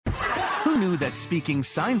Who knew that speaking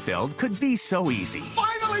Seinfeld could be so easy?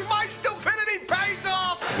 Finally, my stupidity pays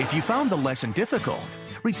off! If you found the lesson difficult,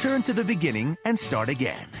 return to the beginning and start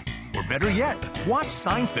again. Or better yet, watch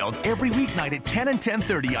Seinfeld every weeknight at 10 and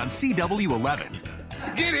 10:30 on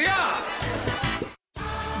CW11. Get here!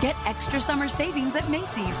 Get extra summer savings at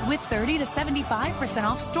Macy's with 30 to 75%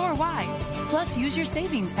 off store-wide. Plus, use your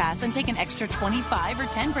savings pass and take an extra 25 or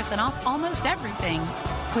 10% off almost everything.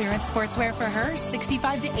 Clearance sportswear for her,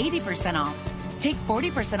 65 to 80% off. Take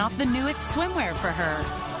 40% off the newest swimwear for her.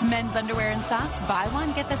 Men's underwear and socks, buy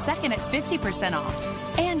one, get the second at 50%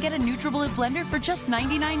 off. And get a NutriBlue blender for just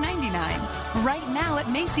 $99.99. Right now at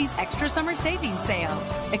Macy's Extra Summer Savings Sale.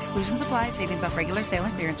 Exclusions apply. Savings off regular sale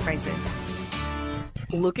and clearance prices.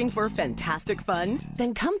 Looking for fantastic fun?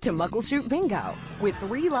 Then come to Muckleshoot Bingo. With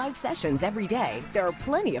 3 live sessions every day, there are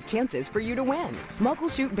plenty of chances for you to win.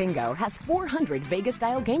 Muckleshoot Bingo has 400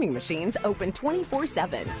 Vegas-style gaming machines open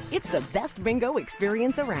 24/7. It's the best bingo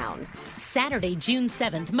experience around. Saturday, June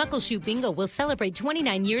 7th, Muckleshoot Bingo will celebrate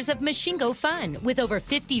 29 years of Machingo fun with over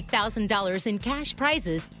 $50,000 in cash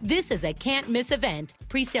prizes. This is a can't-miss event.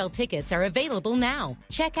 Pre-sale tickets are available now.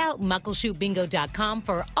 Check out muckleshootbingo.com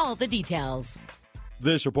for all the details.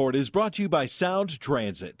 This report is brought to you by Sound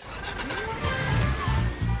Transit.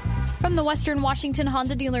 From the Western Washington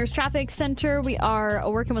Honda Dealers Traffic Center, we are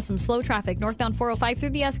working with some slow traffic. Northbound 405 through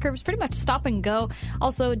the S-curves, pretty much stop and go.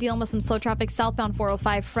 Also dealing with some slow traffic southbound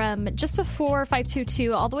 405 from just before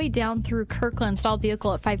 522 all the way down through Kirkland. Stalled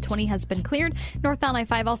vehicle at 520 has been cleared. Northbound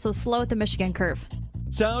I-5 also slow at the Michigan curve.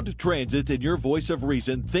 Sound Transit and your voice of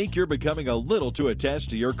reason think you're becoming a little too attached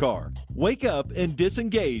to your car. Wake up and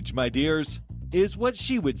disengage, my dears, is what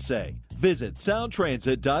she would say. Visit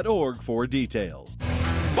soundtransit.org for details.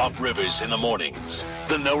 Bob Rivers in the mornings,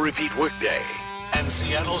 the No Repeat Workday, and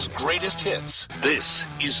Seattle's greatest hits. This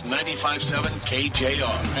is 95.7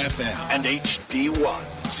 KJR FM and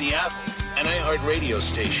HD1, Seattle, an iHeart radio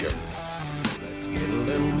station. Let's get a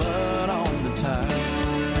little mud on the tires,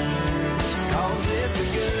 'cause it's a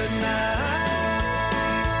good night.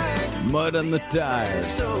 Mud on the tires.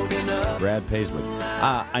 Soaking up. Brad Paisley.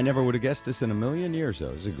 I never would have guessed this in a million years, though.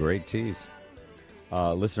 It's a great tease.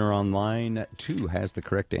 Listener on line 2 has the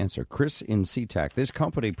correct answer. Chris in SeaTac. This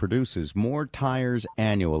company produces more tires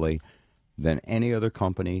annually than any other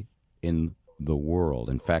company in the world.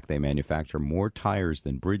 In fact, they manufacture more tires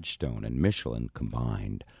than Bridgestone and Michelin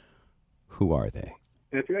combined. Who are they?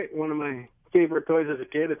 That's right. One of my favorite toys as a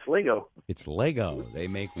kid, it's Lego. It's Lego. They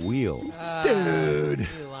make wheels. Dude.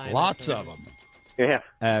 Lots of them. Yeah.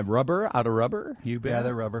 Rubber? Out of rubber? You bet. Yeah,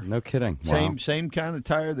 they're rubber. No kidding. Wow. Same kind of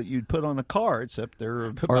tire that you'd put on a car, except they're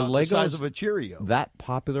about the size of a Cheerio. That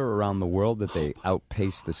popular around the world that they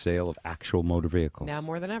outpace the sale of actual motor vehicles? Now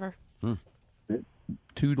more than ever.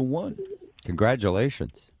 2-1.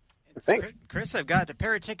 Congratulations. Thanks. Chris, I've got a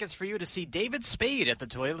pair of tickets for you to see David Spade at the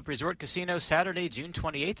Tulalip Resort Casino Saturday, June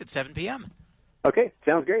 28th at 7 p.m. Okay,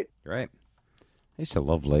 sounds great. Great. I used to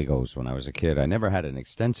love Legos when I was a kid. I never had an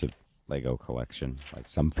extensive Lego collection like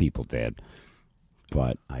some people did.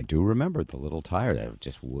 But I do remember the little tire that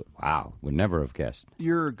just, wow, would never have guessed.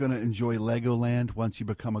 You're going to enjoy Legoland once you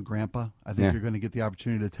become a grandpa. I think you're going to get the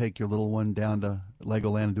opportunity to take your little one down to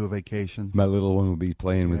Legoland and do a vacation. My little one will be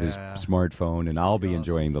playing with his smartphone, and I'll be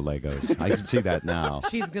enjoying the Legos. I can see that now.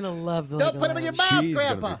 She's going to love the Don't Lego put them in your Land.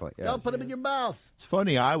 mouth, Grandpa. Don't put them in your mouth. It's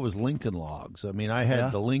funny. I was Lincoln Logs. I mean, I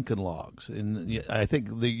had the Lincoln Logs. And I think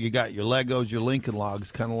you got your Legos, your Lincoln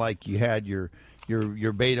Logs, kind of like you had your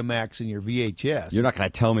Betamax and your VHS. You're not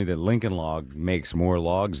going to tell me that Lincoln Log makes more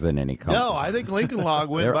logs than any company. No, I think Lincoln Log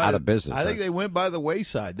went They're by out of business. I think they went by the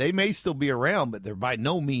wayside. They may still be around, but they're by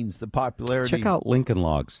no means the popularity. Check out Lincoln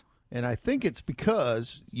Logs. And I think it's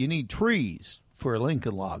because you need trees for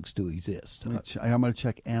Lincoln Logs to exist. I'm going to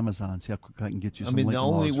check Amazon, see how quick I can get you some Lincoln the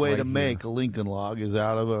only Logs way right to here. make a Lincoln Log is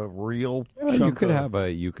out of a real You chunk could of- have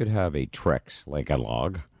a Trex Lincoln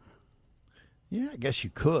Log. Yeah, I guess you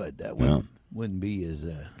could. That wouldn't be as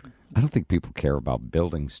I don't think people care about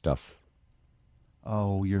building stuff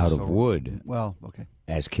you're out of wood. Well, okay.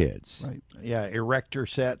 As kids. Right. Yeah, erector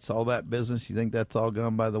sets, all that business. You think that's all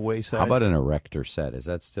gone by the wayside? How about an erector set? Is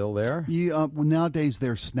that still there? Well, nowadays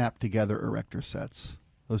they're snap-together erector sets.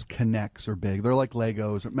 Those Connects are big. They're like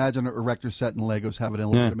Legos. Imagine an erector set and Legos have an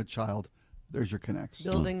illegitimate child. There's your Connects.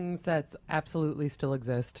 Building sets absolutely still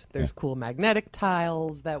exist. There's cool magnetic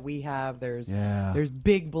tiles that we have. There's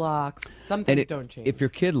big blocks. Some things don't change. If your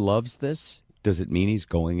kid loves this, does it mean he's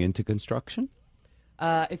going into construction?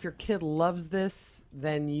 If your kid loves this,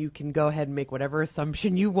 then you can go ahead and make whatever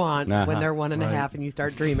assumption you want when they're 1.5 and you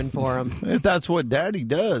start dreaming for them. If that's what Daddy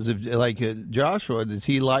does, if like Joshua, does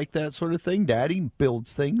he like that sort of thing? Daddy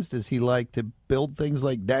builds things. Does he like to build things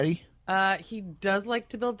like Daddy? He does like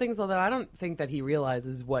to build things, although I don't think that he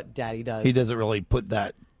realizes what Daddy does. He doesn't really put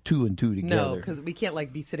that 2 and 2 together. No, because we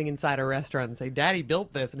can't be sitting inside a restaurant and say, Daddy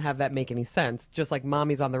built this, and have that make any sense. Just like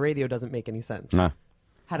Mommy's on the radio doesn't make any sense. Nah.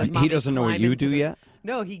 How does He doesn't know what you do yet?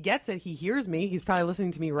 No, he gets it. He hears me. He's probably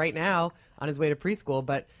listening to me right now on his way to preschool.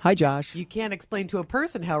 But hi, Josh. You can't explain to a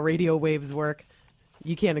person how radio waves work.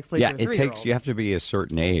 You can't explain to a 3-year-old. You have to be a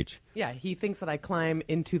certain age. Yeah, he thinks that I climb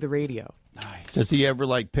into the radio. Nice. Does he ever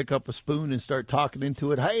pick up a spoon and start talking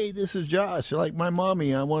into it? Hey, this is Josh. Like my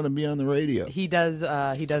mommy, I want to be on the radio. He does.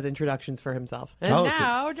 He does introductions for himself. And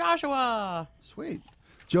now, Joshua. Sweet.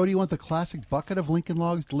 Joe, do you want the classic bucket of Lincoln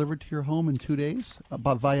Logs delivered to your home in 2 days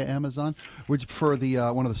via Amazon? Would you prefer the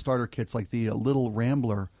one of the starter kits, like the Little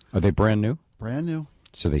Rambler? Are they brand new? Brand new.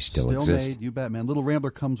 So they still exist? Made, you bet, man. Little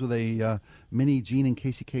Rambler comes with a mini Gene and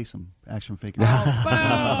Casey Kasem action figure.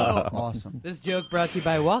 Awesome. This joke brought to you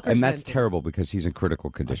by Walker. And that's terrible because he's in critical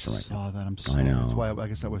condition right now. I saw that. I'm sorry. I know. That's why I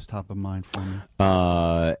guess that was top of mind for me.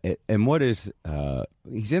 And what is...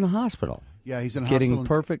 he's in a hospital. Yeah, he's in a getting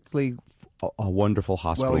hospital. perfectly... a wonderful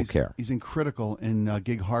hospital care. He's in critical in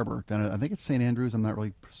Gig Harbor. Then I think it's St. Andrews. I'm not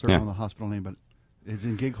really certain on the hospital name, but it's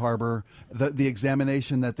in Gig Harbor. The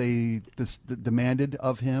examination that they demanded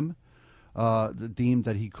of him deemed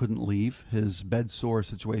that he couldn't leave. His bed sore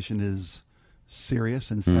situation is serious,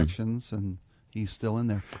 infections, and he's still in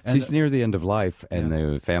there. So he's near the end of life, and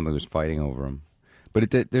the family was fighting over him. But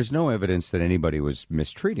there's no evidence that anybody was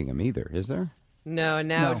mistreating him either, is there? No, and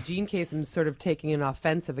now Jean Kasem's sort of taking an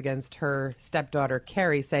offensive against her stepdaughter,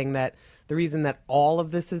 Carrie, saying that the reason that all of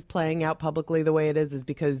this is playing out publicly the way it is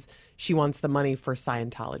because she wants the money for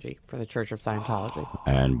Scientology, for the Church of Scientology.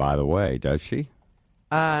 And by the way, does she?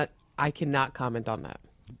 I cannot comment on that.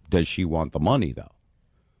 Does she want the money, though?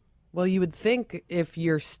 Well, you would think if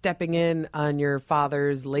you're stepping in on your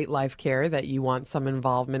father's late life care that you want some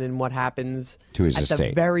involvement in what happens to his at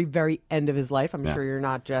estate. The very, very end of his life. I'm sure you're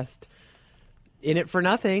not just... in it for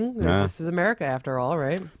nothing. Yeah. This is America, after all,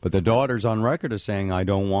 right? But the daughter's on record as saying, I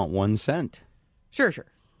don't want 1 cent. Sure.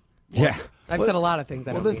 Yeah. I've said a lot of things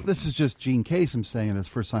I don't mean. This is just Jean Kasem saying it's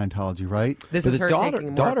for Scientology, right? This is her taking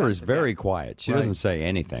more daughter is offensive, very quiet. She doesn't say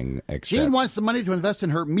anything except... Jean wants the money to invest in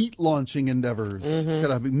her meat launching endeavors. She's got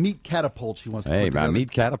a meat catapult she wants to Hey, put my together. meat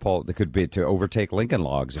catapult that could be to overtake Lincoln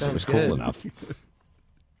Logs if it was cool enough.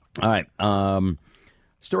 All right.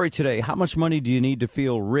 Story today. How much money do you need to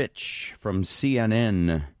feel rich? From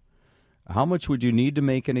CNN. How much would you need to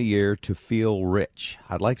make in a year to feel rich?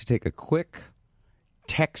 I'd like to take a quick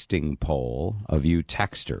texting poll of you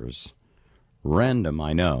texters. Random,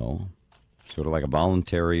 I know. Sort of like a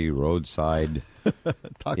voluntary roadside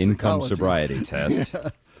income sobriety test.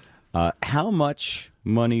 How much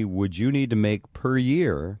money would you need to make per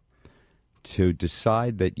year to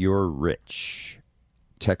decide that you're rich?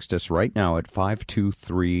 Text us right now at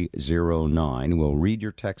 52309. We'll read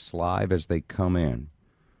your texts live as they come in.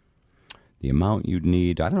 The amount you'd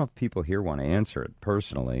need, I don't know if people here want to answer it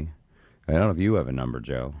personally. I don't know if you have a number,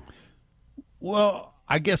 Joe. Well,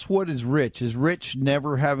 I guess what is rich? Is rich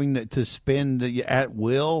never having to spend at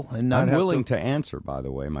will and not I'm willing to answer, by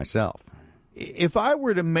the way, myself. If I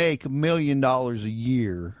were to make $1 million a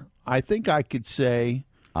year, I think I could say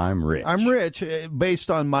I'm rich. I'm rich based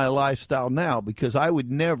on my lifestyle now because I would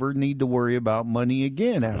never need to worry about money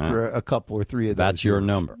again after a couple or three of those. That's your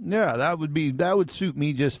number. Yeah, that would suit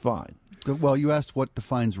me just fine. Well, you asked what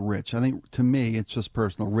defines rich. I think, to me, it's just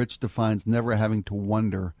personal. Rich defines never having to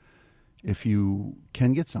wonder if you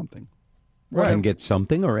can get something. Right. Can get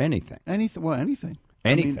something or anything? Anything. Well, anything.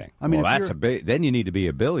 Anything. I mean well, that's then you need to be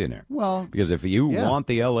a billionaire. Well, because if you want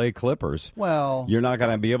the L.A. Clippers, you're not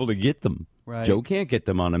going to be able to get them. Right. Joe can't get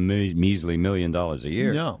them on a measly $1 million a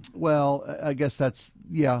year. No. Well, I guess that's,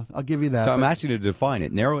 I'll give you that. So I'm asking you to define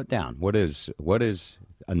it. Narrow it down. What is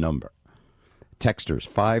a number? Texters,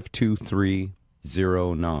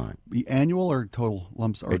 52309. The annual or total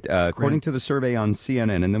lumps? Or according to the survey on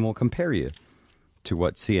CNN, and then we'll compare you to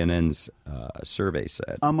what CNN's survey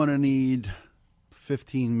said. I'm going to need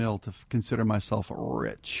 15 mil to consider myself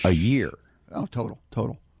rich. A year? Oh, total.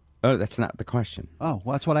 Oh, that's not the question. Oh,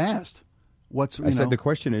 well, that's what I asked. What's I said the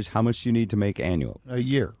question is, how much do you need to make annual? A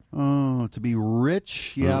year. Oh, to be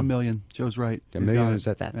rich? Yeah, $1 million. Joe's right. $1 million, is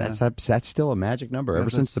that's still a magic number ever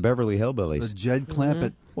since the Beverly Hillbillies. The Jed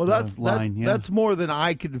Clampett Well, that's line. that's more than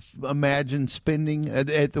I could imagine spending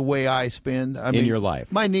at the way I spend. I mean, your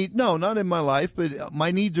life? My need? No, not in my life, but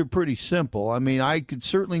my needs are pretty simple. I mean, I could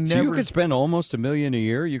certainly never. So you could spend almost $1 million a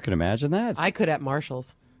year. You can imagine that? I could at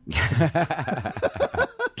Marshall's.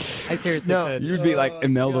 I seriously could. You'd be like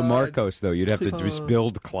Imelda Marcos, though. You'd have to just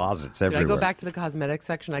build closets everywhere. I go back to the cosmetics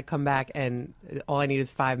section. I come back, and all I need is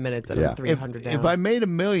 5 minutes, and I'm 300 down. If I made $1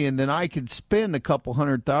 million, then I could spend a couple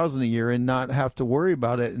 $100,000 a year and not have to worry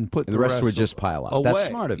about it, and put the rest would just pile up. Away. That's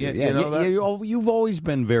smart of you. You've always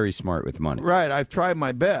been very smart with money. Right. I've tried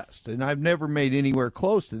my best, and I've never made anywhere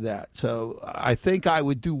close to that. So I think I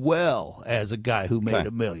would do well as a guy who made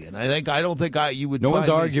 $1 million. I don't think you would. No one's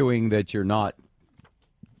arguing that you're not.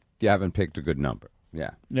 You haven't picked a good number.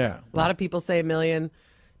 Yeah. Yeah. A lot of people say $1 million.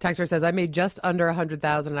 Texter says, I made just under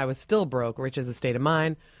 $100,000 and I was still broke. Rich is a state of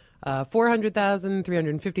mind. 400,000,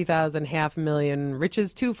 350,000, $500,000. Rich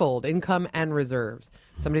is twofold, income and reserves.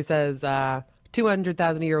 Somebody says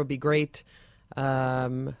 200,000 a year would be great.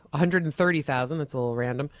 130,000. That's a little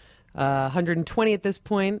random. 120 at this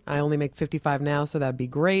point. I only make 55 now, so that'd be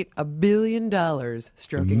great. $1 billion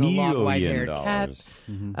stroking a long white-haired cat.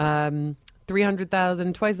 Mm-hmm.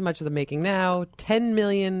 300,000, twice as much as I'm making now.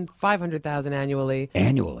 10,500,000 annually.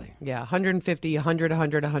 Annually? Yeah, 150, 100,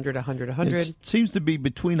 100, 100, 100, 100. It seems to be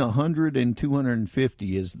between 100 and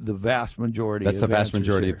 250 is the vast majority. That's the vast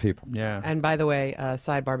majority of people. Yeah. And by the way,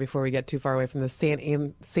 sidebar before we get too far away from the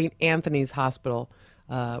St. Anthony's Hospital,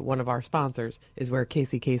 one of our sponsors, is where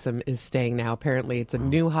Casey Kasem is staying now. Apparently, it's a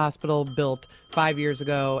new hospital built 5 years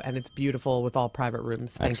ago, and it's beautiful with all private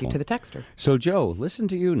rooms. Thank you to the texter. So, Joe, listen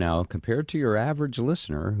to you now. Compared to your average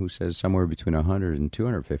listener who says somewhere between 100 and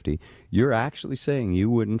 250, you're actually saying you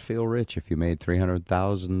wouldn't feel rich if you made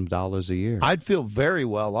 $300,000 a year. I'd feel very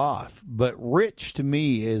well off. But rich to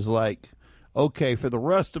me is like, okay, for the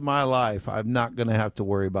rest of my life, I'm not going to have to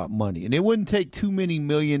worry about money. And it wouldn't take too many $1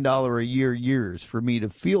 million a year years for me to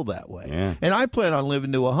feel that way. Yeah. And I plan on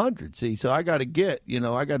living to 100, see, so I got to get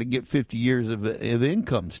 50 years of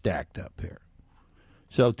income stacked up here.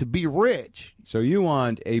 So to be rich. So you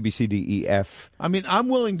want A, B, C, D, E, F. I mean, I'm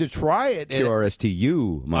willing to try it.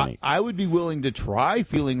 QRSTU money. I would be willing to try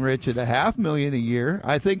feeling rich at $500,000 a year.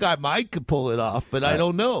 I think I might could pull it off, but I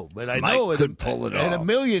don't know. But I know could pull it at off. $1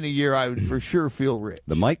 million a year, I would for sure feel rich.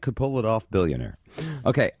 The Mike could pull it off billionaire.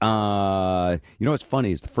 Okay. You know what's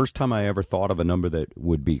funny is the first time I ever thought of a number that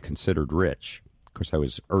would be considered rich. Of course, I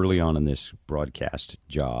was early on in this broadcast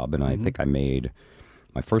job, and I think I made...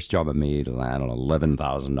 My first job I made, I don't know,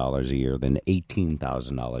 $11,000 a year, then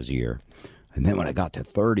 $18,000 a year. And then when I got to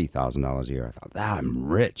 $30,000 a year, I thought, I'm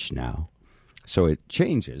rich now. So it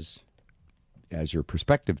changes as your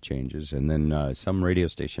perspective changes. And then some radio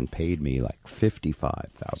station paid me like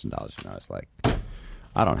 $55,000. And I was like,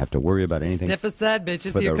 I don't have to worry about anything. Stiff aside,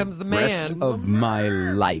 bitches. Here comes the man. Rest of my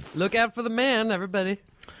life. Look out for the man, everybody.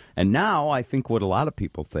 And now I think what a lot of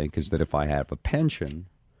people think is that if I have a pension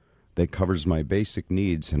that covers my basic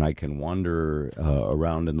needs and I can wander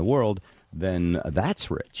around in the world, then that's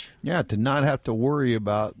rich. Yeah, to not have to worry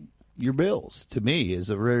about your bills, to me, is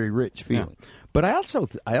a very rich feeling. Yeah. But I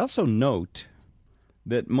also note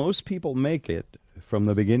that most people make it from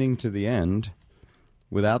the beginning to the end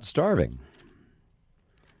without starving,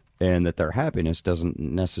 and that their happiness doesn't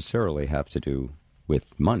necessarily have to do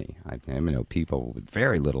with money. I know people with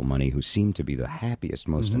very little money who seem to be the happiest,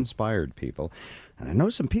 most inspired people. And I know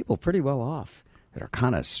some people pretty well off that are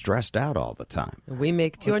kind of stressed out all the time. We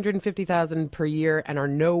make $250,000 per year and are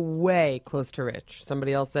no way close to rich.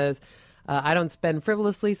 Somebody else says, I don't spend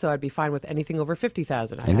frivolously, so I'd be fine with anything over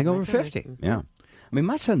 $50,000. Anything over 50, yeah. I mean,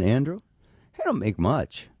 my son Andrew, he don't make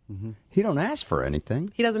much. He don't ask for anything.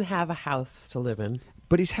 He doesn't have a house to live in.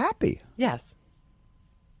 But he's happy. Yes.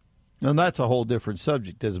 And that's a whole different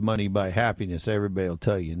subject. Does money buy happiness? Everybody will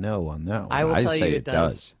tell you no on that one. I will tell you it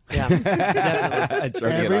does. Yeah,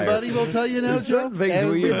 definitely. Everybody will tell you no, There's Joe? certain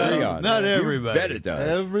things we agree on. Not everybody. You bet it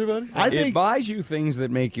does. Everybody? I think it buys you things that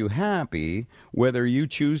make you happy, whether you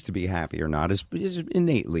choose to be happy or not, is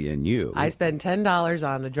innately in you. I spent $10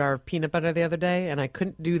 on a jar of peanut butter the other day, and I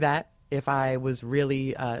couldn't do that if I was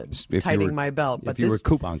really tightening my belt. But if you were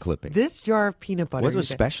coupon clipping. This jar of peanut butter. What was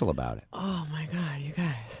special about it? Oh, my God, you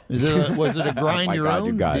guys. Was it a grind your own?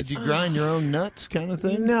 You guys. Did you grind your own nuts kind of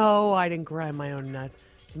thing? No, I didn't grind my own nuts.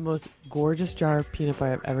 It's the most gorgeous jar of peanut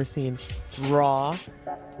butter I've ever seen. It's raw,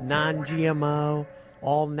 non-GMO,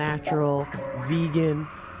 all natural, vegan.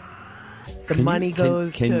 The money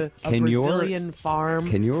goes to a Brazilian farm.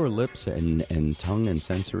 Can your lips and tongue and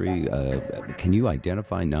sensory, can you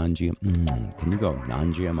identify non-GMO? Can you go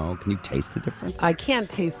non-GMO? Can you taste the difference? I can't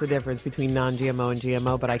taste the difference between non-GMO and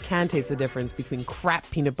GMO, but I can taste the difference between crap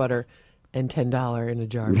peanut butter and $10 in a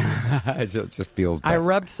jar. So it just feels I bad.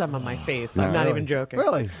 rubbed some on my face. I'm not even joking.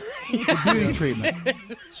 Really? The beauty treatment.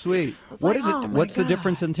 Sweet. What is it? What's the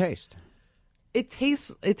difference in taste? It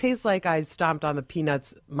tastes like I stomped on the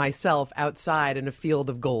peanuts myself outside in a field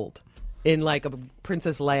of gold, in like a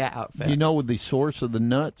Princess Leia outfit. Do you know the source of the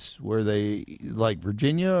nuts? Where they like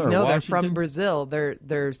Virginia or No, Washington? they're from Brazil. They're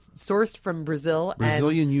sourced from Brazil.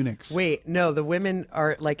 Brazilian and, eunuchs. Wait, no, the women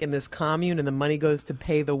are like in this commune, and the money goes to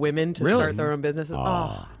pay the women to start their own businesses.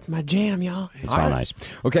 Oh, it's my jam, y'all. It's all nice.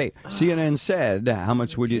 Okay, CNN said, how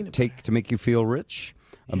much would it take to make you feel rich?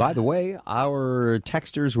 And by the way, our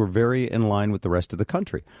texters were very in line with the rest of the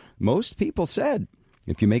country. Most people said,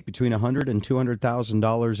 if you make between $100,000 and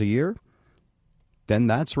 $200,000 a year, then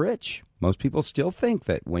that's rich. Most people still think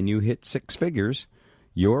that when you hit six figures,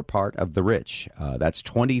 you're part of the rich. That's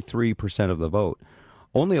 23% of the vote.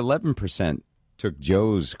 Only 11% took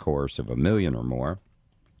Joe's course of $1 million or more.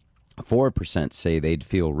 4% say they'd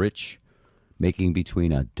feel rich making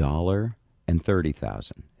between $1 and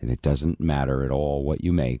 $30,000. And it doesn't matter at all what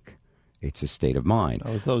you make. It's a state of mind.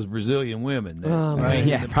 That was those Brazilian women. Right?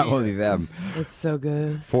 Yeah, probably them. It's so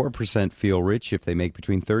good. 4% feel rich if they make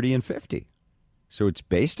between 30 and 50. So it's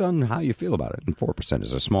based on how you feel about it. And 4%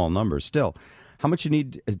 is a small number still. How much you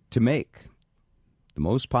need to make? The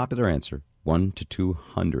most popular answer, 1 to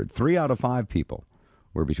 200. 3 out of 5 people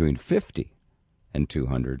were between 50 and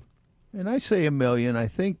 200. And I say $1 million, I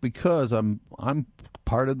think, because I'm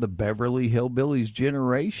part of the Beverly Hillbillies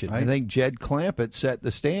generation. I think Jed Clampett set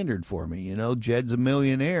the standard for me. You know, Jed's a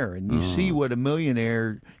millionaire, and you see what a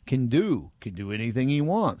millionaire can do. Can do anything he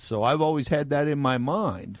wants. So I've always had that in my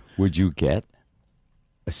mind. Would you get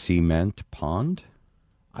a cement pond?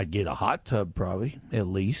 I'd get a hot tub, probably, at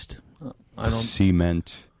least. A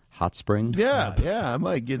cement hot spring? Yeah, I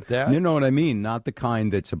might get that. You know what I mean? Not the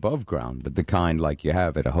kind that's above ground, but the kind like you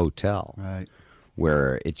have at a hotel. Right.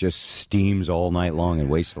 Where it just steams all night long and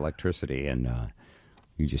wastes electricity, and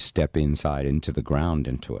you just step inside into the ground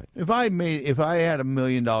into it. If I had $1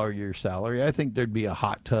 million a year salary, I think there'd be a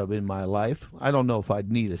hot tub in my life. I don't know if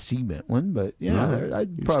I'd need a cement one, but I'd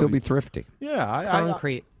You'd probably still be thrifty. Yeah,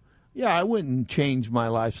 Concrete. I wouldn't change my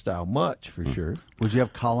lifestyle much for sure. Would you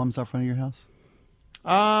have columns out front of your house?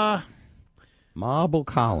 Marble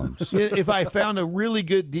columns. If I found a really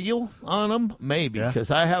good deal on them, maybe,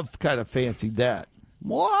 because I have kind of fancied that.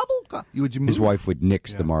 Marble columns. His wife would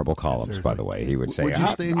nix the marble columns, by the way. He would say, Would you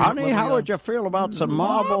stay in your honey, how lovely would you feel about some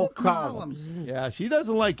marble columns? Yeah, she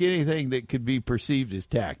doesn't like anything that could be perceived as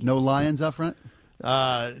tacky. No lions out front?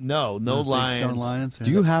 No Those big lions. stone lions? Do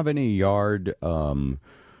you have any yard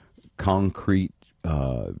concrete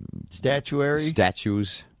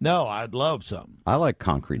statues? No, I'd love some. I like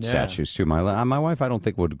concrete statues, too. My wife, I don't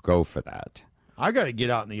think, would go for that. I got to get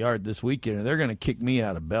out in the yard this weekend, and they're going to kick me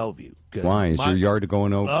out of Bellevue. Why? Is your yard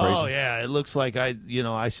going crazy? Oh, yeah. It looks like I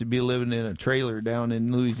should be living in a trailer down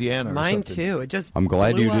in Louisiana or Mine, something. too. It just I'm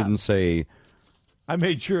glad blew you up. didn't say... I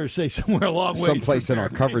made sure to say somewhere a long way. Someplace in our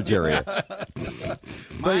coverage area.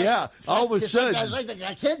 But yeah, all of a sudden...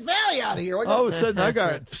 I can't valley out of here. All of a sudden, I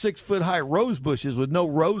got 6-foot-high rose bushes with no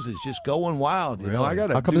roses, just going wild. You know, I got.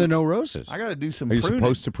 How come there are no roses? I got to do some. Are you pruning.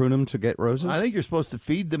 supposed to prune them to get roses? I think you're supposed to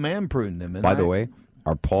feed them and prune them. And By the way,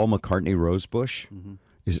 our Paul McCartney rose bush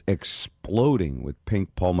is exploding with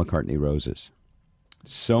pink Paul McCartney roses.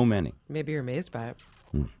 So many. Maybe you're amazed by it.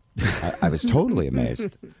 I was totally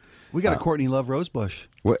amazed. We got a Courtney Love rose bush.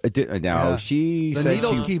 She the said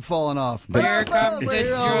needles keep falling off. Here comes the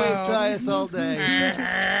try us all day.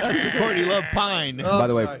 That's the Courtney Love pine. By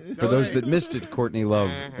the way, for those that missed it, Courtney Love,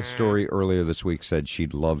 a story earlier this week, said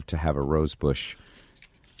she'd love to have a rose bush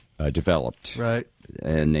developed. Right.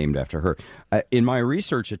 And named after her. In my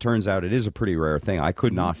research, it turns out it is a pretty rare thing. I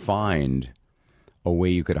could not find a way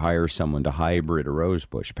you could hire someone to hybrid a rose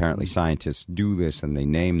bush. Apparently scientists do this and they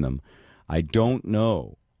name them. I don't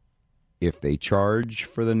know if they charge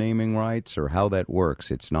for the naming rights or how that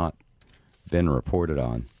works. It's not been reported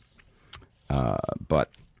on.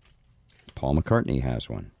 But Paul McCartney has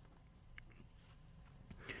one.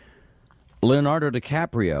 Leonardo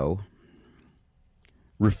DiCaprio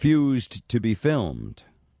refused to be filmed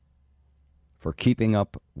for keeping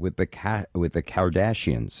up with the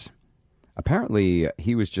Kardashians. Apparently,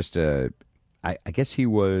 he was just I guess he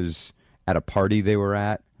was at a party they were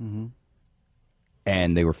at. Mm-hmm.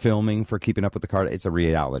 And they were filming for Keeping Up with the Kardashians. It's a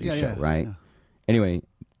reality show, right? Yeah. Anyway,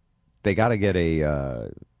 they got to get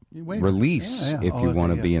a release if you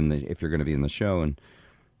want to be in the if you're going to be in the show. And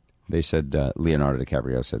they said Leonardo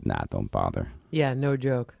DiCaprio said, "Nah, don't bother." Yeah, no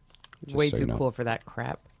joke. Just Way so too you know. cool for that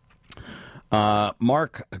crap.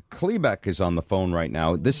 Mark Klebeck is on the phone right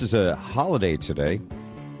now. This is a holiday today.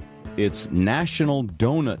 It's National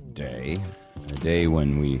Donut Day, a day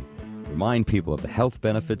when we remind people of the health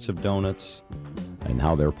benefits of donuts and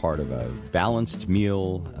how they're part of a balanced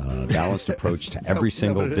meal, balanced approach to every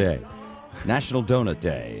single day. National Donut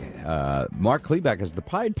Day. Mark Klebeck is the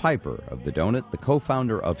Pied Piper of the donut, the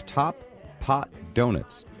co-founder of Top Pot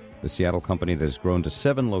Donuts, the Seattle company that has grown to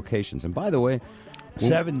 7 locations. And by the way,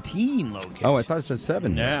 17 locations. Oh, I thought it said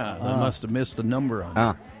 7. Yeah, I must have missed a number on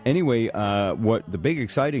that. Anyway, what the big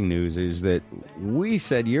exciting news is that we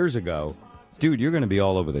said years ago, dude, you're going to be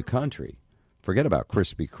all over the country. Forget about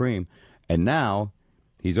Krispy Kreme. And now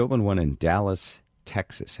he's opened one in Dallas,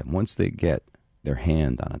 Texas. And once they get their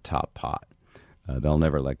hand on a Top Pot, they'll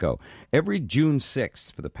never let go. Every June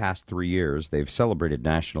 6th for the past 3 years, they've celebrated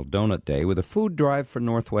National Donut Day with a food drive for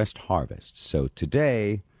Northwest Harvest. So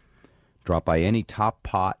today, drop by any Top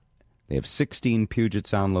Pot. They have 16 Puget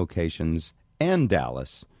Sound locations and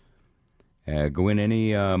Dallas. Go in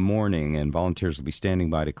any morning, and volunteers will be standing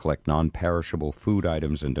by to collect non-perishable food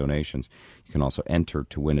items and donations. You can also enter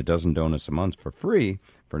to win a dozen donuts a month for free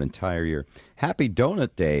for an entire year. Happy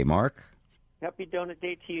Donut Day, Mark. Happy Donut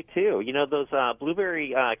Day to you, too. You know, those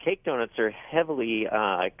blueberry cake donuts are heavily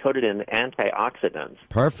coated in antioxidants.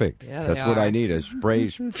 Perfect. Yeah, That's they what are. I need, is spray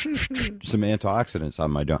some antioxidants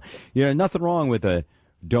on my donut. You know, nothing wrong with a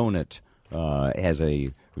donut as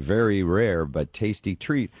a very rare but tasty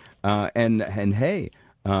treat. And hey,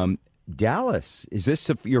 Dallas, is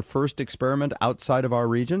this your first experiment outside of our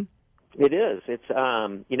region? It is. It's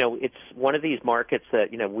it's one of these markets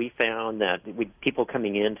that we found that people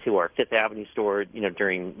coming into our Fifth Avenue store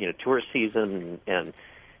during tourist season and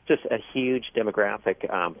just a huge demographic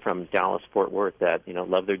from Dallas Fort Worth that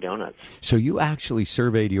love their donuts. So you actually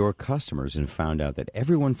surveyed your customers and found out that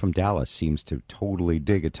everyone from Dallas seems to totally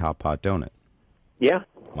dig a Top Pot donut. Yeah.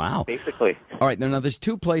 Wow. Basically. All right. Now there's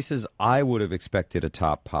 2 places I would have expected a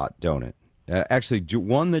Top Pot donut. Actually,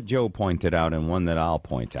 one that Joe pointed out and one that I'll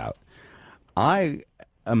point out. I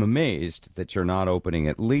am amazed that you're not opening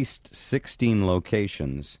at least 16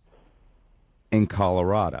 locations in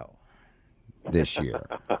Colorado this year.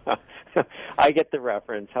 I get the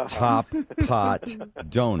reference. Top Pot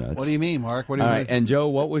Donuts. What do you mean, Mark? What do you All mean? right, and Joe,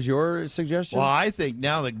 what was your suggestion? Well, I think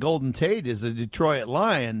now that Golden Tate is a Detroit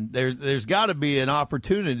Lion, there's got to be an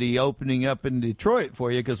opportunity opening up in Detroit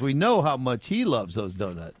for you because we know how much he loves those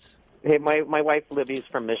donuts. Hey, my wife Libby's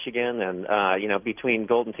from Michigan, and between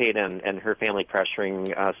Golden Tate and her family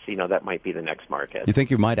pressuring us, that might be the next market. You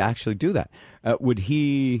think you might actually do that? Would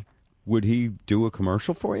he do a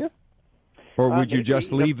commercial for you? Or would you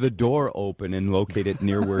just leave the door open and locate it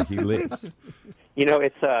near where he lives?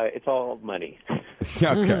 It's all money.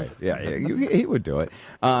 Okay, yeah, he would do it,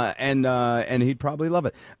 and he'd probably love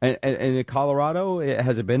it. And in Colorado,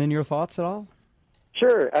 has it been in your thoughts at all?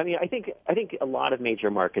 Sure. I mean, I think a lot of major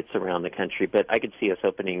markets around the country, but I could see us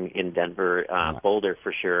opening in Denver, Boulder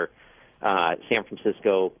for sure, San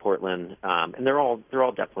Francisco, Portland, and they're all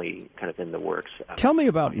definitely kind of in the works. Tell me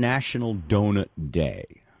about National Donut Day.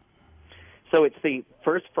 So it's the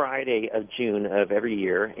first Friday of June of every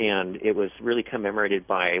year, and it was really commemorated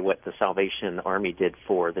by what the Salvation Army did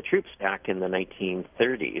for the troops back in the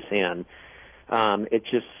 1930s, and it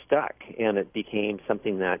just stuck, and it became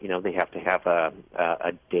something that they have to have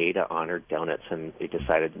a day to honor donuts, and they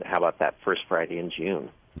decided, how about that first Friday in June?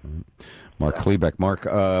 Mark Klebeck. Mark,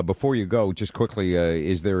 before you go, just quickly,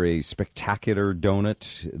 is there a spectacular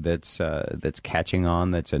donut that's catching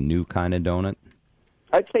on? That's a new kind of donut?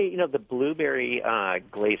 I'd say, the blueberry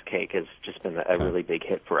glazed cake has just been a really big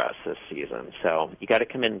hit for us this season. So you got to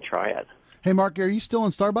come in and try it. Hey, Mark, are you still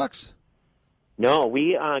in Starbucks? No,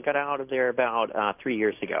 we got out of there about 3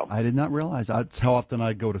 years ago. I did not realize. That's how often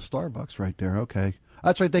I go to Starbucks right there. Okay.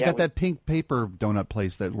 That's right. They got that pink paper donut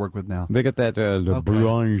place that work with now. They got that,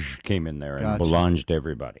 Boulange came in there and Boulanged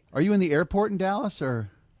everybody. Are you in the airport in Dallas or?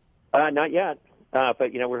 Not yet.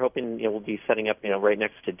 But, we're hoping we'll be setting up, right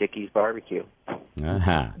next to Dickey's Barbecue.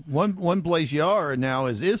 Uh-huh. One place you are now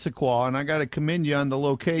is Issaquah, and I got to commend you on the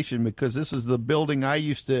location because this is the building I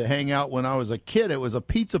used to hang out when I was a kid. It was a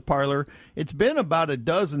pizza parlor. It's been about a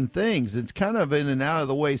dozen things. It's kind of in an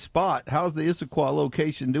out-of-the-way spot. How's the Issaquah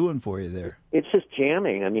location doing for you there? It's just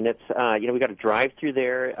jamming. I mean, it's, we got to drive through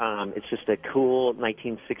there. It's just a cool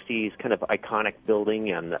 1960s kind of iconic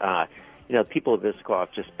building, and people of Issaquah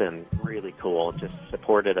have just been really cool, just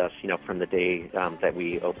supported us, from the day that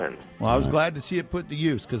we opened. Well, I was glad to see it put to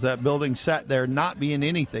use because that building sat there not being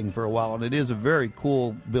anything for a while, and it is a very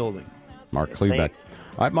cool building. Mark Klebeck.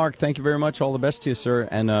 All right, Mark, thank you very much. All the best to you, sir.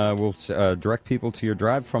 And we'll direct people to your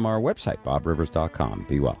drive from our website, bobrivers.com.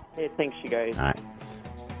 Be well. Hey, thanks, you guys. All right.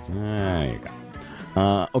 There you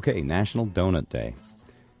go. Okay, National Donut Day.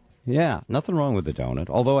 Yeah, nothing wrong with the donut,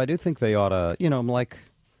 although I do think they ought to, like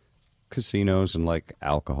casinos and like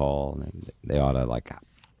alcohol, they ought to,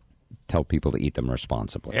 tell people to eat them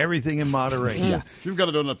responsibly. Everything in moderation. Yeah. If you've got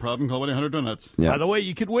a donut problem, call 1-800-DONUTS. Yeah. By the way,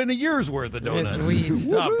 you could win a year's worth of donuts. Sweet.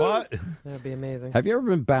 Top pot. That'd be amazing. Have you ever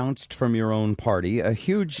been bounced from your own party? A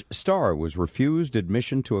huge star was refused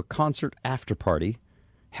admission to a concert after party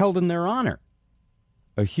held in their honor.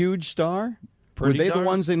 A huge star? Were they the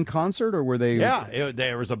ones in concert, or were they? Yeah,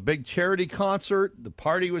 there was a big charity concert. The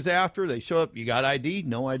party was after. They show up. You got ID?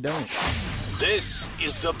 No, I don't. This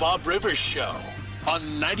is the Bob Rivers Show on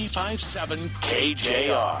 95.7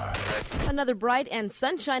 KJR. Another bright and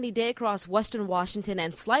sunshiny day across western Washington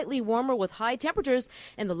and slightly warmer with high temperatures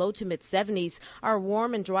in the low to mid-70s. Our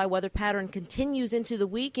warm and dry weather pattern continues into the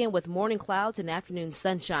weekend with morning clouds and afternoon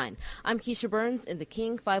sunshine. I'm Keisha Burns in the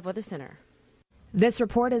King 5 Weather Center. This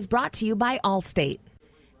report is brought to you by Allstate.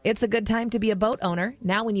 It's a good time to be a boat owner.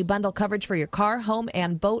 Now when you bundle coverage for your car, home,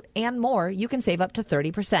 and boat and more, you can save up to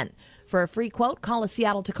 30%. For a free quote, call a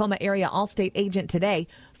Seattle-Tacoma area Allstate agent today.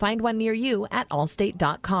 Find one near you at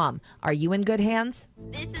allstate.com. Are you in good hands?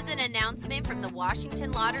 This is an announcement from the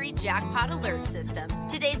Washington Lottery Jackpot Alert System.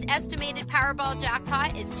 Today's estimated Powerball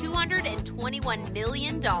jackpot is $221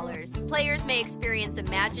 million. Players may experience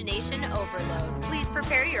imagination overload. Please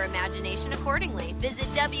prepare your imagination accordingly. Visit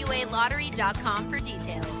WALottery.com for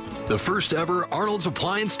details. The first ever Arnold's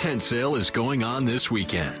Appliance Tent Sale is going on this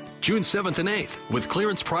weekend, June 7th and 8th, with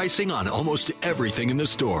clearance pricing on almost everything in the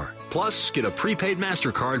store. Plus, get a prepaid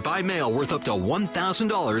MasterCard by mail worth up to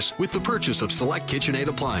 $1,000 with the purchase of select KitchenAid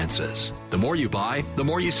appliances. The more you buy, the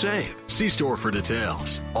more you save. See store for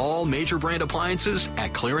details. All major brand appliances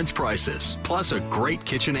at clearance prices, plus a great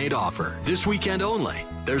KitchenAid offer. This weekend only.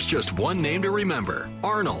 There's just one name to remember,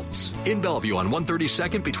 Arnold's, in Bellevue on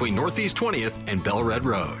 132nd between Northeast 20th and Bell Red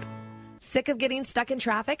Road. Sick of getting stuck in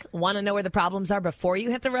traffic? Want to know where the problems are before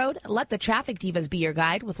you hit the road? Let the Traffic Divas be your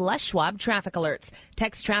guide with Les Schwab Traffic Alerts.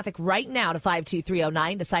 Text traffic right now to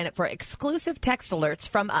 52309 to sign up for exclusive text alerts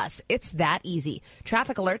from us. It's that easy.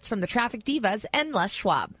 Traffic alerts from the Traffic Divas and Les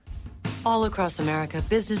Schwab. All across America,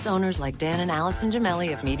 business owners like Dan and Allison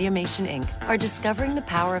Gemelli of Mediamation Inc. are discovering the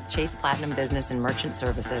power of Chase Platinum Business and Merchant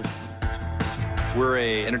Services. We're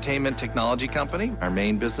a entertainment technology company. Our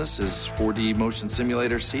main business is 4D motion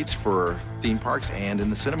simulator seats for theme parks and in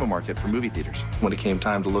the cinema market for movie theaters. When it came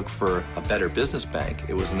time to look for a better business bank,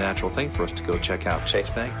 it was a natural thing for us to go check out Chase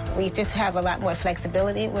Bank. We just have a lot more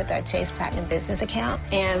flexibility with our Chase Platinum Business account,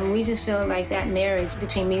 and we just feel like that marriage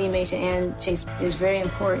between Mediamation and Chase is very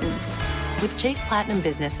important. With Chase Platinum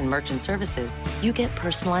Business and Merchant Services, you get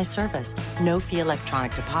personalized service, no-fee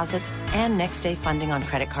electronic deposits, and next-day funding on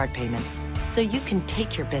credit card payments. So you can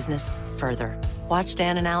take your business further. Watch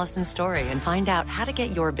Dan and Allison's story and find out how to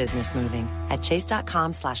get your business moving at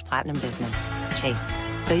chase.com/platinumbusiness. Chase,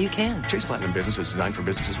 so you can. Chase Platinum Business is designed for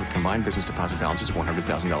businesses with combined business deposit balances of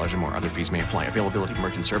 $100,000 or more. Other fees may apply. Availability of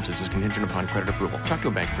merchant services is contingent upon credit approval. Talk to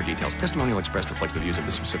a banker for details. Testimonial expressed reflects the views of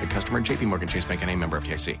the specific customer. J.P. Morgan Chase Bank and a member of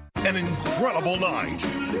FDIC. An incredible night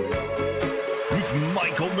with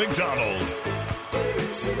Michael McDonald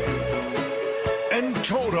and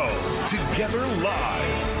Toto together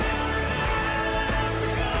live.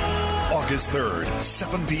 August 3rd,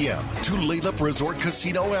 7 p.m. to Laylup Resort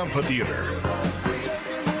Casino Amphitheater.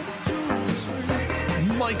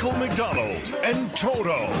 Michael McDonald and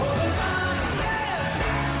Toto.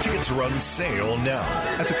 Tickets are on sale now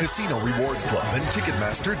at the Casino Rewards Club and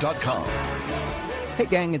Ticketmaster.com. Hey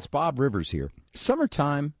gang, it's Bob Rivers here.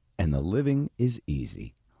 Summertime and the living is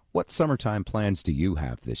easy. What summertime plans do you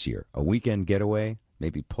have this year? A weekend getaway?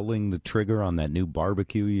 Maybe pulling the trigger on that new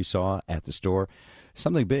barbecue you saw at the store?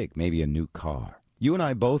 Something big, maybe a new car. You and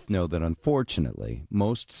I both know that unfortunately,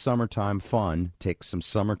 most summertime fun takes some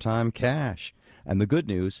summertime cash. And the good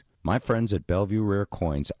news, my friends at Bellevue Rare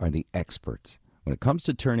Coins are the experts. When it comes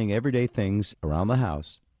to turning everyday things around the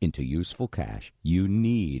house into useful cash, you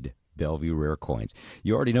need Bellevue Rare Coins.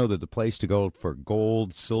 You already know they're the place to go for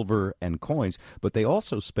gold, silver, and coins, but they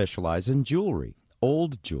also specialize in jewelry,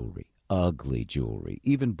 old jewelry, ugly jewelry,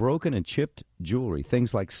 even broken and chipped jewelry.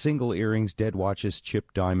 Things like single earrings, dead watches,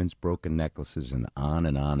 chipped diamonds, broken necklaces, and on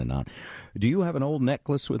and on and on. Do you have an old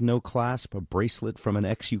necklace with no clasp, a bracelet from an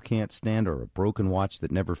ex you can't stand, or a broken watch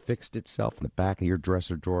that never fixed itself in the back of your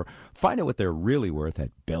dresser drawer? Find out what they're really worth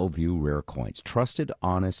at Bellevue Rare Coins. Trusted,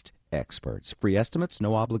 honest experts. Free estimates,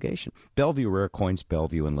 no obligation. Bellevue Rare Coins,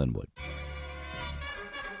 Bellevue and Linwood.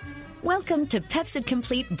 Welcome to Pepsid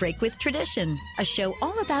Complete Break with Tradition, a show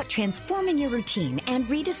all about transforming your routine and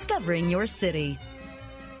rediscovering your city.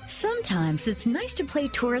 Sometimes it's nice to play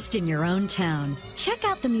tourist in your own town. Check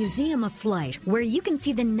out the Museum of Flight, where you can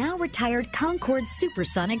see the now retired Concorde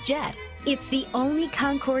supersonic jet. It's the only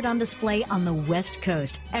Concorde on display on the West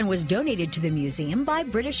Coast and was donated to the museum by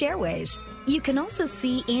British Airways. You can also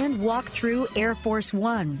see and walk through Air Force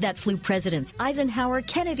One that flew Presidents Eisenhower,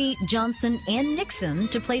 Kennedy, Johnson, and Nixon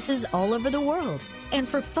to places all over the world. And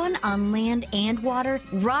for fun on land and water,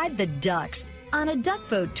 ride the ducks. On a duck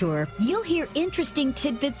boat tour, you'll hear interesting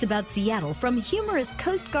tidbits about Seattle from humorous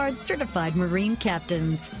Coast Guard certified Marine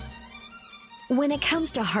captains. When it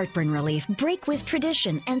comes to heartburn relief, break with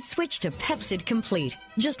tradition and switch to Pepsid Complete.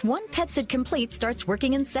 Just one Pepsid Complete starts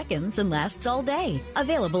working in seconds and lasts all day.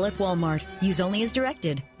 Available at Walmart. Use only as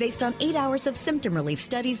directed, based on 8 hours of symptom relief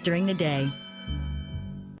studies during the day.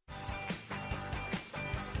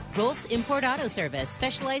 Rolf's Import Auto Service,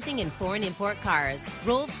 specializing in foreign import cars.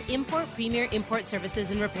 Rolf's Import Premier Import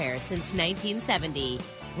Services and Repairs since 1970.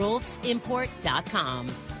 RolfsImport.com.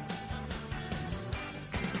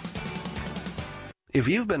 If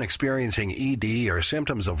you've been experiencing ED or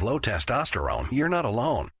symptoms of low testosterone, you're not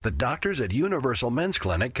alone. The doctors at Universal Men's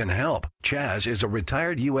Clinic can help. Chaz is a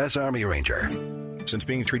retired U.S. Army Ranger. Since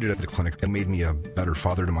being treated at the clinic, it made me a better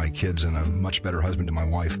father to my kids and a much better husband to my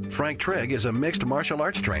wife. Frank Trigg is a mixed martial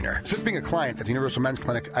arts trainer. Since being a client at the Universal Men's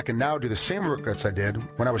Clinic, I can now do the same workouts I did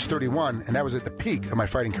when I was 31, and that was at the peak of my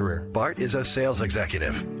fighting career. Bart is a sales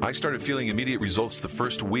executive. I started feeling immediate results the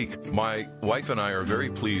first week. My wife and I are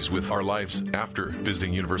very pleased with our lives after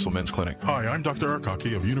visiting Universal Men's Clinic. Hi, I'm Dr.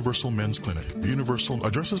 Arkaki of Universal Men's Clinic. Universal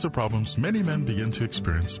addresses the problems many men begin to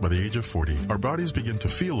experience by the age of 40. Our bodies begin to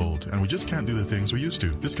feel old, and we just can't do the things we used to.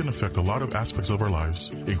 This can affect a lot of aspects of our lives,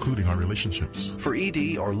 including our relationships. For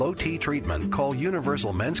ED or low T treatment, call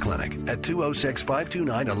Universal Men's Clinic at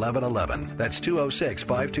 206-529-1111. That's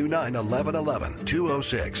 206-529-1111.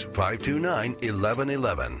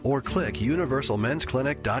 206-529-1111. Or click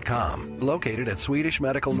universalmen'sclinic.com. Located at Swedish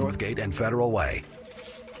Medical Northgate and Federal Way.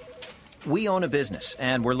 We own a business,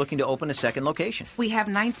 and we're looking to open a second location. We have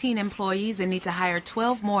 19 employees and need to hire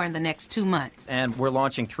 12 more in the next 2 months. And we're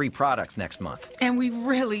launching 3 products next month. And we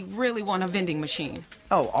really, really want a vending machine.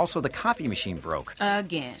 Oh, also the copy machine broke.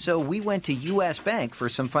 Again. So we went to U.S. Bank for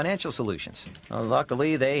some financial solutions.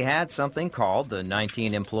 Luckily, they had something called the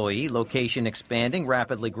 19-employee, location expanding,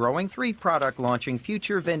 rapidly growing, 3-product launching,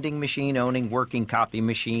 future vending machine owning, working copy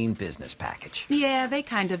machine business package. Yeah, they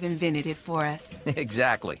kind of invented it for us.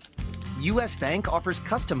 Exactly. U.S. Bank offers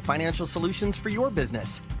custom financial solutions for your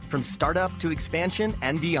business, from startup to expansion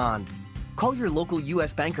and beyond. Call your local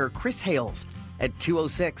U.S. banker, Chris Hales, at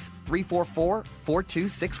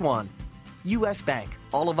 206-344-4261. U.S. Bank,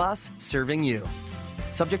 all of us serving you.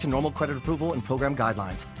 Subject to normal credit approval and program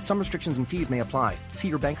guidelines. Some restrictions and fees may apply. See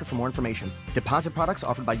your banker for more information. Deposit products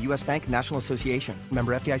offered by U.S. Bank National Association.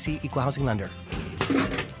 Member FDIC, Equal Housing Lender.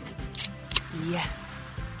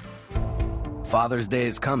 Yes. Father's Day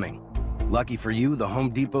is coming. Lucky for you, the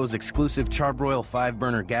Home Depot's exclusive Charbroil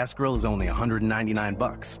 5-burner gas grill is only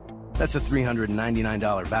 $199. That's a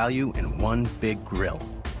 $399 value in one big grill.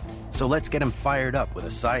 So let's get him fired up with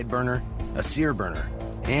a side burner, a sear burner,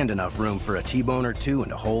 and enough room for a T-bone or two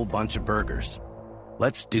and a whole bunch of burgers.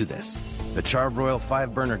 Let's do this. The Charbroil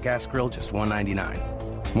 5-burner gas grill, just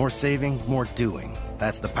 $199. More saving, more doing.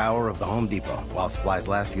 That's the power of the Home Depot. While supplies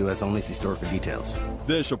last, U.S. only. See store for details.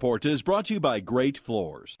 This report is brought to you by Great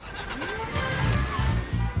Floors.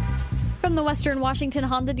 From the Western Washington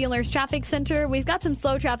Honda Dealers Traffic Center, we've got some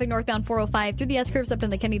slow traffic northbound 405 through the S-curves up in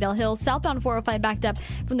the Kennedale Hills. Southbound 405 backed up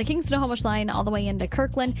from the Kingston-Homish line all the way into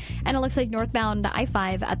Kirkland. And it looks like northbound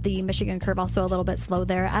I-5 at the Michigan curve also a little bit slow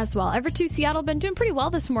there as well. Ever to Seattle, been doing pretty well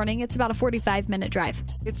this morning. It's about a 45-minute drive.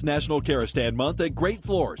 It's National Karastan Month at Great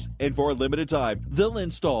Floors. And for a limited time, they'll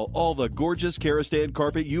install all the gorgeous Karastan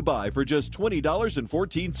carpet you buy for just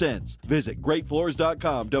 $20.14. Visit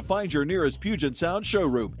greatfloors.com to find your nearest Puget Sound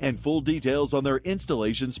showroom and full details on their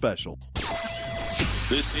installation special.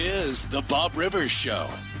 This is the Bob Rivers Show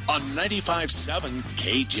on 95.7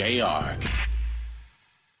 KJR.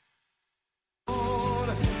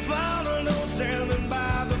 Found a note standing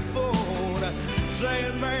by the phone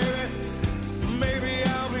saying, maybe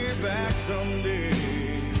I'll be back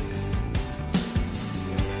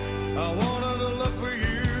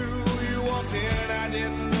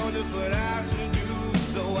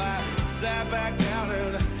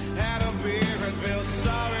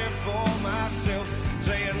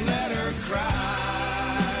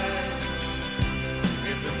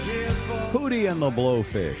Hootie and the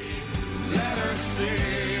Blowfish.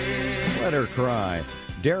 Let her cry.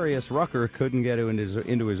 Darius Rucker couldn't get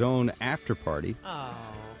into his own after party. Oh.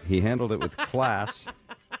 He handled it with class.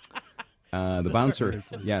 The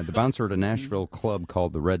bouncer at a Nashville club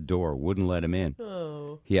called the Red Door wouldn't let him in.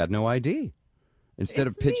 Oh. He had no ID. Instead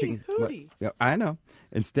of pitching, I know.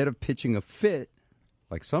 Instead of pitching a fit,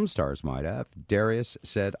 like some stars might have, Darius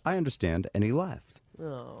said, "I understand," and he left.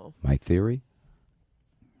 Oh. My theory?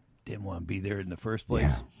 Didn't want to be there in the first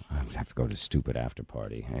place. Yeah, I have to go to stupid after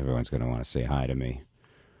party. Everyone's going to want to say hi to me.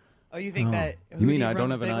 Oh, you think that? You mean I Hootie don't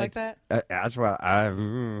runs have an big ID? like that? That's why I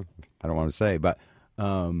don't want to say, but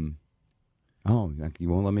you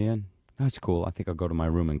won't let me in? That's cool. I think I'll go to my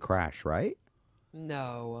room and crash. Right?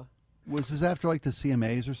 No. Was this after like the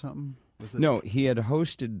CMAs or something? Was it? No, he had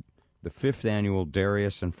hosted the 5th annual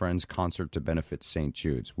Darius and Friends concert to benefit St.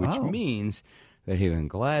 Jude's, which means that he had been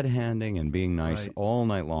glad-handing and being nice all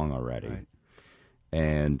night long already. Right.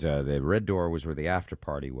 And the Red Door was where the after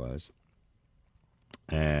party was.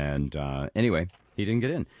 And anyway, he didn't get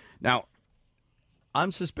in. Now,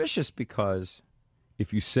 I'm suspicious because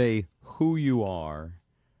if you say who you are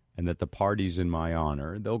and that the party's in my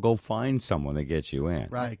honor, they'll go find someone that gets you in.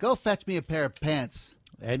 Right. Go fetch me a pair of pants.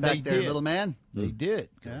 And back they there, did. little man. They did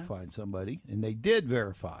find somebody, and they did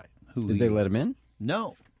verify who. Did they let him in?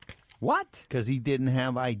 No. What? Because he didn't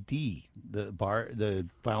have ID. The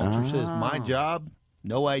bouncer says, "My job,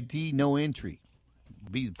 no ID, no entry.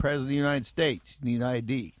 Be the president of the United States. You need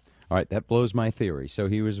ID." All right, that blows my theory. So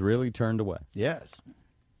he was really turned away. Yes.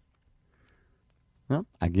 Well,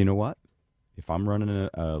 you know what? If I'm running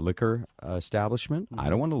a liquor establishment,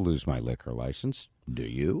 I don't want to lose my liquor license. Do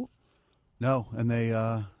you? No, and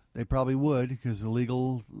they probably would because the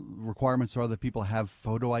legal requirements are that people have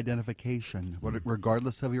photo identification,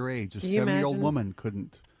 regardless of your age. A Can you 7-year-old imagine? woman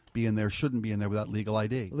shouldn't be in there without legal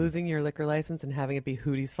ID. Losing your liquor license and having it be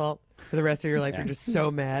Hootie's fault for the rest of your life. You're just so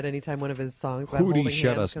mad anytime one of his songs about Hootie holding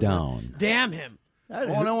shut hands us comes on. down. Damn him. I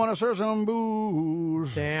want to serve some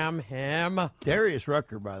booze. Damn him. Darius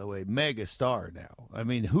Rucker, by the way, mega star now. I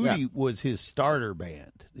mean, Hootie was his starter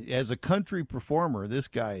band. As a country performer, this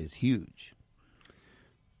guy is huge.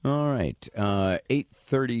 All right,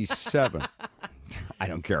 8:37. I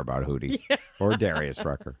don't care about Hootie or Darius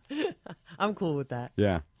Rucker. I'm cool with that.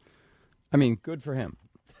 Yeah. I mean, good for him.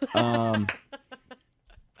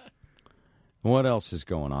 What else is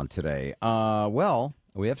going on today? Well,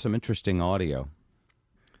 we have some interesting audio.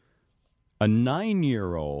 A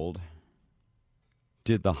 9-year-old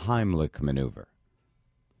did the Heimlich maneuver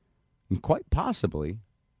and quite possibly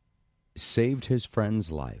saved his friend's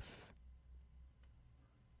life.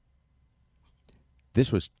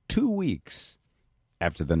 This was 2 weeks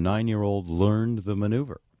after the 9-year-old learned the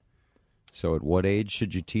maneuver. So at what age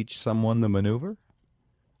should you teach someone the maneuver?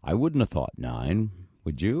 I wouldn't have thought 9.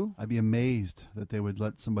 Would you? I'd be amazed that they would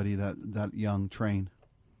let somebody that young train.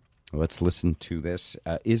 Let's listen to this.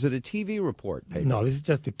 Is it a TV report, Pedro? No, this is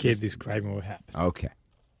just the kid describing what happened. Okay.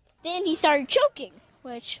 Then he started choking,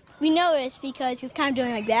 which we noticed because he was kind of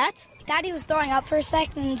doing like that. Daddy was throwing up for a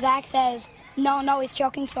second, and Zach says, no, he's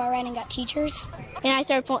choking, so I ran and got teachers. And I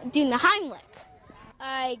started doing the Heimlich.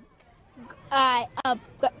 I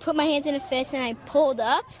put my hands in a fist, and I pulled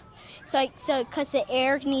up, so because the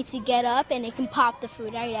air needs to get up, and it can pop the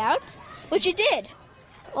food right out, which it did.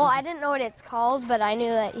 Well, I didn't know what it's called, but I knew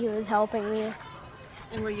that he was helping me.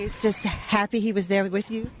 And were you just happy he was there with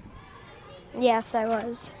you? Yes, I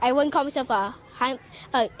was. I wouldn't call myself a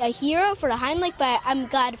hero for the Heimlich, but I'm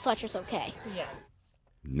glad Fletcher's okay. Yeah.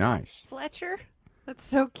 Nice. Fletcher? That's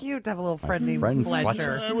so cute to have a little friend named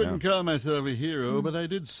Fletcher. I wouldn't call myself a hero, but I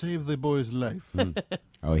did save the boy's life.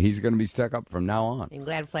 Oh, he's going to be stuck up from now on. I'm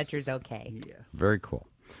glad Fletcher's okay. Yeah. Very cool.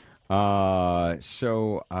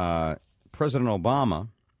 So President Obama,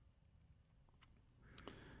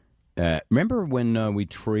 remember when we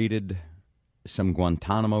traded some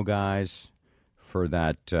Guantanamo guys for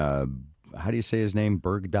that, how do you say his name,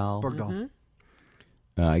 Bergdahl? Bergdahl. Mm-hmm.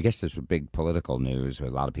 I guess this was big political news. A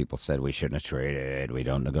lot of people said we shouldn't have traded, we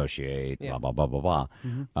don't negotiate, blah, blah, blah, blah, blah.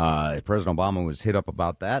 Mm-hmm. President Obama was hit up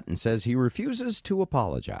about that and says he refuses to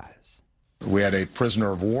apologize. We had a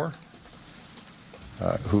prisoner of war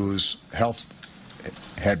whose health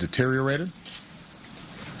had deteriorated,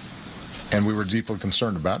 and we were deeply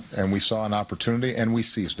concerned about, and we saw an opportunity, and we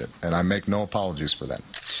seized it, and I make no apologies for that.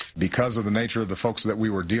 Because of the nature of the folks that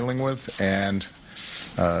we were dealing with and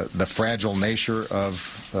the fragile nature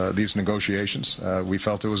of these negotiations, we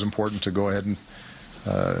felt it was important to go ahead and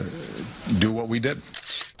do what we did.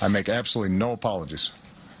 I make absolutely no apologies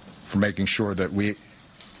for making sure that we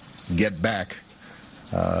get back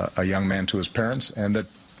a young man to his parents and that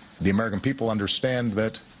the American people understand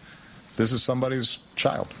that this is somebody's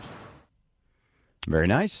child. Very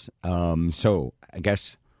nice. So I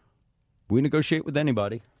guess we negotiate with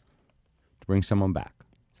anybody to bring someone back.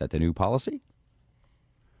 Is that the new policy?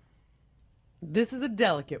 This is a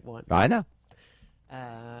delicate one. I know.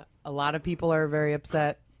 A lot of people are very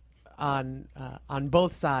upset on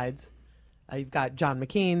both sides. You've got John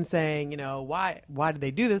McCain saying, why did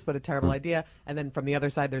they do this? What a terrible idea. And then from the other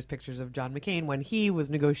side, there's pictures of John McCain when he was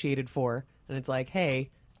negotiated for. And it's like, hey,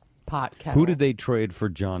 pot kettle. Who did they trade for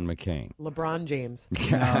John McCain? LeBron James, No,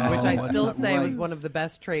 which I still that's say not was right. one of the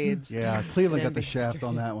best trades. Yeah, Cleveland in got the NBA shaft history.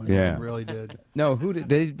 on that one. Yeah. They really did. No, who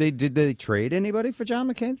did they trade anybody for John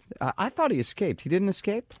McCain? I thought he escaped. He didn't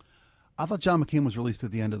escape? I thought John McCain was released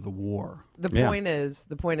at the end of the war. The point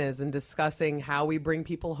is in discussing how we bring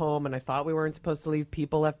people home, and I thought we weren't supposed to leave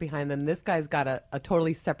people left behind, then this guy's got a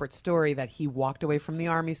totally separate story that he walked away from the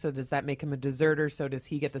Army, so does that make him a deserter? So does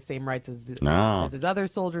he get the same rights as his other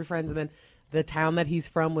soldier friends? And then the town that he's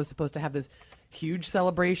from was supposed to have this huge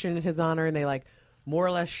celebration in his honor, and they more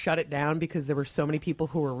or less shut it down because there were so many people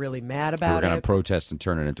who were really mad about We're going to it. protest and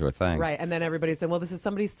turn it into a thing. Right, and then everybody's saying, well, this is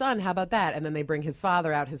somebody's son. How about that? And then they bring his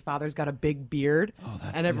father out. His father's got a big beard.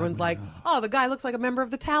 And everyone's like, oh, the guy looks like a member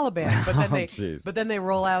of the Taliban. But then they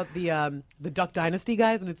roll out the Duck Dynasty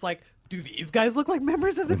guys, and it's like, do these guys look like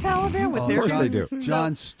members of the Taliban? With their they do.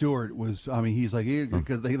 John Stewart was, he's like,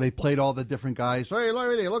 because they played all the different guys. Hey,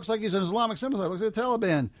 Larry, it looks like he's an Islamic sympathizer. Looks like the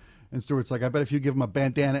Taliban. And Stewart's like, I bet if you give him a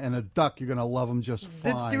bandana and a duck, you're going to love him just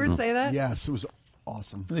fine. Did Stewart say that? Yes, it was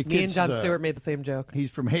awesome. Me and John Stewart made the same joke. He's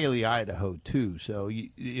from Haley, Idaho, too. So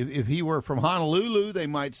if he were from Honolulu, they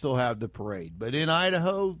might still have the parade. But in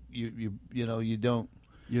Idaho, you don't.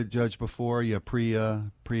 You judge before, you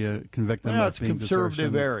pre-convict them. Well, of it's a being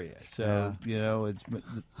conservative desertion. area, so it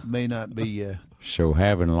may not be. So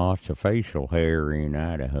having lots of facial hair in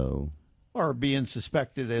Idaho. Or being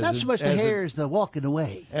suspected as Not so much the hair as the walking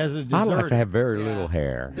away. As a I deserter. like to have very little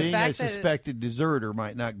hair. Being a suspected deserter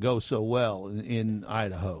might not go so well in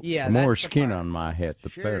Idaho. Yeah, The more that's the skin part. on my head, the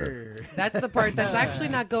better. That's the part that's actually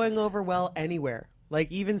not going over well anywhere. Like,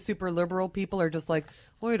 even super liberal people are just like,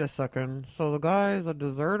 wait a second, so the guy's a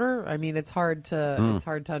deserter? I mean, it's hard to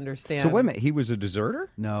understand. So wait a minute, he was a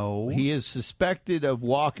deserter? No. He is suspected of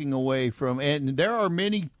walking away from, and there are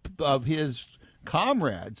many of his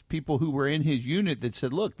comrades, people who were in his unit that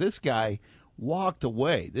said, look, this guy walked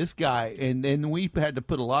away. This guy, and we had to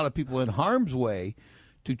put a lot of people in harm's way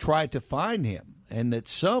to try to find him, and that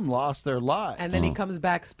some lost their lives. And then he comes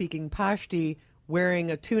back speaking Pashto, wearing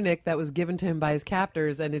a tunic that was given to him by his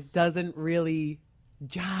captors, and it doesn't really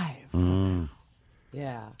jive.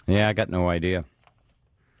 Yeah. Yeah, I got no idea.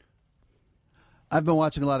 I've been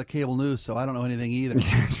watching a lot of cable news, so I don't know anything either.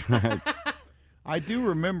 That's right. I do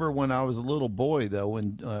remember when I was a little boy, though,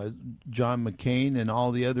 when John McCain and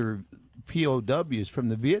all the other POWs from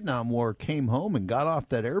the Vietnam War came home and got off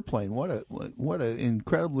that airplane. What a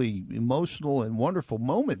incredibly emotional and wonderful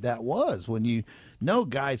moment that was, when you know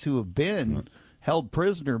guys who have been held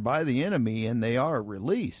prisoner by the enemy and they are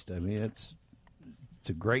released. I mean, it's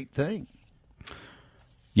a great thing.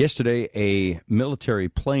 Yesterday, a military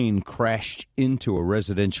plane crashed into a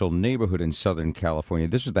residential neighborhood in Southern California.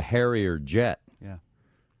 This was the Harrier jet. Yeah.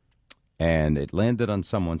 And it landed on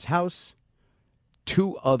someone's house.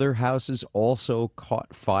 2 other houses also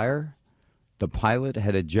caught fire. The pilot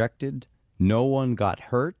had ejected. No one got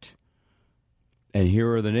hurt. And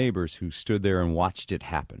here are the neighbors who stood there and watched it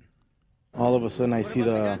happen. All of a sudden, I see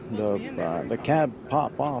the cab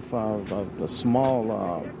pop off of a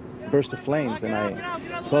small burst of flames, and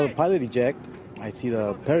I saw the pilot eject. I see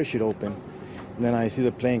the parachute open, and then I see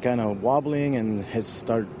the plane kind of wobbling and it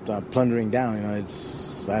start plundering down.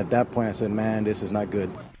 It's at that point I said, "Man, this is not good."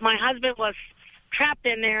 My husband was trapped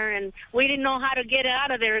in there, and we didn't know how to get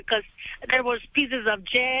out of there because there was pieces of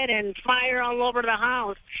jet and fire all over the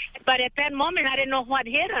house. But at that moment, I didn't know what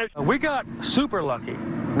hit us. We got super lucky.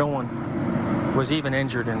 No one was even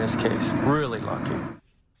injured in this case. Really lucky.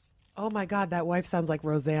 Oh my God, that wife sounds like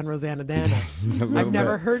Roseanne. I've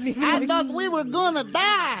never heard anything. I thought we were gonna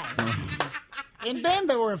die. And then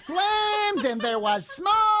there were flames and there was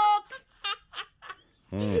smoke.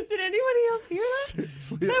 Did anybody else hear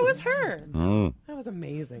that? That was her. That was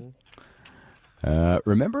amazing.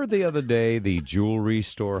 Remember the other day the jewelry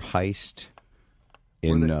store heist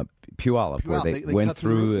in Puyallup, where they went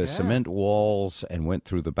through the cement walls and went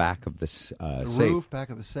through the back of the safe. Roof, back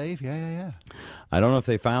of the safe. Yeah. I don't know if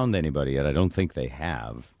they found anybody yet. I don't think they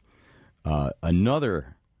have.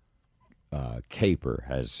 Another caper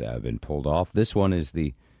has been pulled off. This one is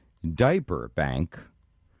the diaper bank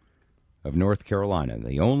of North Carolina,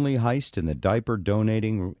 the only heist in the diaper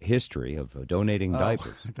donating history of donating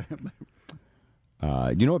diapers.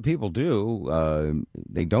 You know what people do?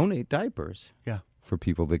 They donate diapers. Yeah. For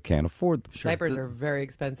people that can't afford them. Diapers are very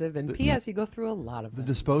expensive, and P.S. you go through a lot of them.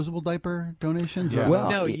 The disposable diaper donations? Yeah. Well,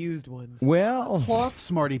 no, used ones. Well, cloth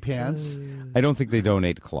smarty pants. I don't think they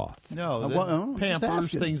donate cloth. No, Pampers,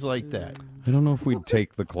 things like that. I don't know if we'd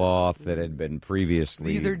take the cloth that had been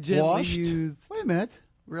previously These are gently washed? used. Wait a minute.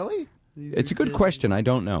 Really? It's a good question. I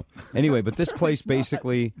don't know. Anyway, but this place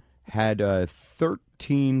basically had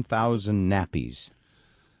 13,000 nappies.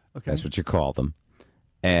 Okay. That's what you call them.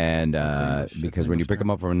 And because when you pick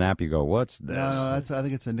them up from a nap, you go, "What's this?" No, I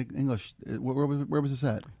think it's in English. Where was this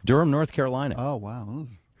at? Durham, North Carolina. Oh, wow.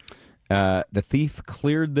 The thief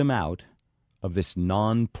cleared them out of this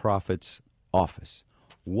non-profit's office.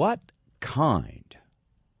 What kind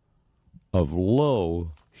of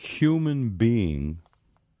low human being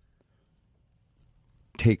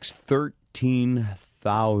takes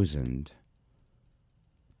 13,000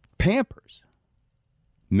 Pampers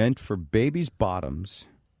meant for babies' bottoms,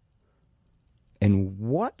 and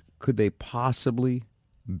what could they possibly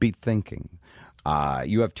be thinking?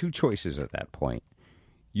 You have two choices at that point.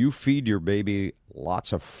 You feed your baby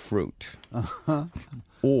lots of fruit,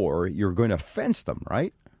 or you're going to fence them,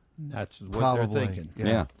 right? That's what they're thinking.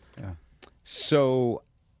 Yeah. So,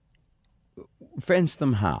 fence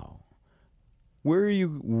them how?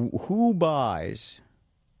 Who buys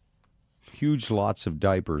huge lots of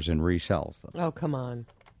diapers and resells them? Oh, come on.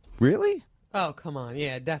 Really? Oh, come on.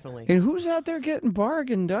 Yeah, definitely. And who's out there getting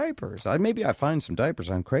bargain diapers? Maybe I find some diapers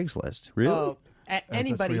on Craigslist. Really? Oh,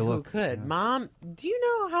 anybody who could. Yeah. Mom, do you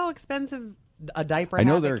know how expensive a diaper I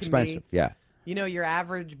know habit they're can expensive, be? yeah. You know, your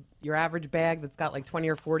average bag that's got like 20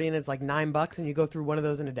 or 40 in it's like $9, and you go through one of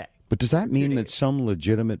those in a day. But does that mean that some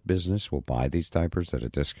legitimate business will buy these diapers at a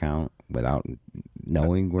discount without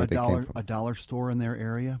knowing where they came from? A dollar store in their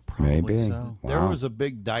area? Probably Maybe. so. Wow. There was a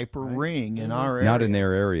big diaper ring in our area. Not in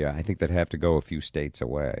their area. I think they'd have to go a few states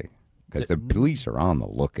away because the police are on the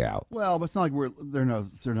lookout. Well, but it's not like they're not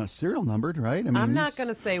serial numbered, right? I mean, I'm not going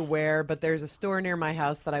to say where, but there's a store near my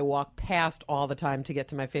house that I walk past all the time to get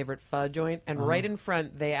to my favorite pho joint, and right in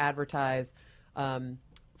front they advertise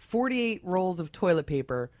 48 rolls of toilet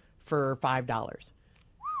paper for $5.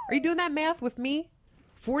 Are you doing that math with me?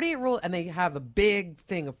 48 rolls, and they have a big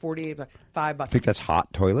thing of 48, $5. I think that's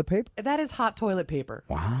hot toilet paper? That is hot toilet paper.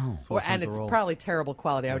 Wow. And it's probably terrible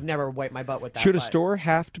quality. I would never wipe my butt with that. Should a store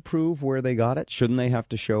have to prove where they got it? Shouldn't they have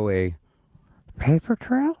to show a paper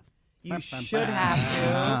trail? You should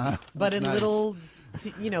have to, but in little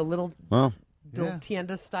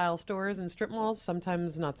tienda-style stores and strip malls,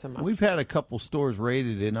 sometimes not so much. We've had a couple stores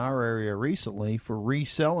raided in our area recently for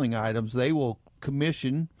reselling items. They will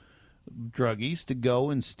commission druggies to go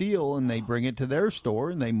and steal, and they bring it to their store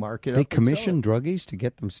and they mark it up. They commission druggies to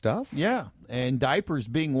get them stuff? Yeah, and diapers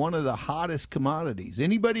being one of the hottest commodities.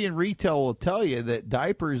 Anybody in retail will tell you that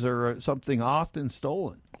diapers are something often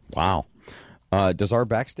stolen. Wow. Does our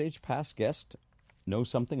backstage pass guest know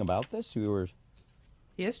something about this? He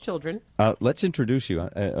has children. Let's introduce you.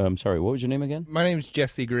 I'm sorry, what was your name again? My name's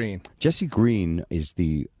Jesse Green. Jesse Green is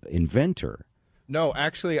the inventor. No,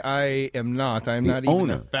 actually, I am not. I'm not even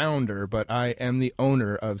a founder, but I am the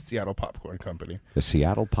owner of Seattle Popcorn Company. The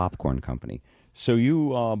Seattle Popcorn Company. So you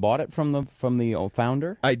bought it from the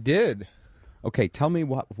founder? I did. Okay, tell me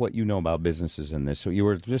what you know about businesses in this. So you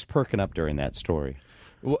were just perking up during that story.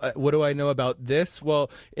 What do I know about this?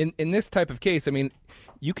 Well, in this type of case, I mean,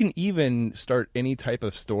 you can even start any type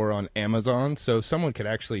of store on Amazon, so someone could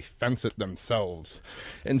actually fence it themselves.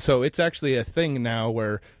 And so it's actually a thing now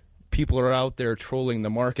where people are out there trolling the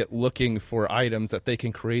market looking for items that they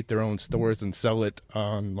can create their own stores and sell it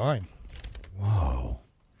online. Whoa.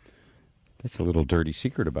 That's a little dirty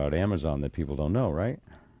secret about Amazon that people don't know, right?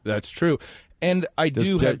 That's true. And I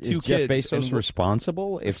do have two kids. Is Jeff Bezos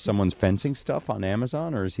responsible if someone's fencing stuff on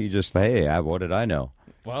Amazon, or is he just, hey, what did I know?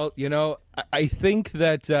 Well, I think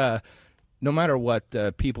that no matter what,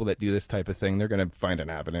 people that do this type of thing, they're going to find an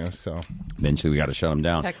avenue. So eventually we got to shut them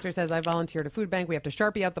down. Texter says, I volunteer at a food bank. We have to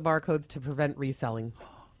Sharpie out the barcodes to prevent reselling.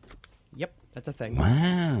 Yep, that's a thing.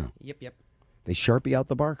 Wow. Yep. They Sharpie out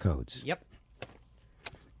the barcodes. Yep.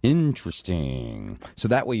 Interesting. So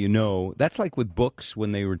that way that's like with books.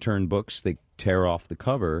 When they return books, they tear off the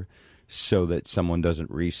cover so that someone doesn't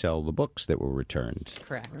resell the books that were returned.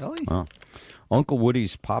 Correct. Really? Wow. Uncle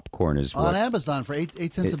Woody's popcorn is on Amazon for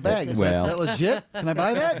 8 cents a bag. Is that legit? Can I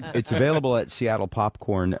buy that? It's available at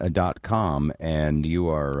seattlepopcorn.com, and you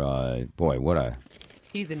are,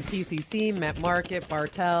 He's in PCC, Met Market,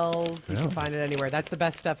 Bartell's. You can find it anywhere. That's the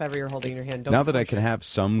best stuff ever you're holding in your hand. Don't Now that I squish can it. have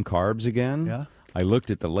some carbs again, I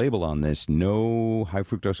looked at the label on this. No high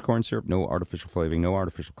fructose corn syrup, no artificial flavoring, no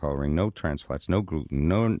artificial coloring, no trans fats, no gluten,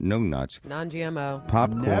 no nuts, Non-GMO.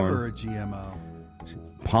 popcorn, Never a GMO.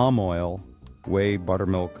 palm oil, whey,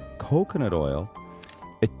 buttermilk, coconut oil,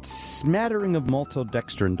 a smattering of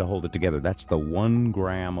maltodextrin to hold it together. That's the 1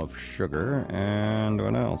 gram of sugar. And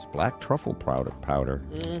what else? Black truffle powder.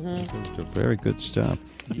 Mm-hmm. It's a very good stuff.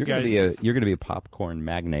 You're going to be a popcorn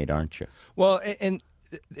magnate, aren't you? Well, and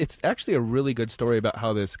it's actually a really good story about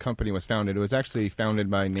how this company was founded. It was actually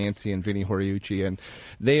founded by Nancy and Vinny Horiuchi, and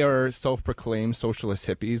they are self-proclaimed socialist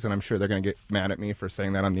hippies, and I'm sure they're going to get mad at me for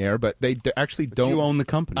saying that on the air, but they actually don't. You own the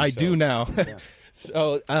company. I so. do now. Yeah.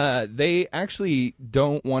 So they actually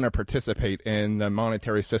don't want to participate in the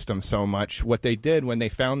monetary system so much. What they did when they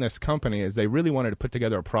found this company is they really wanted to put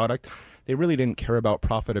together a product. They really didn't care about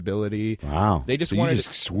profitability. Wow. They just so wanted you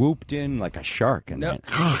just swooped in like a shark. And no,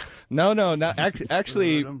 went, no.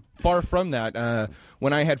 Actually, far from that.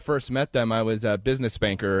 When I had first met them, I was a business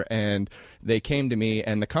banker, and they came to me,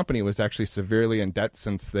 and the company was actually severely in debt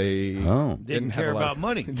since they didn't care about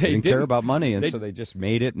money. They didn't care about money, and so they just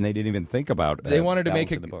made it, and they didn't even think about. They wanted to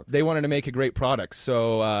make it. They wanted to make a great product.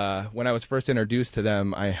 So when I was first introduced to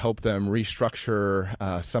them, I helped them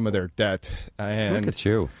restructure some of their debt. And Look at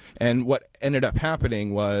you. And what ended up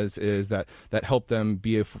happening is that helped them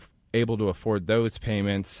be able to afford those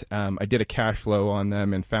payments. I did a cash flow on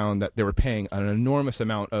them and found that they were paying an enormous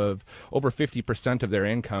amount of over 50% of their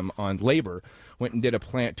income on labor. Went and did a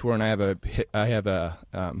plant tour, and I have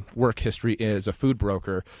a work history as a food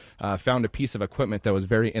broker. Found a piece of equipment that was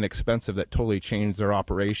very inexpensive that totally changed their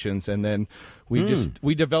operations, and then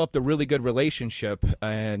we developed a really good relationship.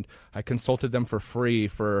 And I consulted them for free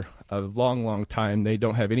for a long time. They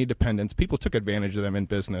don't have any dependents. People took advantage of them in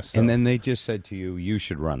business. So. And then they just said to you, "You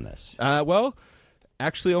should run this." Well.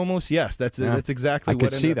 Actually, almost yes. That's exactly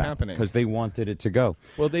what ended up happening. Because they wanted it to go.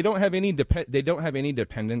 Well, they don't have any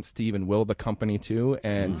dependents to even will the company to,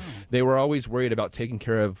 and they were always worried about taking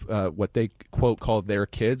care of what they quote called their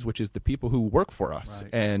kids, which is the people who work for us.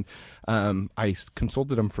 Right. And I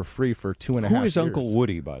consulted them for free for 2.5 years. Who is Uncle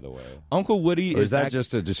Woody, by the way? Uncle Woody is that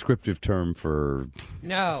just a descriptive term for?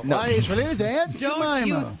 No. Why, it's related to Aunt Don't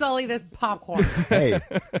you sully this popcorn. Hey,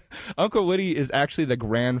 Uncle Woody is actually the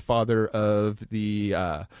grandfather of the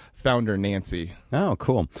founder, Nancy. Oh,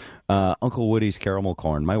 cool. Uncle Woody's caramel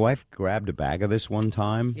corn. My wife grabbed a bag of this one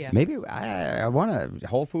time. Yeah. Maybe I want to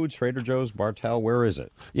Whole Foods, Trader Joe's, Bartell. Where is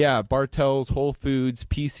it? Yeah, Bartell's, Whole Foods,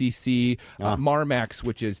 PCC, Marmax,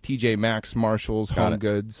 which is TJ Maxx, Marshalls, Home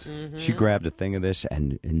Goods. Mm-hmm. She grabbed a thing of this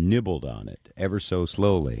and nibbled on it ever so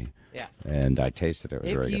slowly. Yeah. And I tasted it.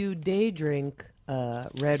 If you day drink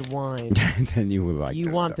red wine, then you would like. You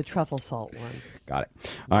this want stuff. the truffle salt one. Got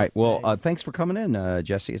it. All right. Well, thanks for coming in,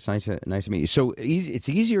 Jesse. It's nice to meet you. So it's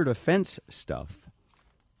easier to fence stuff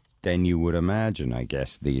than you would imagine, I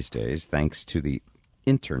guess, these days, thanks to the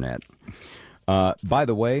internet. By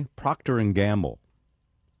the way, Procter & Gamble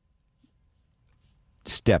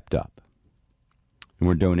stepped up. And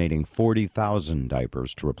we're donating 40,000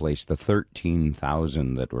 diapers to replace the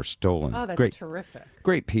 13,000 that were stolen. Oh, that's terrific.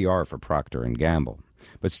 Great PR for Procter & Gamble.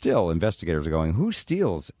 But still, investigators are going, who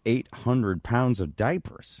steals 800 pounds of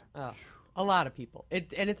diapers? Oh, a lot of people. And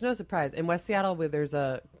it's no surprise. In West Seattle, where there's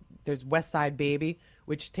West Side Baby,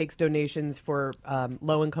 which takes donations for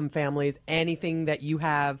low-income families, anything that you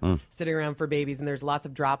have sitting around for babies, and there's lots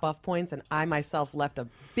of drop-off points. And I myself left a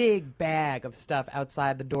big bag of stuff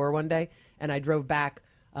outside the door one day, and I drove back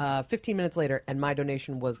 15 minutes later, and my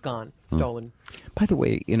donation was gone, stolen. By the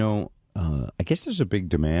way, I guess there's a big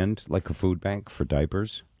demand, like a food bank, for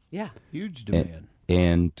diapers. Yeah. Huge demand.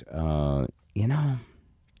 And I'll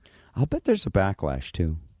bet there's a backlash,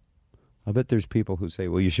 too. I bet there's people who say,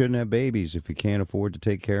 well, you shouldn't have babies if you can't afford to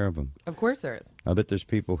take care of them. Of course there is. I bet there's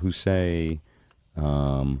people who say,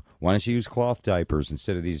 why don't you use cloth diapers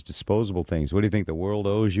instead of these disposable things? What do you think, the world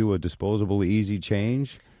owes you a disposable easy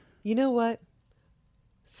change? You know what?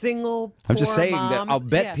 Single, poor I'm just saying moms, that I'll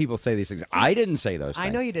bet people say these things. I didn't say those things. I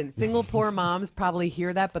know you didn't. Single, poor moms probably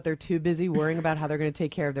hear that, but they're too busy worrying about how they're going to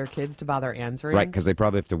take care of their kids to bother answering. Right, because they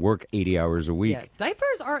probably have to work 80 hours a week. Yeah,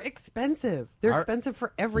 diapers are expensive. They're expensive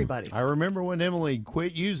for everybody. I remember when Emily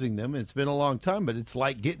quit using them. It's been a long time, but it's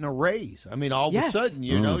like getting a raise. I mean, all of a sudden,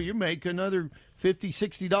 you make another $50,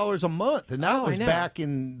 $60 a month, and that was back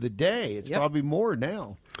in the day. It's probably more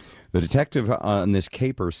now. The detective on this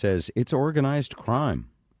caper says it's organized crime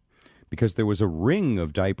because there was a ring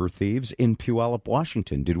of diaper thieves in Puyallup,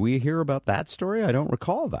 Washington. Did we hear about that story? I don't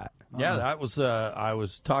recall that. Yeah, that was I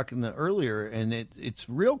was talking earlier, and it's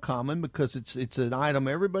real common because it's an item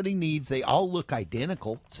everybody needs. They all look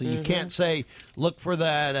identical, so you can't say look for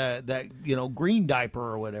that green diaper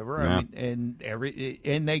or whatever. Yeah. I mean,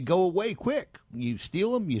 and they go away quick. You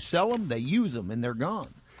steal them, you sell them, they use them, and they're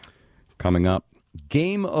gone. Coming up,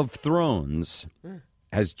 Game of Thrones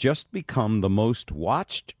has just become the most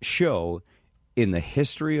watched show in the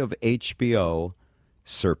history of HBO,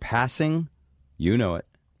 surpassing, you know it,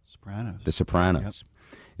 The Sopranos. Yep.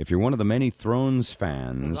 If you're one of the many Thrones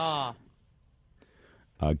fans,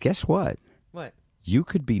 guess what? What? You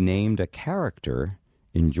could be named a character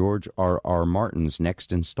in George R.R. Martin's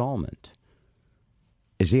next installment.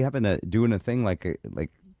 Is he doing a thing like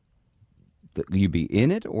you be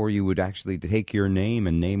in it, or you would actually take your name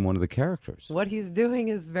and name one of the characters? What he's doing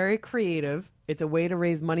is very creative. It's a way to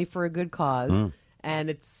raise money for a good cause.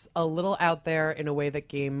 And it's a little out there in a way that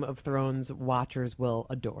Game of Thrones watchers will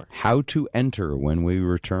adore. How to enter when we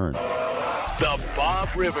return. The Bob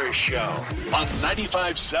Rivers Show on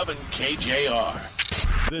 95.7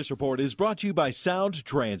 KJR. This report is brought to you by Sound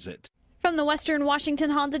Transit. From the Western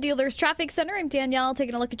Washington Honda Dealers Traffic Center, I'm Danielle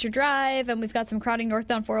taking a look at your drive, and we've got some crowding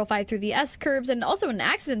northbound 405 through the S-curves, and also an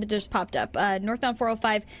accident that just popped up. Northbound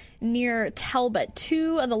 405 near Talbot.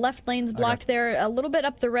 2 of the left lanes blocked there. A little bit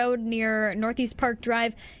up the road near Northeast Park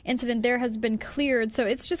Drive. Incident there has been cleared, so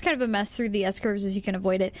it's just kind of a mess through the S-curves. If you can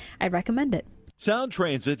avoid it, I'd recommend it. Sound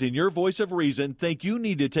Transit and your voice of reason think you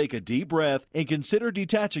need to take a deep breath and consider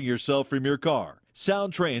detaching yourself from your car.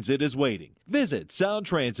 Sound Transit is waiting. Visit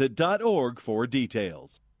soundtransit.org for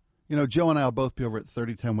details. You know, Joe and I will both be over at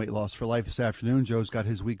 3010 Weight Loss for Life this afternoon. Joe's got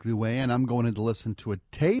his weekly weigh-in. I'm going in to listen to a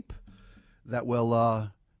tape that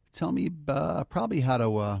will tell me probably how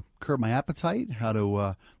to curb my appetite, how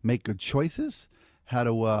to make good choices, how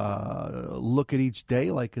to look at each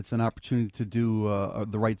day like it's an opportunity to do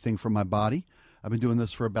the right thing for my body. I've been doing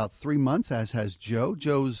this for about 3 months, as has Joe.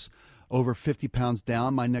 Joe's over 50 pounds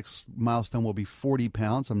down. My next milestone will be 40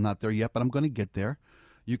 pounds. I'm not there yet, but I'm going to get there.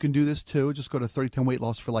 You can do this too. Just go to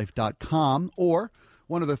 3010weightlossforlife.com or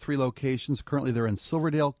one of the 3 locations. Currently, they're in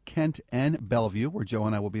Silverdale, Kent, and Bellevue, where Joe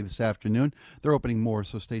and I will be this afternoon. They're opening more,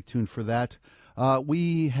 so stay tuned for that.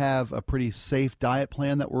 We have a pretty safe diet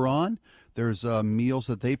plan that we're on. There's meals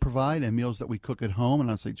that they provide and meals that we cook at home. And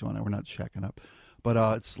I'll say, Joe and I, we're not checking up. But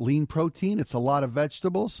it's lean protein. It's a lot of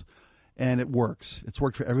vegetables. And it works. It's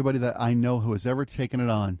worked for everybody that I know who has ever taken it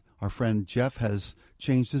on. Our friend Jeff has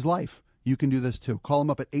changed his life. You can do this too. Call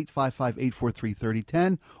him up at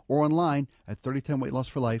 855-843-3010 or online at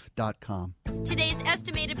 3010weightlossforlife.com. Today's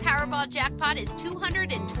estimated Powerball jackpot is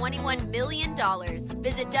 $221 million.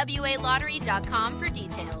 Visit WALottery.com for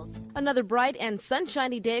details. Another bright and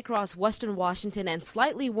sunshiny day across western Washington and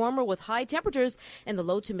slightly warmer with high temperatures in the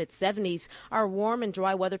low to mid 70s. Our warm and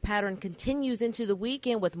dry weather pattern continues into the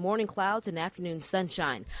weekend with morning clouds and afternoon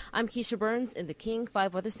sunshine. I'm Keisha Burns in the King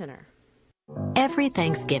 5 Weather Center. Every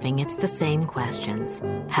Thanksgiving, it's the same questions.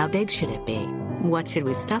 How big should it be? What should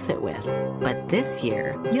we stuff it with? But this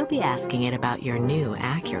year, you'll be asking it about your new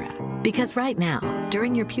Acura. Because right now,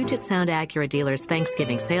 during your Puget Sound Acura dealer's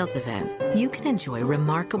Thanksgiving sales event, you can enjoy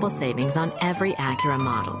remarkable savings on every Acura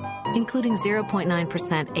model, including 0.9%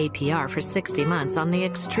 APR for 60 months on the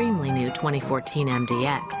extremely new 2014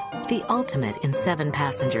 MDX, the ultimate in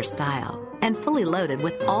 7-passenger style, and fully loaded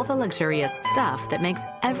with all the luxurious stuff that makes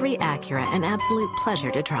every Acura an absolute pleasure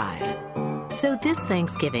to drive. So this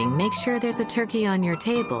Thanksgiving, make sure there's a turkey on your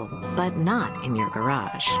table, but not in your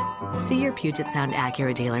garage. See your Puget Sound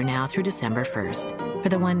Acura dealer now through December 1st. For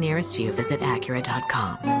the one nearest you, visit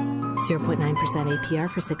Acura.com. 0.9% APR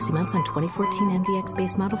for 60 months on 2014 MDX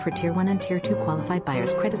base model for Tier 1 and Tier 2 qualified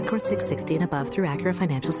buyers. Credit score 660 and above through Acura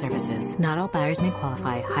Financial Services. Not all buyers may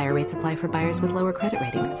qualify. Higher rates apply for buyers with lower credit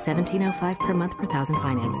ratings. $17.05 per month per thousand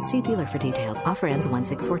financed. See dealer for details. Offer ends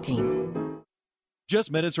 1/6/14.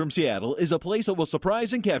 Just minutes from Seattle is a place that will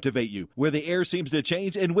surprise and captivate you, where the air seems to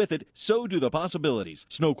change, and with it, so do the possibilities.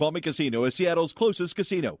 Snoqualmie Casino is Seattle's closest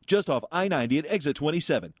casino, just off I-90 at exit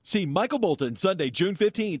 27. See Michael Bolton Sunday, June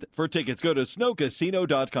 15th. For tickets, go to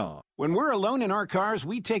snowcasino.com. When we're alone in our cars,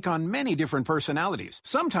 we take on many different personalities.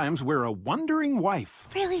 Sometimes we're a wondering wife.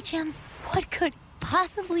 Really, Jim? What could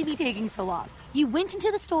possibly be taking so long? You went into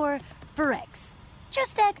the store for eggs.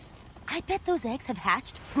 Just eggs. I bet those eggs have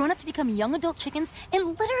hatched, grown up to become young adult chickens, and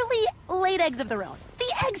literally laid eggs of their own.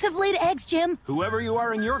 The eggs have laid eggs, Jim. Whoever you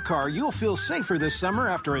are in your car, you'll feel safer this summer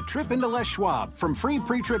after a trip into Les Schwab. From free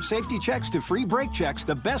pre-trip safety checks to free brake checks,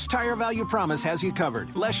 the best tire value promise has you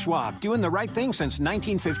covered. Les Schwab, doing the right thing since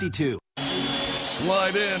 1952.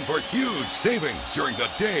 Slide in for huge savings during the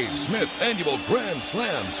Dave Smith Annual Grand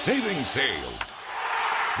Slam Savings Sale.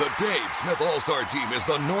 The Dave Smith All-Star Team is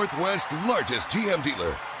the Northwest's largest GM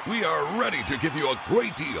dealer. We are ready to give you a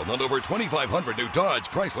great deal on over 2,500 new Dodge,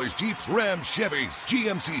 Chryslers, Jeeps, Rams, Chevys,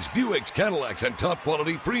 GMCs, Buicks, Cadillacs, and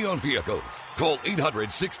top-quality pre-owned vehicles. Call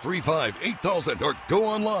 800-635-8000 or go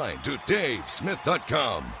online to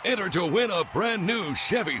davesmith.com. Enter to win a brand new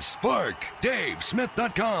Chevy Spark.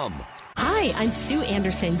 davesmith.com. Hi, I'm Sue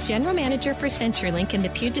Anderson, General Manager for CenturyLink in the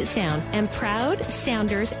Puget Sound and proud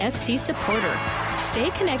Sounders FC supporter. Stay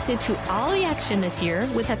connected to all the action this year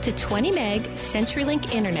with up to 20 meg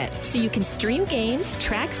CenturyLink Internet so you can stream games,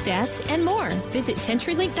 track stats, and more. Visit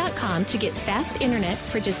CenturyLink.com to get fast internet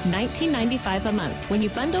for just $19.95 a month when you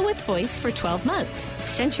bundle with voice for 12 months.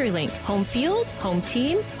 CenturyLink, home field, home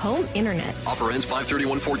team, home internet. Offer ends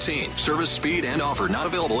 5/31/14. Service, speed, and offer not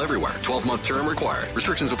available everywhere. 12-month term required.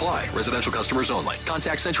 Restrictions apply. Residential customers only.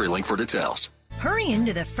 Contact CenturyLink for details. Hurry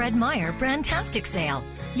into the Fred Meyer Brandtastic sale.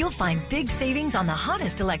 You'll find big savings on the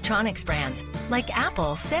hottest electronics brands like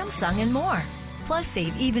Apple, Samsung, and more. Plus,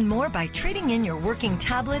 save even more by trading in your working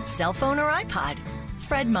tablet, cell phone, or iPod.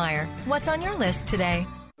 Fred Meyer, what's on your list today?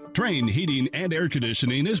 Trane Heating and Air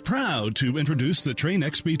Conditioning is proud to introduce the Trane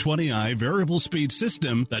XP20i variable speed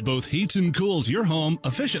system that both heats and cools your home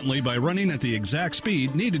efficiently by running at the exact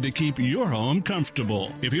speed needed to keep your home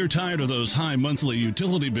comfortable. If you're tired of those high monthly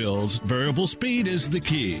utility bills, variable speed is the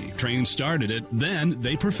key. Trane started it, then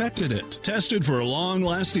they perfected it. Tested for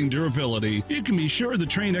long-lasting durability, you can be sure the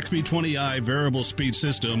Trane XP20i variable speed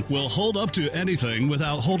system will hold up to anything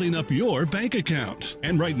without holding up your bank account.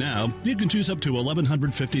 And right now, you can choose up to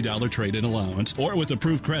 $1,150 trade-in allowance, or with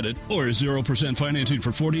approved credit, or 0% financing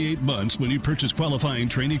for 48 months when you purchase qualifying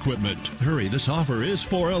Trane equipment. Hurry, this offer is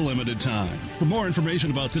for a limited time. For more information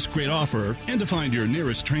about this great offer and to find your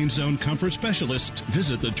nearest Trane Zone comfort specialist,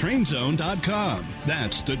 visit thetranezone.com.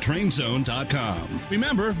 That's thetranezone.com.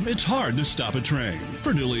 Remember, it's hard to stop a train.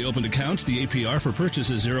 For newly opened accounts, the APR for purchase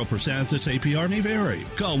is 0%. This APR may vary.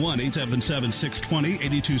 Call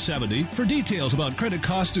 1-877-620-8270 for details about credit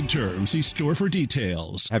cost and terms. See store for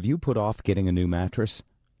details. Have you put off getting a new mattress?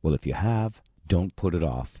 Well, if you have, don't put it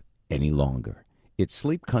off any longer. It's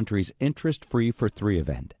Sleep Country's interest-free for 3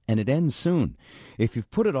 event, and it ends soon. If you've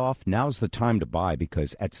put it off, now's the time to buy,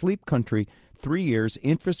 because at Sleep Country, 3 years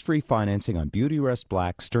interest-free financing on Beautyrest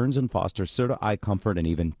Black, Stearns & Foster, Serta iComfort, and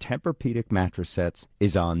even Tempur-Pedic mattress sets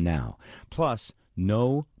is on now. Plus,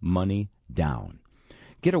 no money down.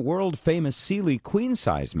 Get a world-famous Sealy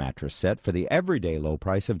queen-size mattress set for the everyday low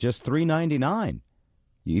price of just $399.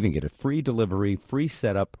 You even get a free delivery, free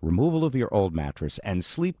setup, removal of your old mattress, and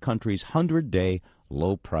Sleep Country's 100-day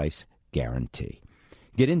low-price guarantee.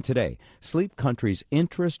 Get in today. Sleep Country's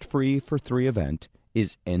interest-free for 3 event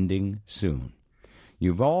is ending soon.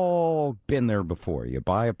 You've all been there before. You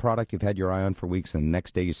buy a product you've had your eye on for weeks, and the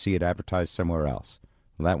next day you see it advertised somewhere else.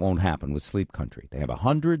 Well, that won't happen with Sleep Country. They have a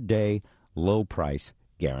 100-day low-price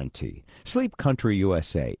guarantee. Sleep Country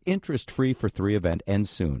USA, interest-free for 3 event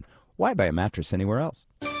ends soon. Why buy a mattress anywhere else?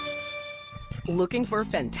 Looking for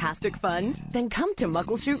fantastic fun? Then come to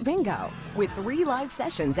Muckleshoot Bingo. With 3 live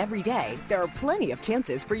sessions every day, there are plenty of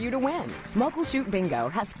chances for you to win. Muckleshoot Bingo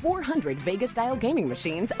has 400 Vegas-style gaming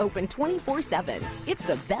machines open 24/7. It's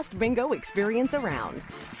the best bingo experience around.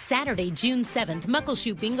 Saturday, June 7th,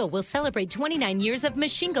 Muckleshoot Bingo will celebrate 29 years of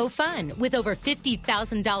Machingo fun with over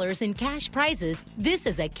 $50,000 in cash prizes. This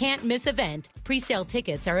is a can't-miss event. Pre-sale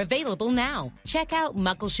tickets are available now. Check out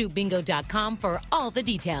muckleshootbingo.com for all the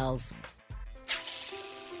details.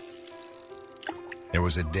 There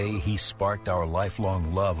was a day he sparked our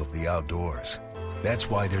lifelong love of the outdoors. That's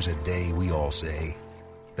why there's a day we all say,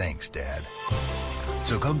 thanks, Dad.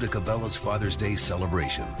 So come to Cabela's Father's Day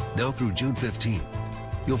celebration, now through June 15th.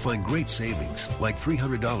 You'll find great savings, like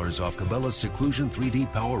 $300 off Cabela's Seclusion 3D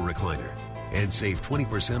Power Recliner. And save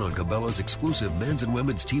 20% on Cabela's exclusive men's and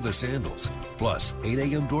women's Teva sandals. Plus, 8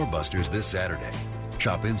 a.m. doorbusters this Saturday.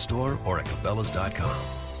 Shop in-store or at Cabela's.com.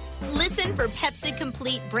 Listen for Pepsi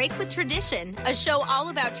Complete Break with Tradition, a show all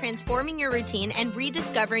about transforming your routine and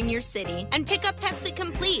rediscovering your city. And pick up Pepsi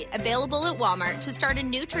Complete, available at Walmart, to start a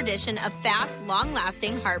new tradition of fast,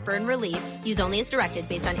 long-lasting heartburn relief. Use only as directed,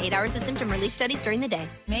 based on 8 hours of symptom relief studies during the day.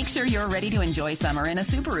 Make sure you're ready to enjoy summer in a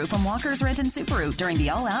Subaru from Walker's Rent and Subaru during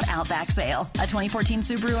the all-out Outback sale. A 2014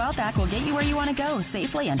 Subaru Outback will get you where you want to go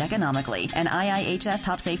safely and economically. An IIHS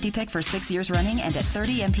top safety pick for 6 years running and at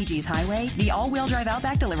 30 mpg's highway, the all-wheel drive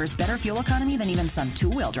Outback delivers offers better fuel economy than even some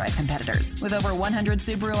two-wheel drive competitors. With over 100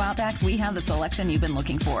 Subaru Outbacks, we have the selection you've been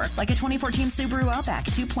looking for. Like a 2014 Subaru Outback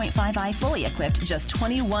 2.5i fully equipped, just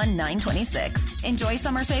 $21,926. Enjoy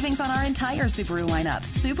summer savings on our entire Subaru lineup.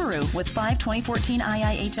 Subaru, with 5 2014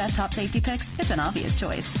 IIHS top safety picks, it's an obvious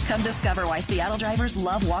choice. Come discover why Seattle drivers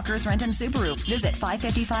love Walker's Renton Subaru. Visit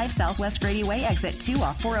 555 Southwest Grady Way, exit 2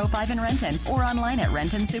 off 405 in Renton, or online at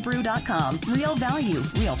rentonsubaru.com. Real value,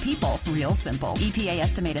 real people, real simple. EPA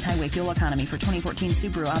estimated highway fuel economy for 2014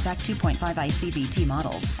 Subaru Outback 2.5i CVT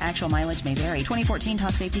models. Actual mileage may vary. 2014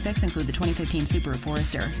 top safety picks include the 2015 Subaru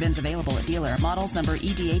Forester. VINs available at dealer. Models number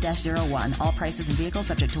EDA-01. All prices and vehicles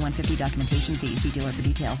subject to 150 documentation fee. See dealer for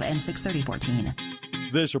details. And 6/30/14.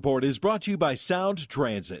 This report is brought to you by Sound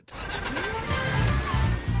Transit.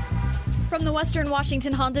 From the Western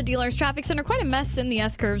Washington Honda Dealers Traffic Center, quite a mess in the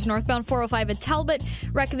S-curves. Northbound 405 at Talbot,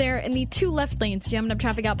 wreck there in the 2 left lanes, jamming up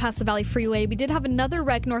traffic out past the Valley Freeway. We did have another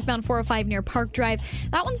wreck northbound 405 near Park Drive.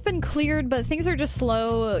 That one's been cleared, but things are just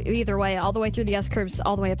slow either way, all the way through the S-curves,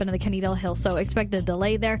 all the way up into the Kennedale Hill, so expect a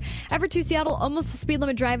delay there. Everett to Seattle, almost a speed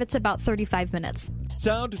limit drive. It's about 35 minutes.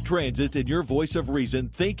 Sound Transit and your voice of reason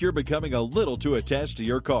think you're becoming a little too attached to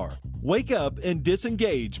your car. Wake up and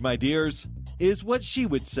disengage, my dears, is what she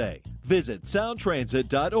would say. Visit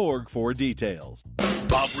soundtransit.org for details.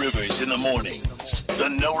 Bob Rivers in the mornings, the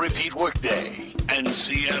No Repeat Workday, and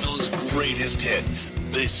Seattle's greatest hits.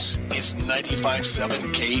 This is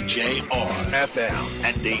 95.7 KJR, FM,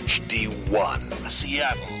 and HD1,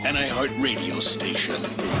 Seattle, an iHeartRadio station.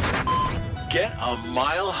 Get a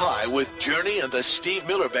mile high with Journey and the Steve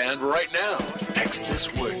Miller Band right now. Text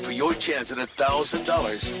this word for your chance at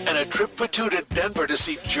 $1,000 and a trip for 2 to Denver to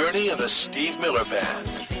see Journey and the Steve Miller Band.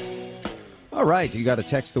 All right, you got to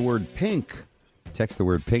text the word pink. Text the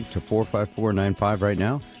word pink to 45495 right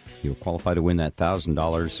now. You'll qualify to win that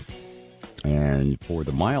 $1,000. And for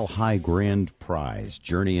the Mile High Grand Prize,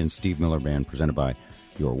 Journey and Steve Miller Band, presented by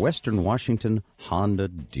your Western Washington Honda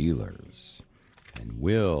dealers. And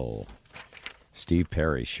will Steve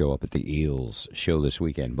Perry show up at the Eels show this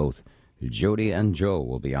weekend? Both Jody and Joe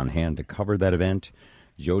will be on hand to cover that event.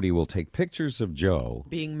 Jody will take pictures of Joe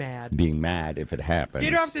being mad if it happens.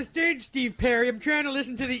 Get off the stage, Steve Perry. I'm trying to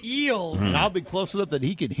listen to the Eels. I'll be close enough that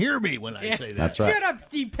he can hear me when I say that. That's right. Shut up,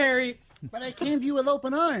 Steve Perry. But I came to you with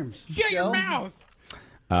open arms. Shut your mouth.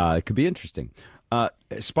 It could be interesting.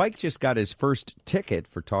 Spike just got his first ticket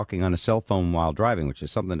for talking on a cell phone while driving, which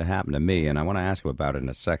is something that happened to me, and I want to ask him about it in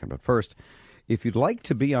a second. But first, if you'd like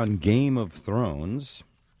to be on Game of Thrones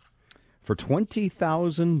for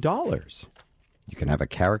 $20,000, you can have a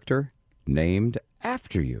character named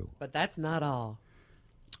after you. But that's not all.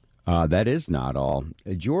 That is not all.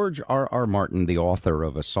 George R.R. Martin, the author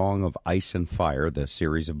of A Song of Ice and Fire, the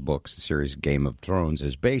series of books the series Game of Thrones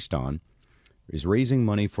is based on, is raising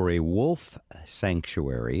money for a wolf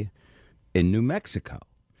sanctuary in New Mexico.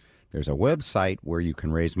 There's a website where you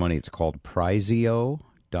can raise money. It's called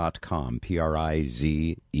Prizeo.com,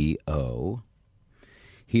 Prizeo.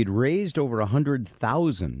 He'd raised over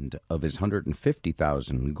 $100,000 of his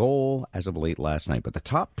 $150,000 goal as of late last night. But the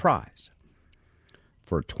top prize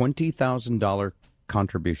for a $20,000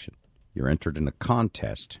 contribution, you're entered in a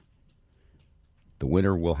contest. The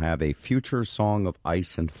winner will have a future Song of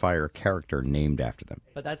Ice and Fire character named after them.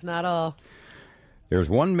 But that's not all. There's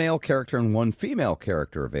one male character and one female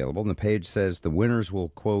character available, and the page says the winners will,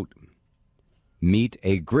 quote, meet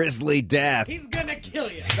a grisly death. He's gonna kill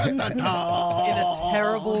you. In a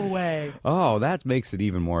terrible way. Oh, that makes it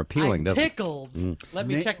even more appealing, doesn't it? Tickled. Let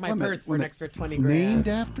me check my purse for an extra 20 grand. Named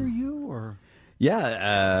after you, or?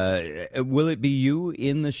 Yeah. Will it be you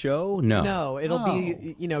in the show? No. No, it'll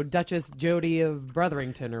be, Duchess Jody of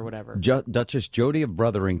Brotherington or whatever. Duchess Jody of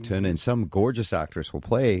Brotherington, and some gorgeous actress will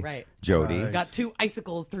play Jody. Got 2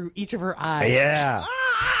 icicles through each of her eyes. Yeah.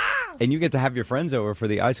 And you get to have your friends over for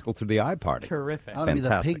the icicle through the eye party. Terrific. I'll be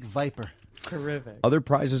the pig viper. Terrific. Other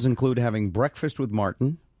prizes include having breakfast with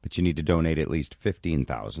Martin, but you need to donate at least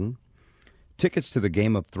 $15,000. Tickets to the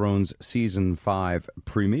Game of Thrones Season 5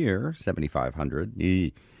 premiere,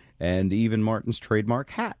 $7,500. And even Martin's trademark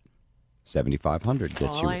hat, $7,500.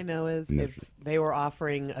 All I know is if they were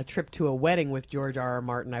offering a trip to a wedding with George R.R.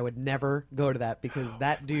 Martin, I would never go to that because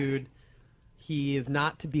that dude, he is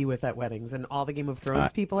not to be with at weddings. And all the Game of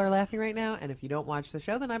Thrones people are laughing right now. And if you don't watch the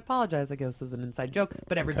show, then I apologize. I guess it was an inside joke.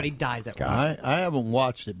 But everybody dies at weddings. I haven't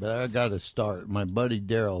watched it, but I got to start. My buddy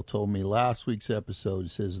Daryl told me last week's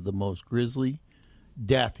episode says the most grisly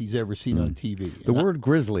death he's ever seen on TV. The word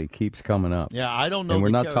grizzly keeps coming up. Yeah, I don't know. And we're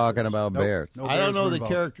the not characters. talking about bears. I don't know the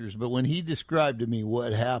characters, but when he described to me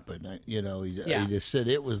what happened, he just said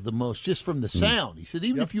it was the most, just from the sound. He said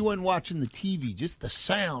even if you weren't watching the TV, just the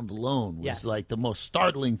sound alone was like the most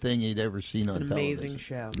startling thing he'd ever seen on television. Amazing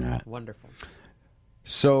show. Yeah. Wonderful.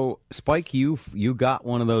 So, Spike, you got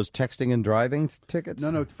one of those texting and driving tickets?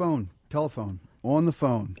 No, telephone. On the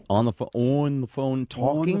phone. On the phone,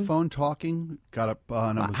 talking? On the phone, talking. Got up.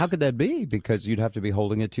 And I was, how could that be? Because you'd have to be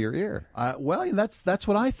holding it to your ear. Well, that's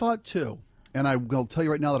what I thought, too. And I will tell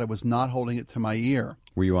you right now that I was not holding it to my ear.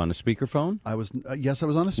 Were you on a speakerphone? I was. Yes, I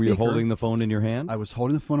was on a speaker. Were you holding the phone in your hand? I was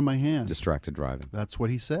holding the phone in my hand. Distracted driving. That's what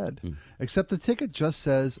he said. Except the ticket just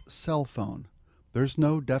says cell phone. There's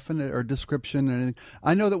no definite or description or anything.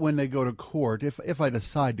 I know that when they go to court, if I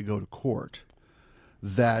decide to go to court,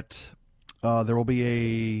 that there will be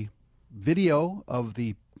a video of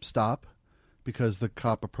the stop because the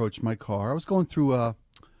cop approached my car. I was going through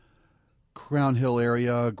Crown Hill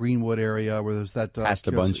area, Greenwood area, where there's that past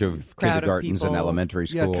a bunch of kindergartens and elementary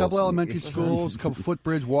schools. Yeah, a couple elementary schools, a couple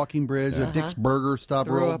footbridge, walking bridge, a Dick's Burger stop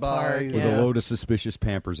rolled by. With a load of suspicious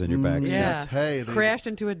Pampers in your back. Yeah. Hey, crashed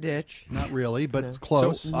into a ditch. Not really, but it's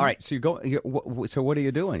close. So, all right, so so what are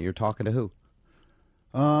you doing? You're talking to who?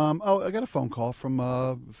 I got a phone call from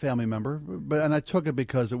a family member, and I took it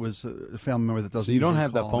because it was a family member that doesn't. So you don't usually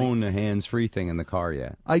have the call me. phone hands-free thing in the car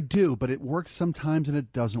yet? I do, but it works sometimes and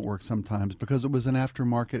it doesn't work sometimes because it was an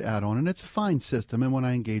aftermarket add-on, and it's a fine system. And when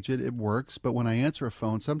I engage it, it works. But when I answer a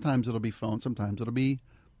phone, sometimes it'll be phone, sometimes it'll be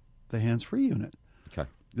the hands-free unit. Okay.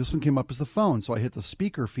 This one came up as the phone, so I hit the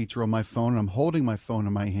speaker feature on my phone, and I'm holding my phone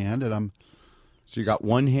in my hand, and I'm. So you got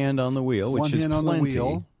one hand on the wheel, which one is hand on plenty. the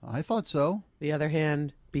wheel. I thought so. The other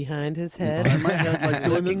hand behind his head. Behind my head, like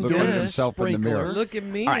doing Looking at himself in the mirror. Look at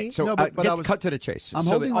me. All right, so No, but I was- cut to the chase. I'm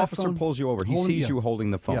so holding the my officer phone. pulls you over. He sees you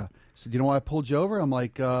holding the phone. Yeah. He said, "You know why I pulled you over?" I'm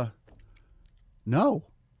like, "No."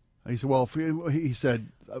 He said, "Well," he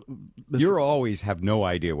said, You always have no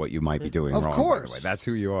idea what you might be doing Of wrong. course. By the way. That's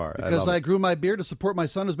who you are. because I grew my beard to support my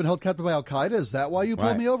son who's been held captive by Al Qaeda. Is that why you pulled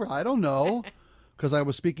Right. me over? I don't know. Because I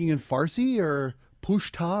was speaking in Farsi or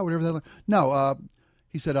Pushta or whatever that. No.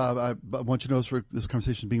 He said, I want you to know this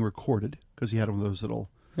conversation is being recorded because he had one of those little,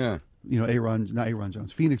 not Aaron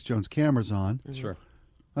Jones, Phoenix Jones cameras on. Sure.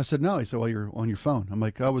 I said, no. He said, well, you're on your phone. I'm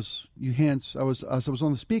like, I was on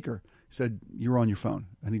the speaker. He said, you're on your phone.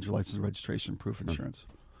 I need your license, registration, proof of insurance.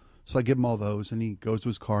 So I give him all those, and he goes to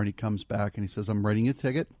his car, and he comes back, and he says, I'm writing you a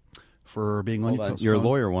ticket for being on your phone. Your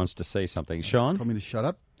lawyer wants to say something. Sean? Told me to shut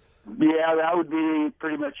up. Yeah, that would be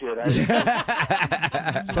pretty much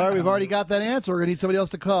it. Sorry, we've already got that answer. We're going to need somebody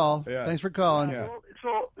else to call. Yeah. Thanks for calling.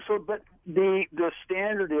 But the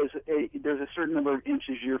standard is there's a certain number of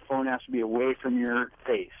inches your phone has to be away from your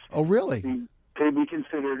face. Oh, really? To be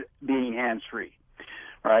considered being hands-free,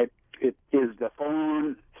 right? It is the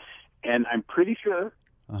phone, and I'm pretty sure,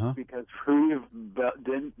 because we've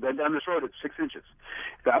been down this road at 6 inches.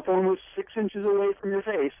 If that phone was 6 inches away from your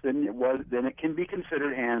face, then it can be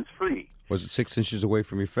considered hands-free. Was it 6 inches away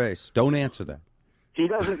from your face? Don't answer that. He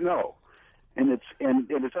doesn't know. And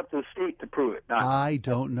it's up to the state to prove it. I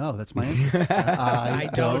don't know. That's my answer. I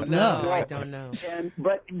don't know. I don't know.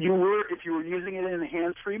 But if you were using it in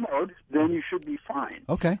hands-free mode, then you should be fine.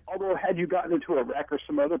 Okay. Although, had you gotten into a wreck or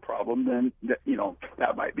some other problem, then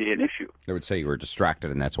that might be an issue. They would say you were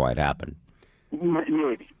distracted, and that's why it happened.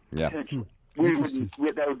 Maybe. Yeah. Potentially.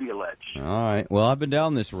 That would be alleged. All right. Well, I've been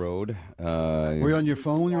down this road. Were you on your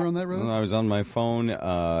phone when you were on that road? I was on my phone.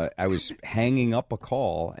 I was hanging up a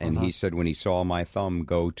call, and he said when he saw my thumb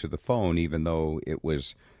go to the phone, even though it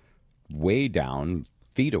was way down,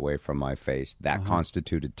 feet away from my face, that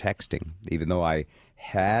constituted texting. Even though I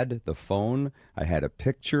had the phone, I had a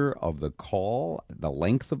picture of the call, the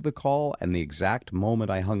length of the call, and the exact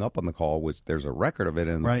moment I hung up on the call there's a record of it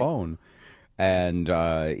in the phone. And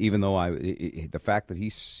even though the fact that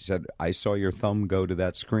he said, I saw your thumb go to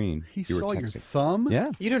that screen. He you were saw your texting. thumb?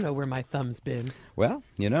 Yeah. You don't know where my thumb's been. Well,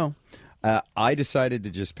 I decided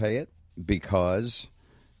to just pay it because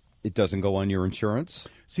it doesn't go on your insurance.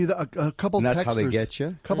 See, a couple and that's texters, how they get you.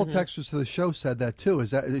 A couple texters to the show said that, too.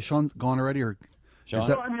 Is Sean gone already? Or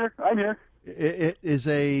Sean? I'm here. It is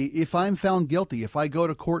if I'm found guilty, if I go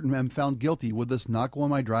to court and am found guilty, would this not go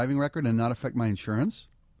on my driving record and not affect my insurance?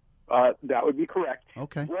 That would be correct.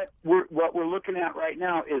 Okay. What we're looking at right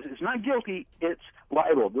now is it's not guilty, it's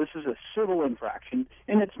libel. This is a civil infraction,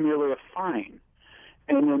 and it's merely a fine.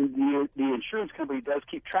 And then the insurance company does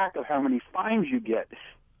keep track of how many fines you get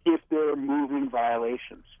if they're moving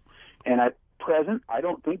violations. And present, I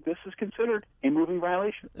don't think this is considered a moving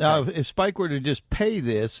violation. If Spike were to just pay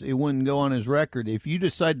this, it wouldn't go on his record. If you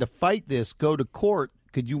decide to fight this, go to court,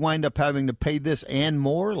 could you wind up having to pay this and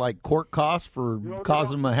more, like court costs for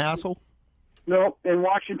causing him a hassle? No, in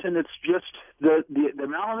Washington, it's just the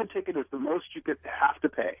amount of the ticket is the most you could have to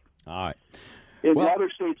pay. All right. In the other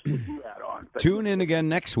states, we do add on. But Tune in again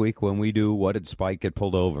next week when we do What Did Spike Get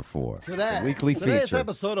Pulled Over For? Today's Weekly feature.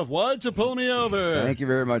 episode of Why'd You Pull Me Over? Thank you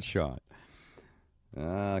very much, Sean.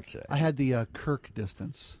 Okay. I had the Kirk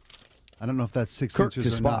distance. I don't know if that's 6 Kirk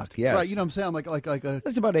inches to or Spock, not. yes. Right, you know what I'm saying? Like a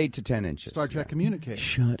That's about 8 to 10 inches. Star Trek communicator.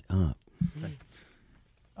 Shut up.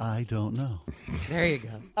 I don't know. There you go.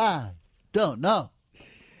 I don't know.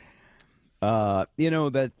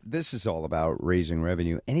 That this is all about raising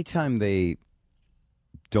revenue. Anytime they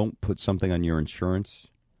don't put something on your insurance,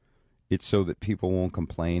 it's so that people won't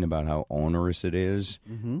complain about how onerous it is,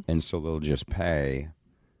 and so they'll just pay.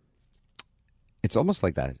 It's almost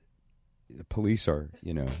like that. The police are,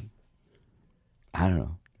 I don't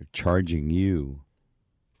know, they're charging you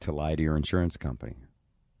to lie to your insurance company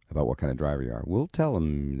about what kind of driver you are. We'll tell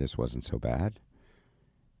them this wasn't so bad.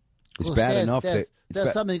 It's bad enough that...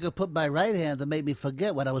 There's something you could put in my right hand to make me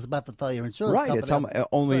forget what I was about to tell your insurance company. It's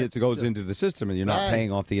only it goes into the system and you're not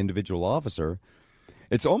paying off the individual officer.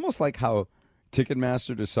 It's almost like how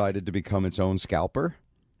Ticketmaster decided to become its own scalper.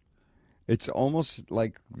 It's almost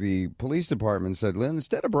like the police department said, Lynn,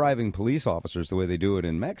 instead of bribing police officers the way they do it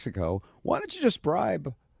in Mexico, why don't you just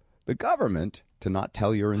bribe the government to not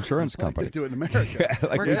tell your insurance company? Like they do it in America.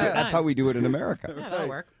 That's how we do it in America. Yeah, that'll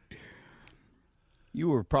work. You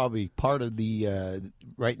were probably part of the,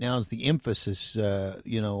 right now is the emphasis,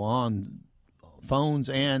 on phones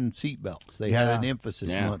and seatbelts. They had an emphasis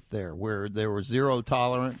month there where there was zero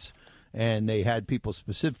tolerance, and they had people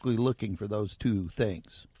specifically looking for those two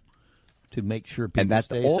things to make sure people and that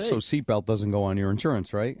stay also safe. Seatbelt doesn't go on your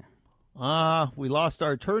insurance, right? We lost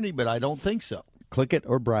our attorney, but I don't think so. Click it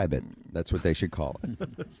or bribe it. That's what they should call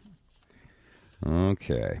it.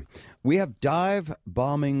 Okay. We have dive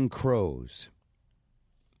bombing crows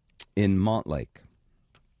in Montlake.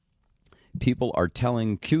 People are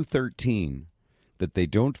telling Q13 that they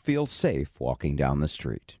don't feel safe walking down the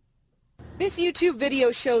street. This YouTube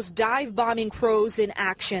video shows dive bombing crows in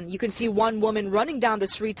action. You can see one woman running down the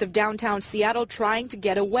streets of downtown Seattle trying to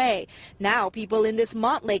get away. Now people in this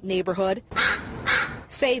Montlake neighborhood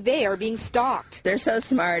say they are being stalked. They're so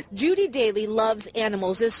smart. Judy Daly loves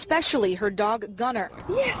animals, especially her dog Gunner.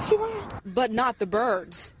 Yes, you are. But not the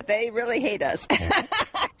birds. They really hate us.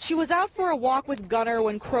 She was out for a walk with Gunner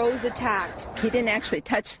when crows attacked. He didn't actually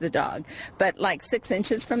touch the dog, but like 6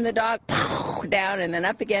 inches from the dog, down and then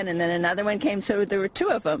up again, and then another one came, so there were two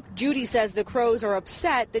of them. Judy says the crows are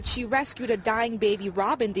upset that she rescued a dying baby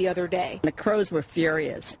robin the other day. The crows were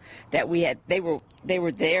furious that they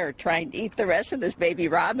were there trying to eat the rest of this baby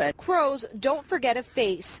robin. Crows don't forget a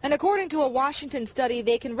face, and according to a Washington study,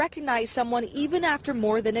 they can recognize someone even after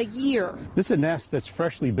more than a year. This is a nest that's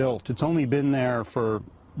freshly built. It's only been there for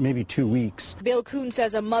maybe 2 weeks. Bill Kuhn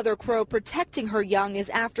says a mother crow protecting her young is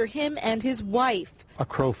after him and his wife. A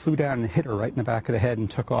crow flew down and hit her right in the back of the head and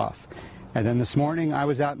took off. And then this morning I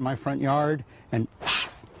was out in my front yard and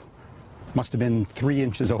must have been 3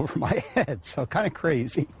 inches over my head, so kind of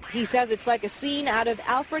crazy. He says it's like a scene out of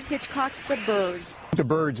Alfred Hitchcock's The Birds. The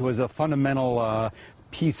Birds was a fundamental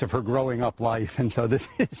piece of her growing up life, and so this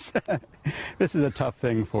is a tough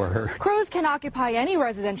thing for her. Crows can occupy any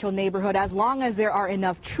residential neighborhood as long as there are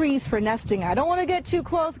enough trees for nesting. I don't want to get too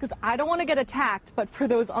close because I don't want to get attacked, but for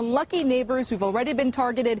those unlucky neighbors who've already been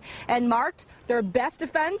targeted and marked, their best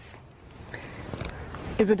defense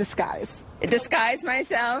is a disguise. Disguise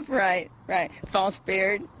myself? Right. False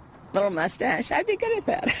beard, little mustache. I'd be good at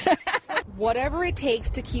that. Whatever it takes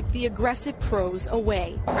to keep the aggressive crows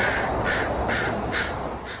away.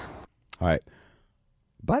 All right.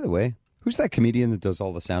 By the way, who's that comedian that does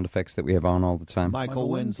all the sound effects that we have on all the time? Michael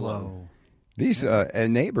Winslow. These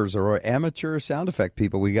neighbors are amateur sound effect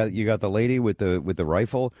people. You got the lady with the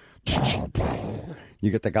rifle.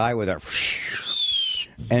 You get the guy with a.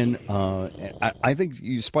 And I think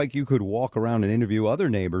Spike, you could walk around and interview other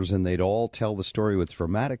neighbors, and they'd all tell the story with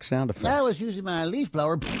dramatic sound effects. I was using my leaf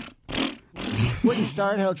blower. Wouldn't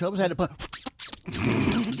start. Had troubles. Had to put.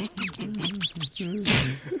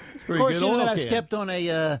 Of course, you know that I stepped on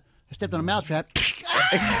a mousetrap.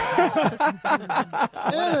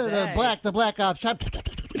 the black ops trap.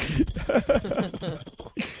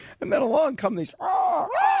 And then along come these.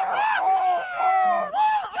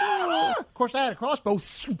 Of course, I had a crossbow.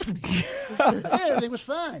 Everything was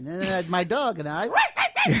fine. And then my dog and I.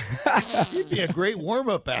 You'd be a great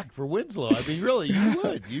warm-up act for Winslow. I mean, really, you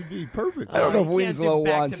would. You'd be perfect. I don't know if Winslow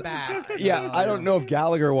wants. Back-to-back. I don't know if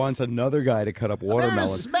Gallagher wants another guy to cut up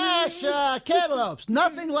watermelons. Smash cantaloupes.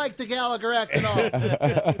 Nothing like the Gallagher act at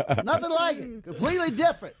all. Nothing like it. Completely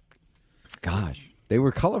different. Gosh, they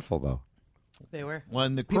were colorful though. They were.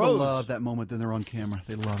 When the People Crows love that moment. Then they're on camera.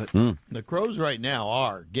 They love it. The Crows right now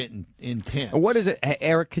are getting intense. What is it,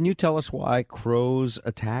 Eric? Can you tell us why crows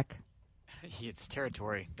attack? It's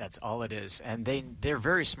territory. That's all it is. And they're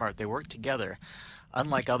very smart. They work together,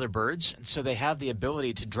 unlike other birds. And so they have the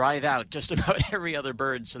ability to drive out just about every other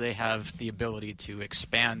bird. So they have the ability to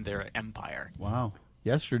expand their empire. Wow.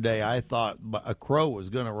 Yesterday, I thought a crow was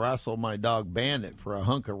going to wrestle my dog Bandit for a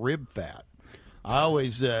hunk of rib fat. I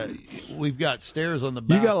always, we've got stairs on the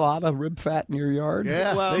back. You got a lot of rib fat in your yard?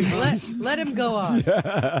 Yeah. Well, let him go on.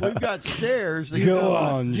 We've got stairs. Go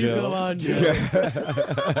on, Joe. Go on, Joe.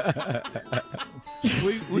 So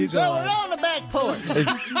we're on the back porch, okay?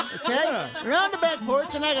 We're on the back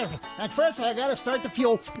porch, and at first I got to start the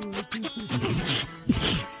fuel.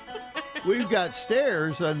 We've got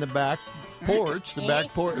stairs on the back porch, the back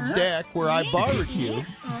porch deck where I barbecue.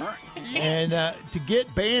 And to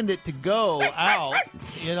get Bandit to go out,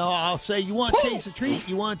 I'll say, "You want to chase a treat?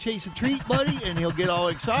 You want to chase a treat, buddy?" And he'll get all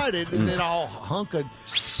excited, and then I'll hunk a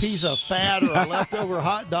piece of fat or a leftover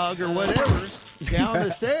hot dog or whatever down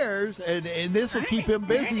the stairs, and this will keep him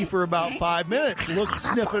busy for about 5 minutes,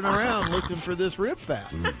 sniffing around looking for this rib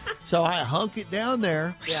fat. So I hunk it down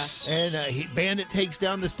there, and Bandit takes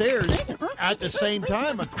down the stairs. At the same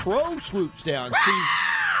time, a crow swoops down,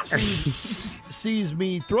 sees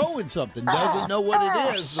me throwing something, doesn't know what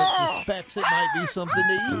it is, but suspects it might be something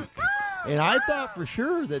to eat. And I thought for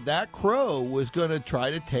sure that crow was going to try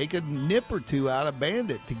to take a nip or two out of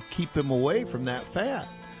Bandit to keep him away from that fat.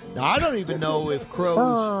 Now, I don't even know if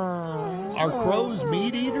are crows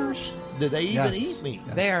meat eaters? Do they even eat meat?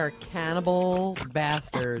 They are cannibal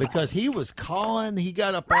bastards. Because he was calling, he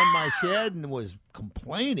got up on my shed and was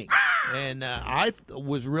complaining. And I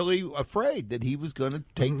was really afraid that he was going to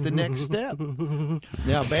take the next step.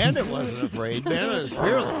 Now, Bandit wasn't afraid. Bandit is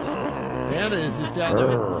fearless. Bandit is just down there.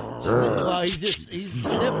 Well, he's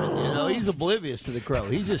sniffing, He's oblivious to the crow.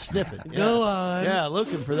 He's just sniffing. Yeah. Go on. Yeah,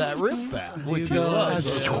 looking for that rib fat, which he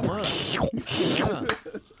loves so much. Yeah.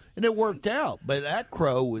 And it worked out, but that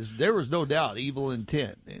crow there was no doubt evil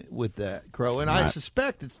intent with that crow, and I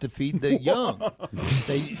suspect it's to feed the young.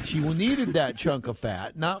 She needed that chunk of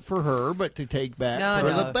fat, not for her, but to take back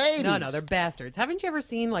for the baby. No, they're bastards. Haven't you ever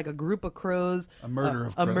seen like a group of crows, a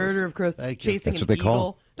murder of crows chasing That's an what they eagle?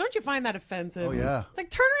 call. Don't you find that offensive? Oh yeah, it's like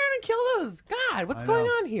turn around and kill those. God, what's going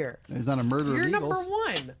on here? There's not a murder. You're of eagles. number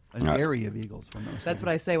one. An area of eagles. That's what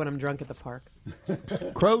I say when I'm drunk at the park.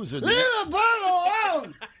 Crows are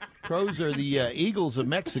Crows are the eagles of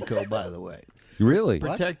Mexico, by the way. Really?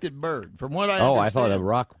 Protected bird. From what I understand. I thought a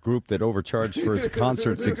rock group that overcharged for its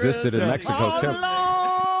concerts existed in Mexico, too.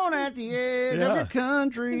 Alone at the edge of your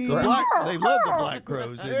country. They love the black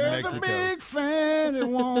crows in Mexico. There's a big fan that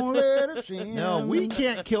won't let us in. No, we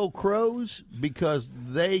can't kill crows because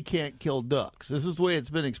they can't kill ducks. This is the way it's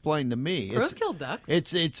been explained to me. Crows kill ducks?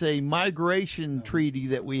 It's a migration treaty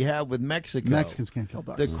that we have with Mexico. Mexicans can't kill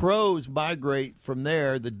ducks. The crows migrate from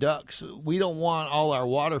there. The ducks, we don't want all our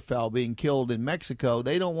waterfowl being killed in Mexico.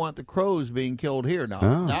 They don't want the crows being killed here.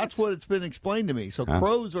 Now, that's what it's been explained to me. So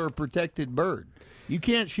crows are a protected bird. You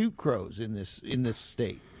can't shoot crows in this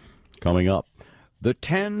state. Coming up, the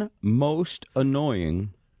 10 most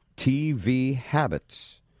annoying TV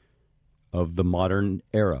habits of the modern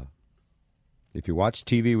era. If you watch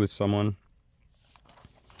TV with someone,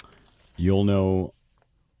 you'll know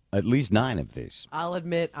at least 9 of these. I'll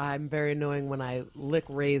admit I'm very annoying when I lick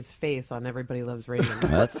Ray's face on Everybody Loves Raymond.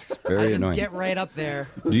 That's very annoying. I just get right up there.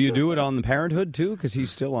 Do you do it on the Parenthood, too? Because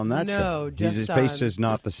he's still on that show. No, just his face is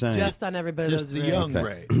not the same. Just on Everybody Loves Raymond. Just the young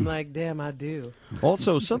Ray. I'm like, damn, I do.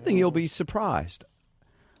 Also, something you'll be surprised.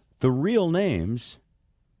 The real names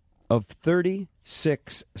of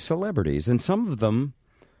 36 celebrities. And some of them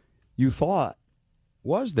you thought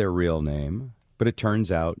was their real name, but it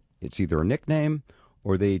turns out it's either a nickname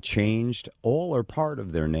or they changed all or part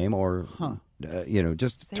of their name, or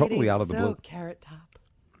just Say totally out of the blue. Carrot Top.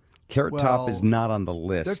 Carrot Top is not on the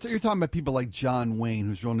list. You're talking about people like John Wayne,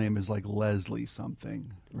 whose real name is like Leslie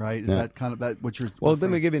something, right? Is that kind of that what you're? Well, let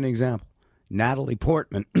me give you an example. Natalie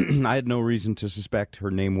Portman. I had no reason to suspect her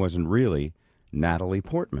name wasn't really Natalie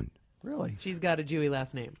Portman. Really? She's got a Jewy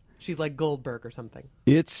last name. She's like Goldberg or something.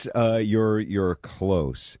 It's you're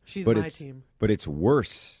close. She's but my it's, team. But it's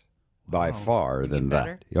worse by far than that.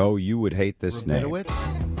 better? Oh, you would hate this name.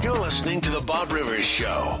 You're listening to The Bob Rivers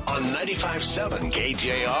Show on 95.7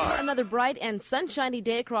 KJR. Another bright and sunshiny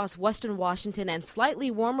day across western Washington and slightly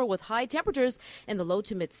warmer with high temperatures in the low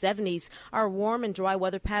to mid-70s. Our warm and dry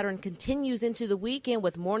weather pattern continues into the weekend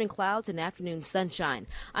with morning clouds and afternoon sunshine.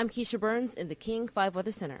 I'm Keisha Burns in the King 5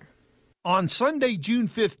 Weather Center. On Sunday, June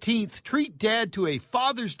 15th, treat Dad to a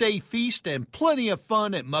Father's Day feast and plenty of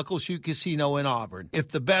fun at Muckleshoot Casino in Auburn. If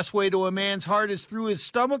the best way to a man's heart is through his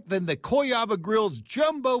stomach, then the Coyaba Grill's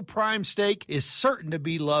Jumbo Prime Steak is certain to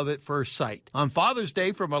be love at first sight. On Father's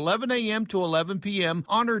Day from 11 a.m. to 11 p.m.,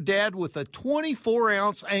 honor Dad with a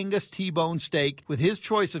 24-ounce Angus T-bone steak with his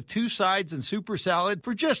choice of 2 sides and super salad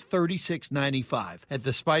for just $36.95. At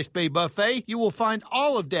the Spice Bay Buffet, you will find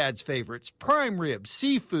all of Dad's favorites: prime rib,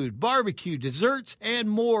 seafood, barbecue, desserts, and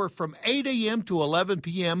more from 8 a.m. to 11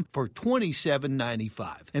 p.m. for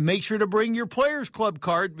 $27.95. And make sure to bring your Players Club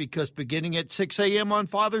card, because beginning at 6 a.m. on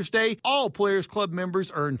Father's Day, all Players Club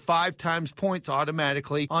members earn 5 times points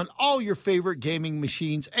automatically on all your favorite gaming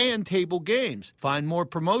machines and table games. Find more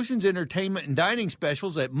promotions, entertainment, and dining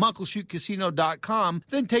specials at MuckleshootCasino.com.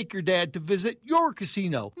 Then take your dad to visit your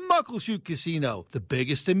casino, Muckleshoot Casino, the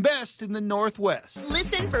biggest and best in the Northwest.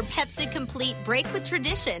 Listen for Pepsi Complete Break with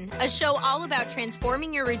Tradition, a show all about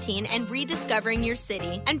transforming your routine and rediscovering your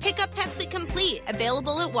city. And pick up Pepsi Complete,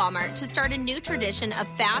 available at Walmart, to start a new tradition of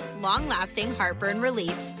fast, long-lasting heartburn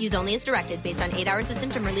relief. Use only as directed, based on 8 hours of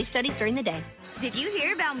symptom relief studies during the day. Did you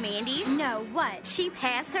hear about Mandy? No, what? She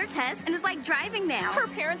passed her test and is like driving now. Her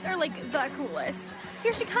parents are like the coolest.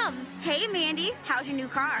 Here she comes. Hey, Mandy, how's your new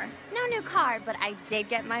car? No new car, but I did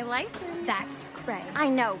get my license. That's great. I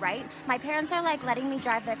know, right? My parents are like letting me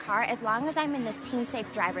drive their car as long as I'm in this Teen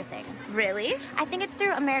Safe Driver thing. Really? I think it's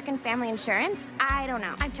through American Family Insurance. I don't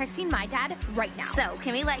know. I'm texting my dad right now. So,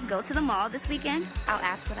 can we go to the mall this weekend? I'll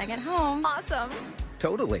ask when I get home. Awesome.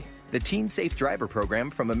 Totally. The Teen Safe Driver program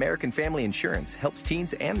from American Family Insurance helps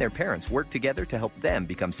teens and their parents work together to help them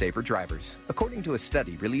become safer drivers. According to a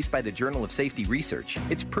study released by the Journal of Safety Research,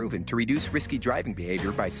 it's proven to reduce risky driving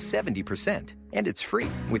behavior by 70%. And it's free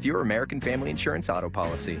with your American Family Insurance auto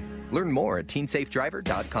policy. Learn more at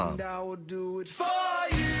teensafedriver.com.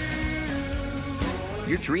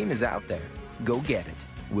 Your dream is out there. Go get it.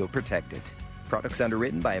 We'll protect it. Products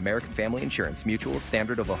underwritten by American Family Insurance, Mutual,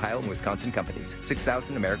 Standard of Ohio and Wisconsin Companies.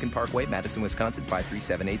 6000 American Parkway, Madison, Wisconsin,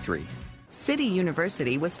 53783. City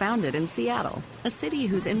University was founded in Seattle, a city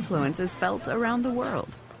whose influence is felt around the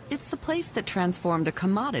world. It's the place that transformed a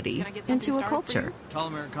commodity into a culture, Tall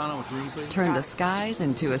Americano with room, please. turned the skies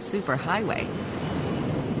into a superhighway,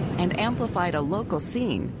 and amplified a local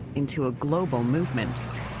scene into a global movement.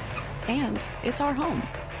 And it's our home.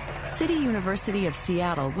 City University of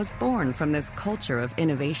Seattle was born from this culture of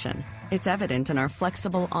innovation. It's evident in our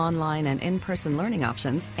flexible online and in-person learning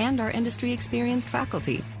options and our industry-experienced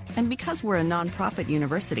faculty. And because we're a nonprofit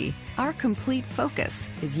university, our complete focus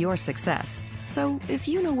is your success. So if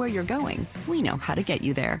you know where you're going, we know how to get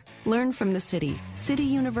you there. Learn from the city. City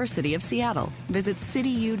University of Seattle. Visit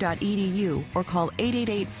cityu.edu or call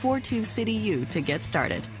 888-42-CITY-U to get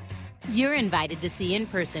started. You're invited to see in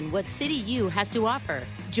person what City U has to offer.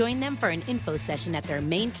 Join them for an info session at their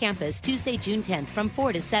main campus Tuesday, June 10th from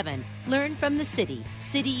 4 to 7. Learn from the city.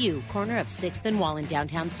 City U, corner of 6th and Wall in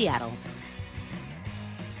downtown Seattle.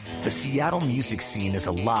 The Seattle music scene is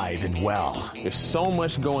alive and well. There's so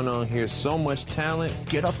much going on here, so much talent.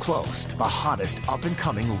 Get up close to the hottest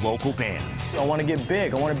up-and-coming local bands. I want to get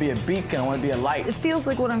big. I want to be a beacon. I want to be a light. It feels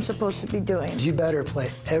like what I'm supposed to be doing. You better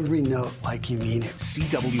play every note like you mean it.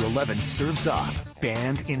 CW11 serves up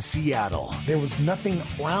Band in Seattle. There was nothing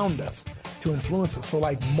around us to influence us. So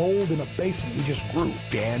like mold in a basement, we just grew.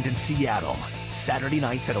 Band in Seattle, Saturday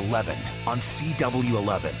nights at 11 on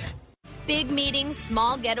CW11. Big meetings,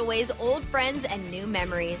 small getaways, old friends, and new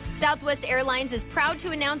memories. Southwest Airlines is proud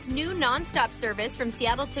to announce new nonstop service from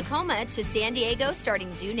Seattle-Tacoma to San Diego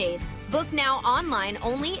starting June 8th. Book now online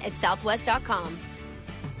only at southwest.com.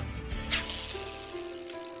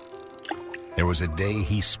 There was a day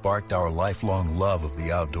he sparked our lifelong love of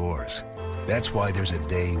the outdoors. That's why there's a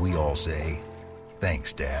day we all say,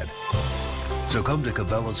 thanks, Dad. So come to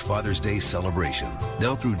Cabela's Father's Day celebration,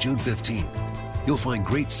 now through June 15th. You'll find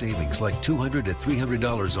great savings like $200 to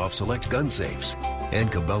 $300 off select gun safes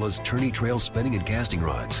and Cabela's Tourney Trail spinning and casting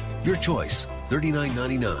rods. Your choice,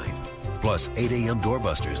 $39.99. Plus 8 a.m.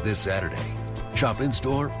 doorbusters this Saturday. Shop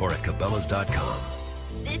in-store or at Cabela's.com.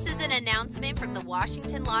 This is an announcement from the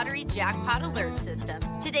Washington Lottery Jackpot Alert System.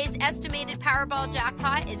 Today's estimated Powerball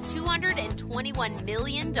jackpot is $221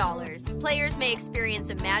 million. Players may experience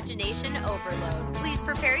imagination overload. Please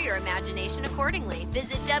prepare your imagination accordingly.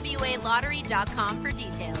 Visit WALottery.com for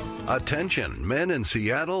details. Attention, men in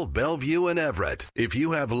Seattle, Bellevue, and Everett. If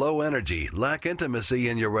you have low energy, lack intimacy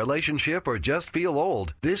in your relationship, or just feel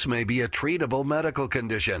old, this may be a treatable medical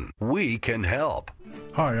condition. We can help.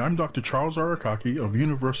 Hi, I'm Dr. Charles Arakaki of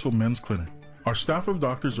Universal Men's Clinic. Our staff of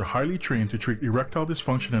doctors are highly trained to treat erectile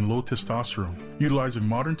dysfunction and low testosterone. Utilizing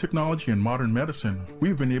modern technology and modern medicine,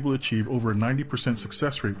 we've been able to achieve over a 90%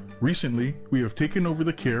 success rate. Recently, we have taken over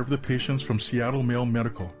the care of the patients from Seattle Male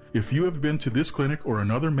Medical. If you have been to this clinic or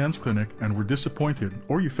another men's clinic and were disappointed,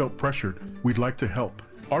 or you felt pressured, we'd like to help.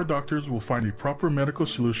 Our doctors will find a proper medical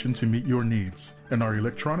solution to meet your needs, and our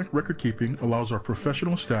electronic record keeping allows our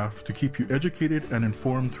professional staff to keep you educated and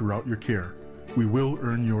informed throughout your care. We will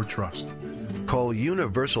earn your trust. Call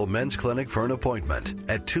Universal Men's Clinic for an appointment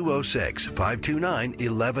at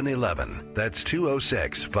 206-529-1111. That's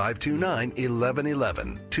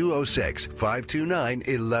 206-529-1111.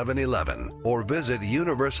 206-529-1111. Or visit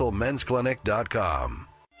universalmensclinic.com.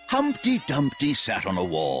 Humpty Dumpty sat on a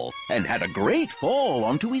wall and had a great fall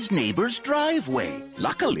onto his neighbor's driveway.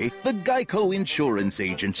 Luckily, the Geico Insurance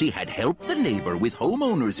Agency had helped the neighbor with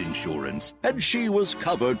homeowner's insurance, and she was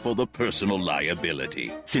covered for the personal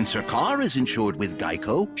liability. Since her car is insured with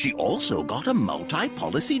Geico, she also got a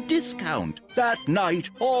multi-policy discount. That night,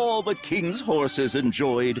 all the king's horses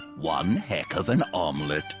enjoyed one heck of an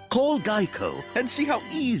omelet. Call Geico and see how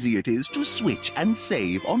easy it is to switch and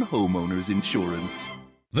save on homeowner's insurance.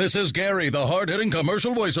 This is Gary, the hard-hitting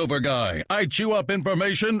commercial voiceover guy. I chew up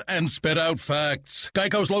information and spit out facts.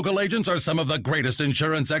 Geico's local agents are some of the greatest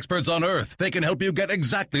insurance experts on earth. They can help you get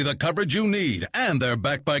exactly the coverage you need, and they're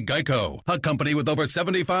backed by Geico, a company with over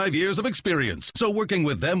 75 years of experience. So working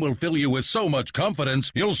with them will fill you with so much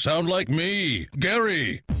confidence, you'll sound like me,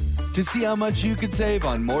 Gary. To see how much you could save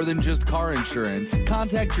on more than just car insurance,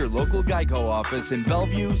 contact your local Geico office in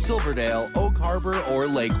Bellevue, Silverdale, Oak Harbor, or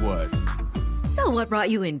Lakewood. So what brought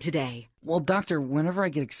you in today? Well, Doctor, whenever I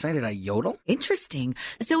get excited, I yodel. Interesting.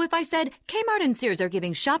 So if I said, Kmart and Sears are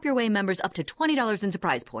giving Shop Your Way members up to $20 in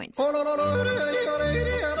surprise points. Wow.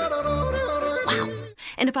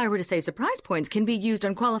 And if I were to say surprise points can be used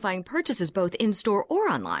on qualifying purchases both in-store or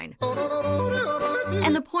online.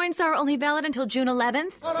 And the points are only valid until June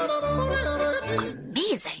 11th?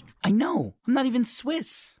 Amazing. I know. I'm not even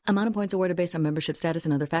Swiss. Amount of points awarded based on membership status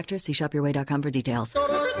and other factors. See shopyourway.com for details.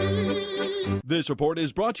 This report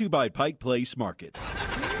is brought to you by Pike Place Market.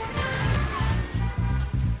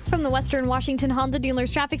 From the Western Washington Honda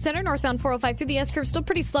Dealers Traffic Center, northbound 405 through the S-curve, still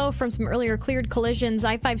pretty slow from some earlier cleared collisions.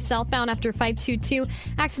 I-5 southbound after 522.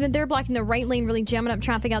 Accident there blocking the right lane, really jamming up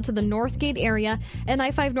traffic out to the Northgate area. And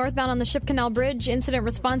I-5 northbound on the Ship Canal Bridge, incident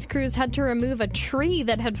response crews had to remove a tree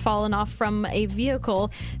that had fallen off from a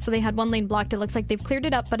vehicle. So they had one lane blocked. It looks like they've cleared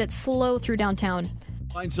it up, but it's slow through downtown.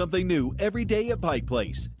 Find something new every day at Pike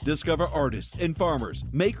Place. Discover artists and farmers,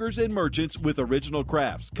 makers and merchants with original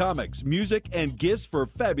crafts, comics, music, and gifts for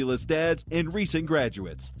fabulous dads and recent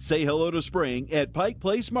graduates. Say hello to spring at Pike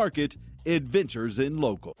Place Market. Adventures in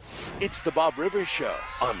local. It's the Bob Rivers Show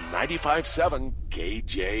on 95.7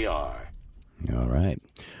 KJR. All right.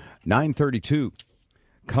 9:32.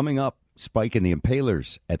 Coming up, Spike and the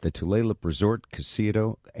Impalers at the Tulalip Resort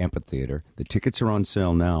Casino Amphitheater. The tickets are on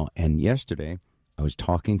sale now. And yesterday, I was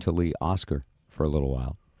talking to Lee Oskar for a little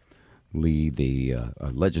while. Lee, the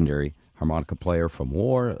legendary harmonica player from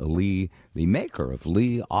War. Lee, the maker of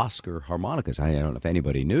Lee Oskar harmonicas. I don't know if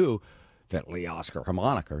anybody knew that Lee Oskar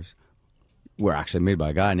harmonicas were actually made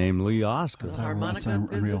by a guy named Lee Oskar. The harmonica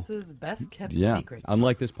business's best kept secret.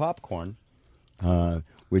 Unlike this popcorn,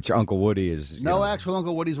 which Uncle Woody is... No actual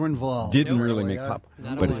Uncle Woody's were involved. Didn't really make pop,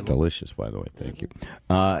 but it's delicious, by the way. Thank you.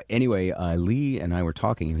 Anyway, Lee and I were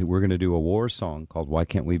talking. We're going to do a war song called Why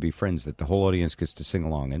Can't We Be Friends that the whole audience gets to sing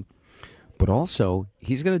along in. But also,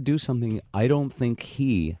 he's going to do something I don't think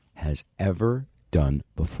he has ever done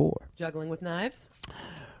before. Juggling with knives?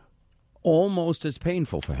 Almost as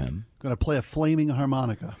painful for him. Going to play a flaming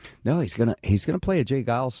harmonica. No, he's gonna play a Jay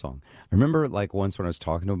Giles song. I remember like once when I was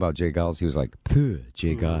talking to him about Jay Giles, he was like,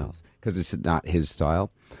 Jay Giles, because it's not his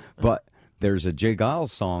style. But there's a Jay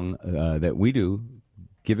Giles song that we do,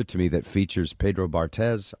 Give It To Me, that features Pedro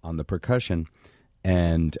Bartez on the percussion.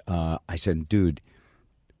 And I said, dude,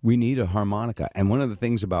 we need a harmonica. And one of the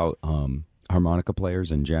things about harmonica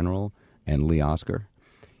players in general and Lee Oskar,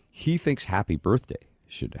 he thinks Happy Birthday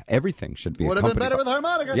Everything should be Would have been accompanied better by- with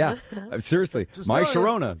harmonica. Yeah, seriously. Just My telling you.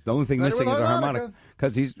 Sharona, the only thing Better missing with is a harmonica. harmonica.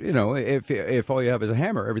 Because he's, if all you have is a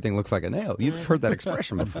hammer, everything looks like a nail. You've heard that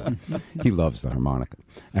expression before. He loves the harmonica.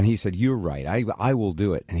 And he said, "You're right. I will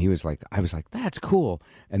do it." And he was like, I was like, "That's cool."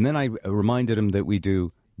 And then I reminded him that we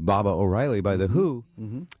do Baba O'Reilly by The Who.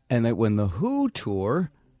 And that when The Who tour,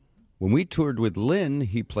 when we toured with Lynn,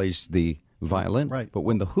 he plays the violin. Right. But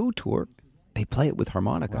when The Who tour, they play it with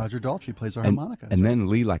harmonica. Roger Daltrey plays our And- harmonica. And then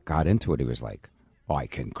Lee got into it. He was like, "Oh, I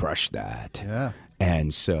can crush that." Yeah.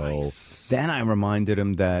 And so then I reminded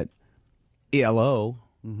him that ELO,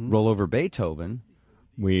 Roll Over Beethoven,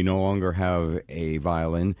 we no longer have a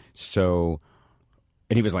violin. So,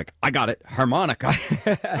 and he was like, "I got it, harmonica." Oh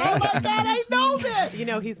my God, I know this. You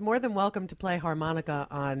know, he's more than welcome to play harmonica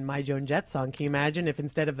on My Joan Jett song. Can you imagine if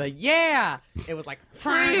instead of the "yeah," it was like,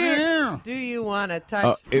 "Do you want to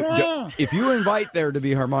touch?" If you invite there to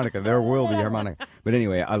be harmonica, there will be harmonica. But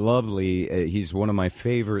anyway, I love Lee. He's one of my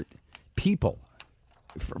favorite people.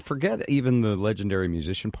 Forget even the legendary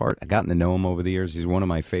musician part. I've gotten to know him over the years. He's one of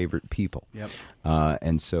my favorite people. Yep.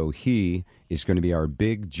 And so he is going to be our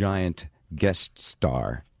big, giant guest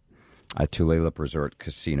star at Tulalip Resort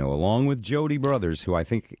Casino, along with Jody Brothers, who I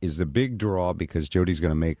think is the big draw because Jody's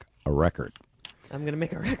going to make a record. I'm going to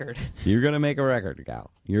make a record. You're going to make a record,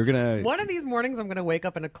 gal. You're going to... One of these mornings, I'm going to wake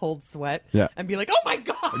up in a cold sweat Yeah. and be like, "Oh my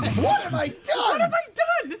God, what have I done? What have I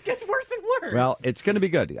done? This gets worse and worse." Well, it's going to be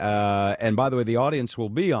good. And by the way, the audience will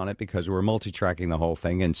be on it because we're multi-tracking the whole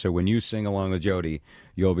thing. And so when you sing along with Jody,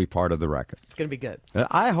 you'll be part of the record. It's going to be good.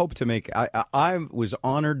 I hope to make... I was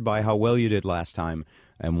honored by how well you did last time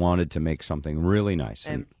and wanted to make something really nice.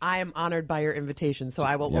 And I am honored by your invitation, so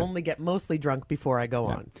I will only get mostly drunk before I go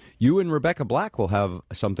on. You and Rebecca Black will have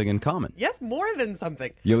something in common. Yes, more than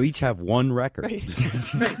something. You'll each have one record. Right.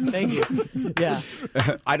 Thank you. Yeah.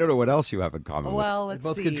 I don't know what else you have in common. Well, let's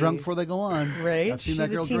Both see. get drunk before they go on. Right. I've seen She's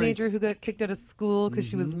that girl a teenager who got kicked out of school because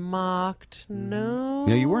she was mocked. No.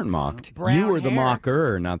 No, you weren't mocked. Brown you were the hair.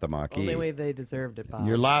 mocker, not the mockee. Only way they deserved it, Bob.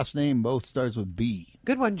 Your last name both starts with B.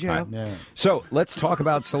 Good one, Joe. Yeah. So let's talk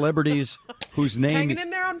about celebrities whose name... Hanging in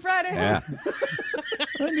there on Friday. Yeah.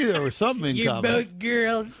 I knew there was something in You're common. both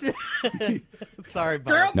girls. Sorry,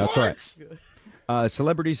 Bob. No, that's all right.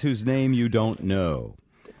 Celebrities whose name you don't know.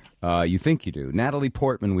 You think you do. Natalie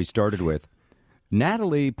Portman, we started with.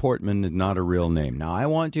 Natalie Portman is not a real name. Now, I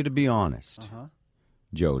want you to be honest,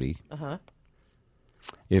 Jody. Uh-huh.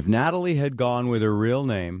 If Natalie had gone with her real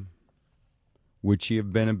name, would she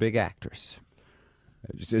have been a big actress?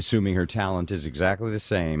 Just assuming her talent is exactly the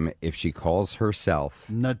same if she calls herself...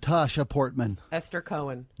 Natasha Portman. Esther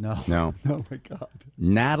Cohen. No. No. Oh, my God.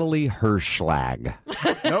 Natalie Hirschlag.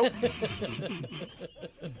 Nope.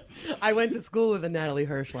 I went to school with a Natalie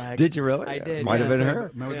Hirschlag. Did you really? I did. Might have been her.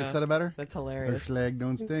 Remember what they said about her? That's hilarious. Her schlag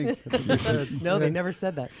don't stink. That's what they said. No, they never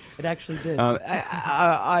said that. It actually did.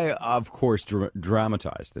 I of course,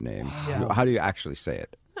 dramatized the name. Yeah. How do you actually say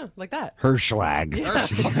it? Huh, like that. Hirschlag. Here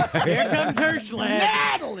comes Hirschlag.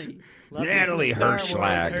 Natalie. Love Natalie Star Wars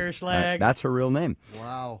Hirschlag. Hirschlag. That's her real name.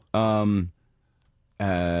 Wow.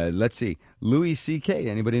 Let's see. Louis C.K.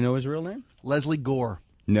 Anybody know his real name? Leslie Gore.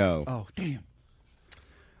 No. Oh, damn.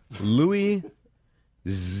 Louis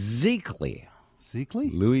Zekley.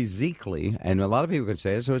 Zekley? Louis Zekley. And a lot of people could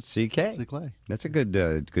say it, so it's C.K. Zekley. That's a good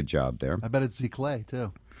job there. I bet it's Zekley,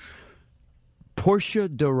 too. Portia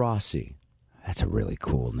de Rossi. That's a really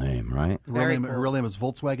cool name, right? Her real name is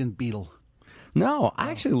Volkswagen Beetle. No,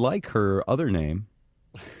 I actually like her other name,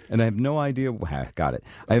 and I have no idea. Got it.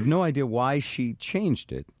 I have no idea why she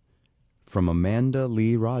changed it from Amanda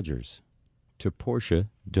Lee Rogers to Portia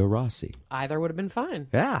de Rossi. Either would have been fine.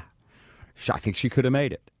 Yeah, I think she could have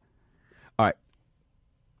made it. All right.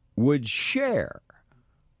 Would Cher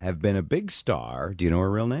have been a big star? Do you know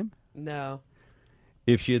her real name? No.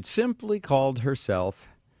 If she had simply called herself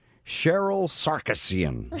Cheryl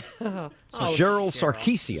Sarkisian. Cheryl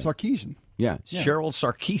Sarkisian. Sarkeesian. Yeah, Cheryl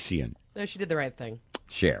Sarkisian. No, she did the right thing.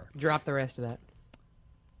 Cher. Drop the rest of that.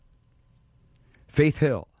 Faith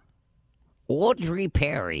Hill. Audrey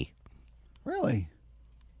Perry. Really?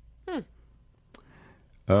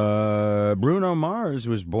 Bruno Mars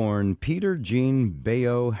was born Peter Jean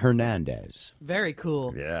Bayo Hernandez. Very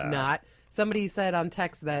cool. Yeah. Not. Somebody said on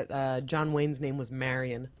text that John Wayne's name was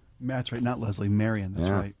Marion. That's right. Not Leslie. Marion. That's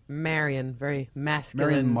right. Marion. Very masculine.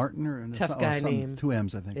 Marion Martin or tough guy name. 2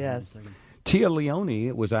 M's, I think. Yes. Tia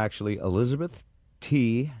Leone was actually Elizabeth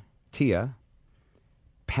Tia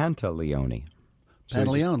Pantaleone.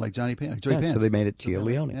 Pantaleone, like Johnny Pants. So they made it Tia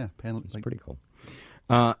Leone. Yeah. It's pretty cool.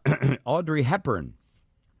 Audrey Hepburn.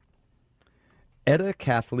 Etta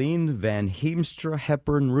Kathleen Van Heemstra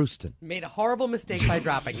Hepburn Rooston. Made a horrible mistake by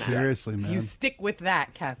dropping that. Seriously, man. You stick with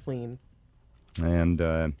that, Kathleen. And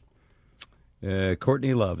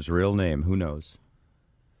Courtney Love's real name, who knows?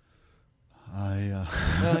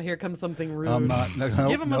 Here comes something rude. I'm not.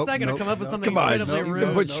 Give him a second to come up with something Come on, incredibly you rude.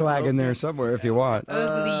 can put Schlag in there somewhere if you want.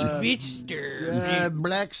 Ugly Mister.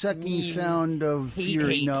 Black sucking sound of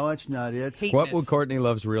fury. hate. No, that's not it. What would Courtney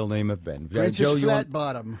Love's real name have been? Princess Joe, you want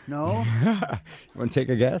Flatbottom. No. to take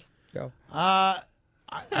a guess? Go. I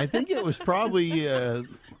think it was probably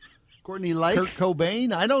Courtney Light. Kurt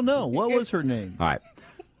Cobain. I don't know. What was her name? All right.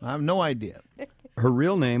 I have no idea. Her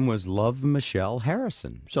real name was Love Michelle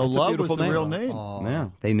Harrison. So That's a Love beautiful was the real name. Yeah,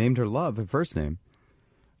 they named her Love, her first name,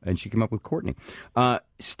 and she came up with Courtney.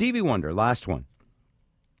 Stevie Wonder, last one.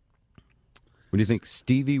 What do you think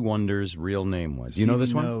Stevie Wonder's real name was? You know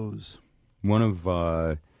this one? Knows. One of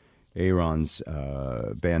Aaron's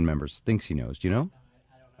band members thinks he knows. Do you know?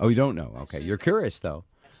 Oh, you don't know? Okay, you're curious though.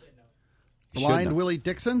 You should Blind know. Willie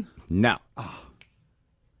Dixon. No.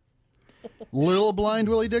 Little Blind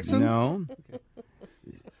Willie Dixon. No.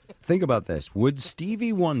 Think about this. Would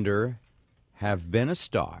Stevie Wonder have been a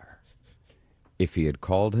star if he had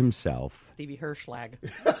called himself Stevie Hirschlag.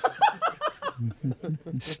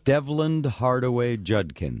 Stevland Hardaway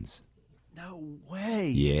Judkins? No way.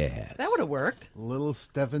 Yes. That would have worked. Little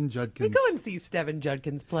Stephen We Judkins. go and see Steven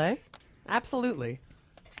Judkins play. Absolutely.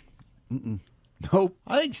 Nope.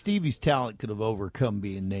 I think Stevie's talent could have overcome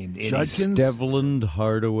being named anything. Judkins. Stevland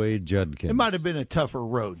Hardaway Judkins. It might have been a tougher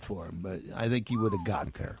road for him, but I think he would have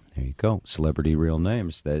got there. There you go. Celebrity real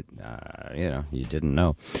names that, you didn't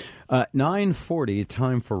know. 9:40,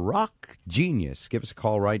 time for Rock Genius. Give us a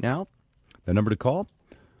call right now. The number to call,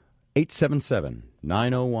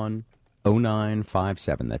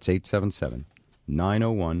 877-901-0957. That's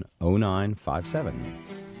 877-901-0957.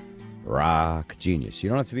 Rock Genius. You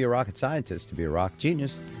don't have to be a rocket scientist to be a rock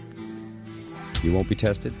genius. You won't be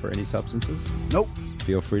tested for any substances. Nope.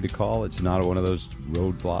 Feel free to call. It's not one of those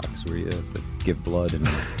roadblocks where you have to give blood and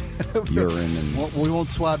urine. And We won't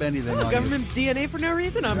swab anything on you. Government DNA for no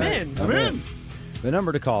reason? I'm in. I'm in. The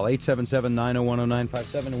number to call,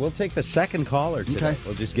 877-901-0957. And we'll take the second caller today. Okay.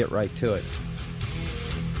 We'll just get right to it.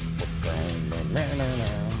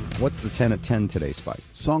 What's the 10 at 10 today, Spike?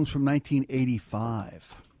 Songs from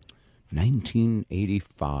 1985.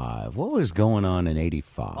 1985. What was going on in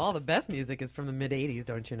 85? All the best music is from the mid-'80s,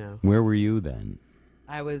 don't you know? Where were you then?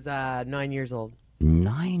 I was 9 years old.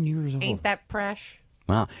 9 years old. Ain't that fresh?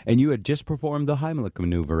 Wow. And you had just performed the Heimlich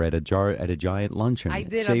maneuver at a giant luncheon. I It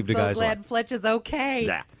did. Saved I'm a so guy's glad life. Fletch is okay.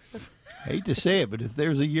 Yeah. Hate to say it, but if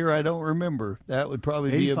there's a year I don't remember, that would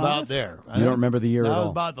probably be 85? about there. You don't remember the year That at was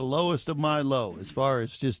all? about the lowest of my low as far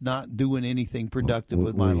as just not doing anything productive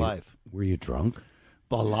with my life. Were you drunk?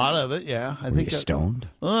 A lot of it, yeah. I Were think you stoned?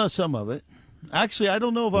 Some of it. Actually, I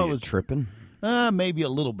don't know if I Were you was tripping. Maybe a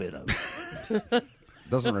little bit of it.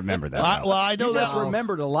 Doesn't remember that. I know you that just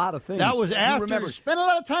remembered a lot of things. That was after. remembered- Spent a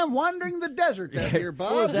lot of time wandering the desert that year,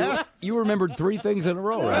 Bob. You remembered 3 things in a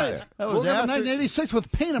row right there. That Woke was up in after. 1986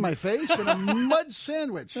 with pain on my face and a mud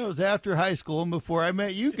sandwich. That was after high school and before I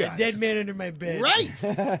met you guys. Dead man under my bed. Right.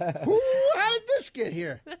 How did this get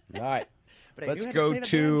here? All right. But I Let's knew how to go play the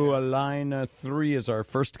to line 3 as our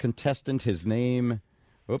first contestant. His name.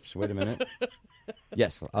 Oops, wait a minute.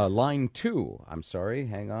 Yes, line 2. I'm sorry.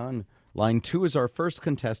 Hang on. Line 2 is our first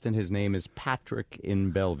contestant. His name is Patrick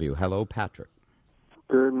in Bellevue. Hello, Patrick.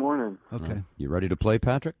 Good morning. Okay. You ready to play,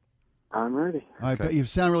 Patrick? I'm ready. All right, but you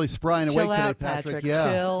sound really spry and Chill awake out, today, Patrick. Patrick.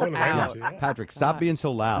 Yeah. Chill out. Patrick, stop being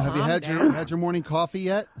so loud. Have you had your morning coffee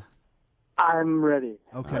yet? I'm ready.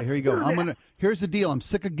 Okay, here you go. Here's the deal. I'm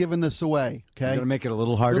sick of giving this away. Okay, You're gonna make it a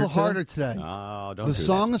little harder. A little harder today. Oh, don't The do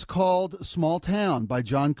song is called "Small Town" by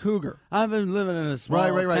John Cougar. I've been living in a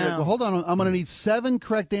small Right. town. Well, hold on. I'm going to need 7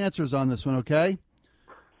 correct answers on this one. Okay.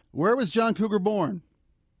 Where was John Cougar born?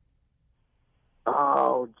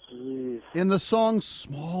 Oh, jeez. In the song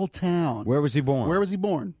 "Small Town." Where was he born? Where was he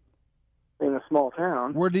born? In a small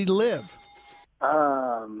town. Where did he live?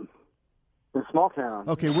 In a small town.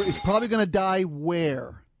 Okay, he's probably going to die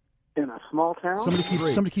where? In a small town.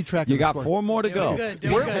 Somebody keep track. You of the got score. 4 more to go.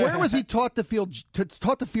 Where was he taught to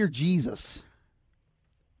fear Jesus?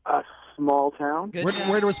 A small town.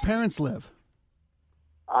 Where do his parents live?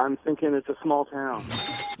 I'm thinking it's a small town.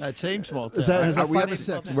 That same small town. Is that Are we 5 up- or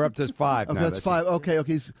 6? We're up to 5 Okay, now. that's 5. Okay.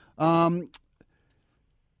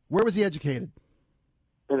 Where was he educated?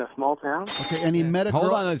 In a small town. Okay, and he met a girl.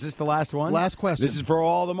 Hold on, is this the last one? Last question. This is for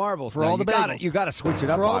all the marbles. For Now, all the bagels. You got to switch it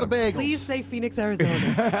up. For all on the him. bagels. Please say Phoenix,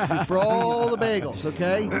 Arizona. For all the bagels,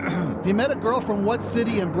 okay? He met a girl from what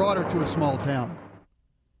city and brought her to a small town?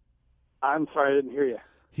 I'm sorry, I didn't hear you.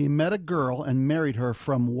 He met a girl and married her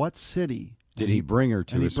from what city? Did he bring her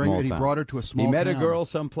to a small town? He brought her to a small town. He met a girl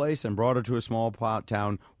someplace and brought her to a small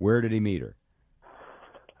town. Where did he meet her?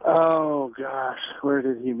 Oh, gosh. Where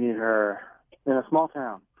did he meet her? In a small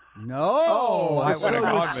town. No. Oh,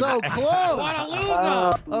 so close. What a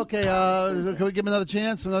loser. Okay, can we give him another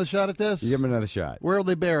chance, another shot at this? Give him another shot. Where will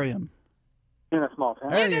they bury him? In a small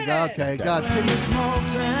town. There you go. Okay, God. Pity's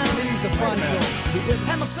the fun.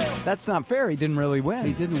 That's not fair. He didn't really win.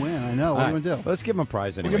 He didn't win. I know. What are you going to do? Let's give him a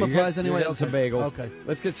prize anyway. We'll give him a prize anyway. Some bagels. Okay.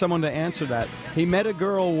 Let's get someone to answer that. He met a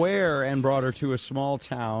girl where and brought her to a small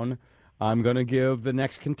town. I'm going to give the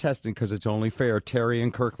next contestant, because it's only fair, Terry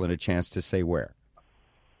and Kirkland, a chance to say where.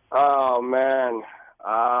 Oh, man.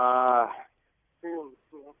 I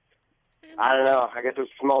don't know. I guess it's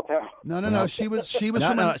a small town. No. She was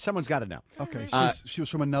No, someone's got it now. Okay, she was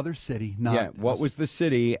from another city. What was the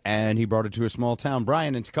city? And he brought her to a small town.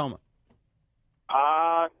 Brian in Tacoma.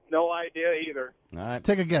 No idea either. All right.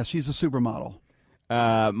 Take a guess. She's a supermodel.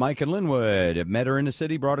 Mike and Linwood met her in a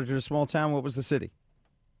city, brought her to a small town. What was the city?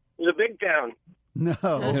 It's a big town. No.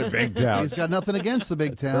 In a big town. He's got nothing against the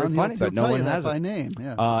big town. Very funny, He'll but no tell one you that has by it. name.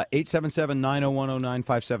 Yeah.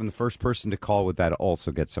 877-901-0957. The first person to call with that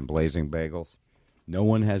also gets some blazing bagels. No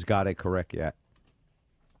one has got it correct yet.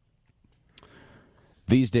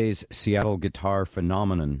 These days, Seattle guitar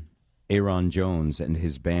phenomenon Aaron Jones and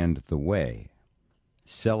his band The Way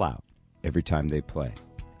sell out every time they play.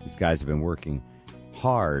 These guys have been working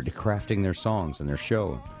hard crafting their songs and their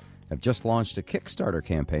show. Have just launched a Kickstarter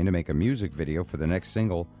campaign to make a music video for the next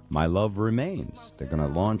single, My Love Remains. They're going to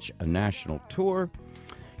launch a national tour.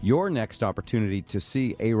 Your next opportunity to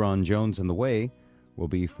see Aaron Jones and The Way will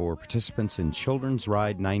be for participants in Children's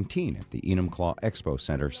Ride 19 at the Enumclaw Expo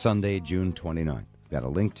Center, Sunday, June 29th. Got a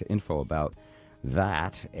link to info about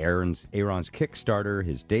that, Aaron's Kickstarter,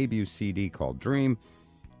 his debut CD called Dream,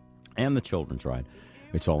 and the Children's Ride.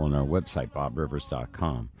 It's all on our website,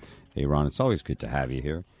 bobrivers.com. Aaron, it's always good to have you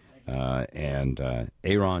here. And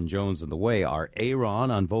Aaron Jones and The Way are Aaron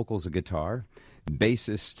on vocals and guitar,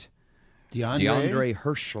 bassist DeAndre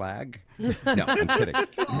Hirschlag. No, I'm kidding.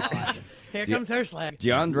 Here comes Hirschlag.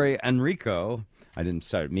 DeAndre Enrico. I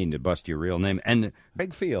didn't mean to bust your real name. And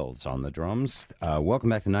Greg Fields on the drums. Welcome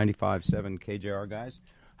back to 95.7 KJR, guys.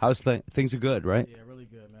 How's things are good, right? Yeah, really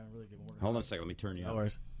good, man. Really good. Hold on a second. Let me turn you No on.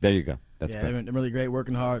 worries. There you go. That's better. they've been really great,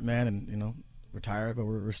 working hard, man, and we're tired, but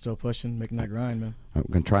we're still pushing, making that grind, man. All right,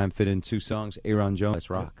 we're going to try and fit in 2 songs. Aaron Jones, let's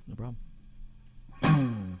rock. No problem.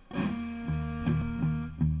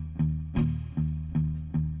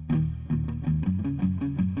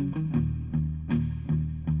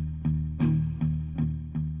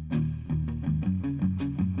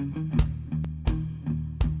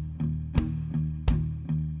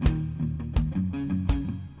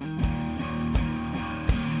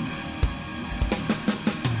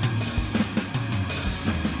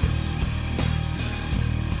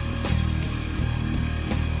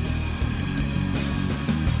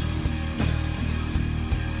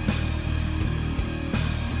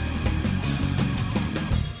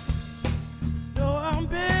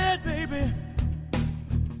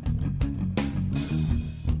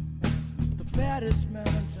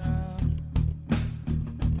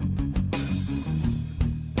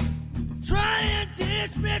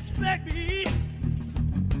 Disrespect me,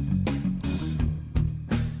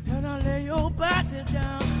 and I lay your body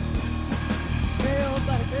down, lay your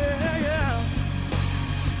body down,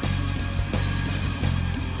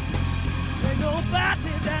 lay your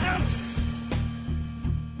body down.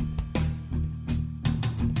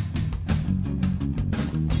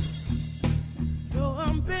 Yo,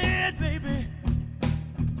 I'm bad, baby,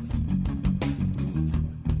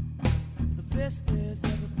 the best there's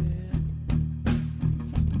ever been.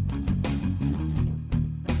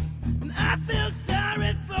 I feel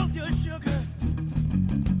sorry for your sugar.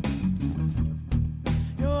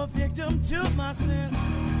 You're a victim to my sin.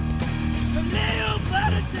 So lay your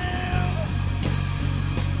body down.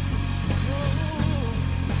 Oh,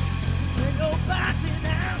 lay your body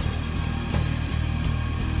down.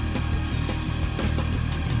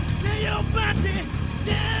 Lay your body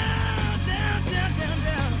down, down, down, down,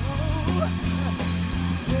 down. Oh,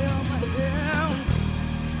 lay your body down.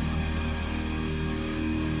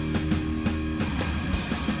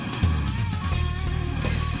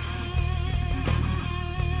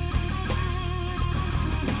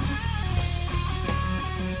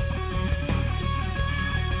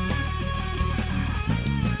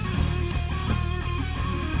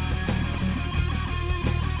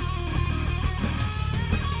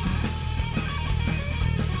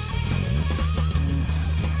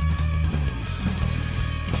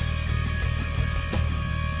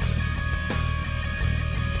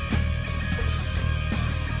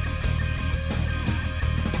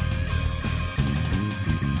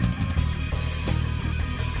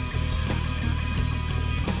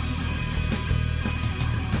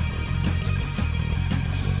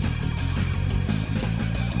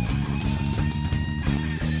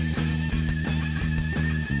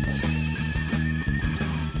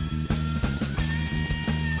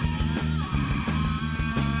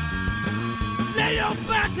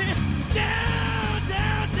 party down,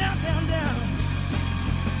 down, down, down, down.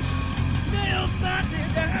 Lay your body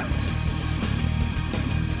down.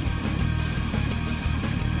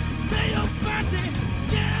 Lay your body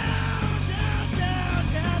down, down, down,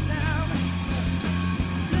 down, down.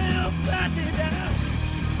 Lay your body down.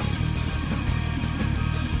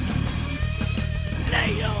 Lay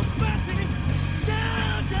your body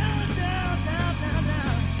down, down, down, down, down,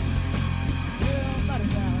 down. Lay your body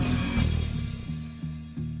down.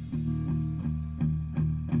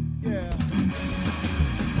 Yeah.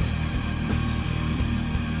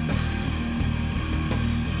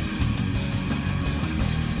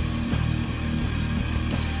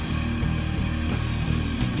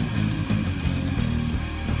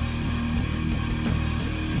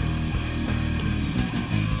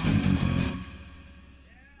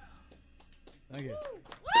 Thank you.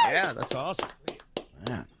 Yeah, that's awesome.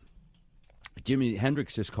 Man. Jimi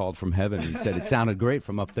Hendrix just called from heaven and said it sounded great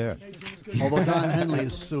from up there. Although Don Henley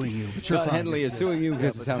is suing you. But you're Don fine. Henley is suing you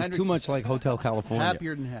because it sounds Hendrix too much is like Hotel California.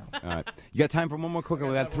 happier than hell. All right. You got time for one more quickie?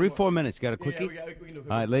 We got 3-4 minutes. You got a quickie? we can do a quickie. All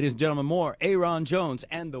right, ladies and gentlemen, more Aaron Jones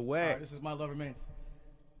and The Way. All right, this is My Love Remains.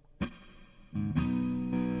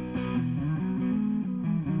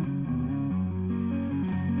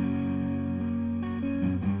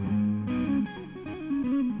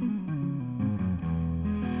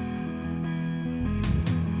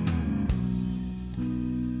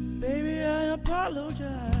 Baby, I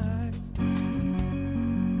apologize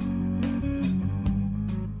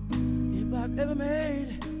if I've ever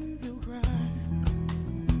made you cry.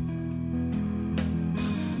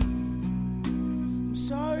 I'm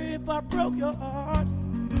sorry if I broke your heart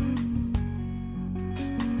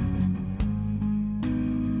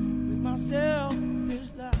with my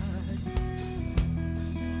selfish lies.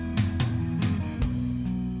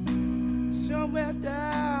 Somewhere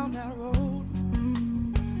down that road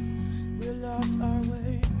we lost our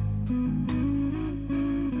way.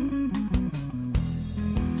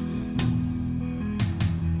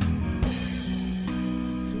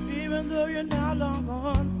 So even though you're now long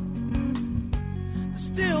gone, there's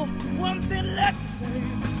still one thing left to say.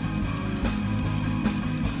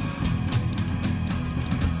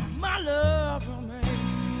 My love remains.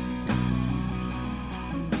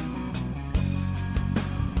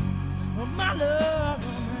 Oh, my love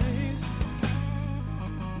remains.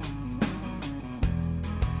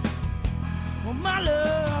 Oh, my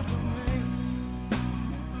love remains.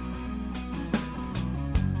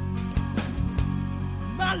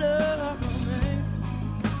 My love remains.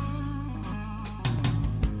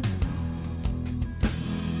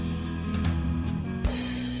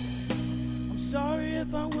 I'm sorry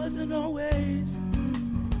if I wasn't always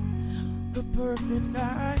the perfect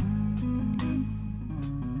guy.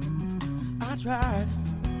 I tried.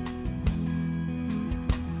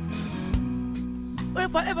 But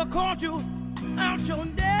if I ever called you out your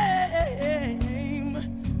name at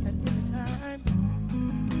any time,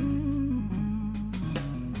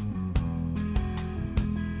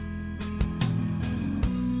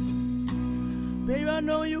 baby, I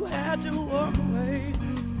know you had to walk away,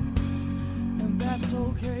 and that's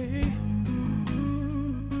okay.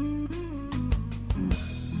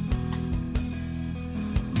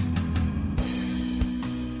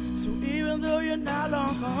 So even though you're not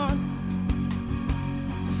long gone,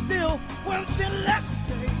 there's still one thing left to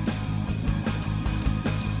say.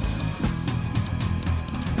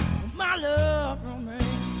 My love remains.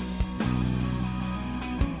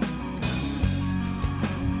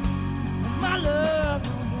 My love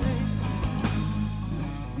remains.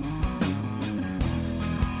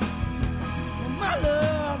 My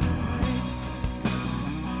love remains.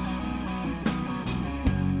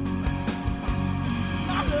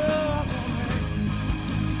 My love remains.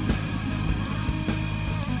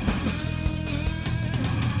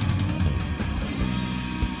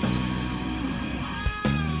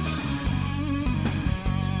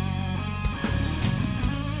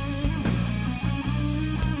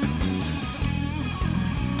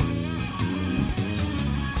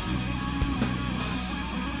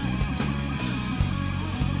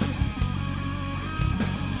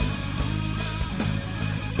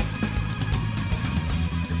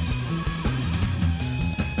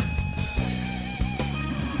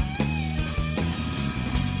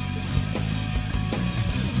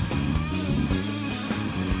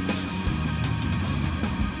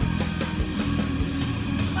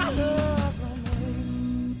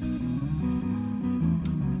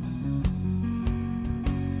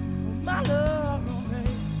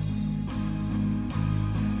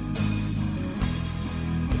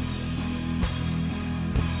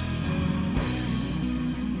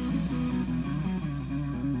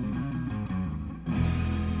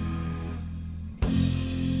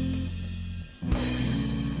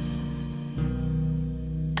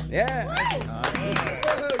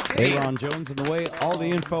 Aaron Jones in the way. All the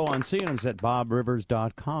info on seeing him's at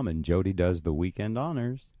bobrivers.com, and Jody does the weekend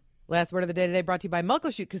honors. Last word of the day today brought to you by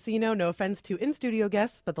Muckleshoot Casino. No offense to in-studio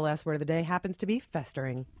guests, but the last word of the day happens to be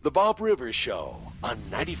festering. The Bob Rivers Show on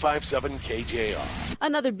 95.7 KJR.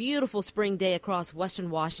 Another beautiful spring day across western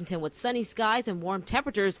Washington with sunny skies and warm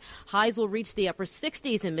temperatures. Highs will reach the upper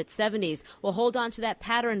 60s and mid-70s. We'll hold on to that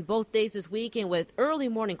pattern both days this weekend with early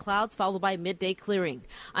morning clouds followed by midday clearing.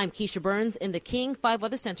 I'm Keisha Burns in the King 5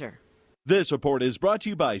 Weather Center. This report is brought to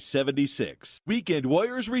you by 76. Weekend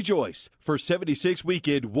Warriors rejoice. For 76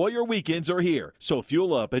 Weekend, Warrior Weekends are here. So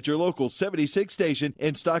fuel up at your local 76 station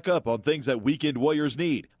and stock up on things that Weekend Warriors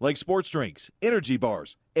need, like sports drinks, energy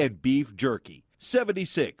bars, and beef jerky.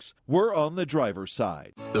 76. We're on the driver's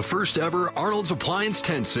side. The first ever Arnold's Appliance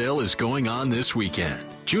Tent Sale is going on this weekend,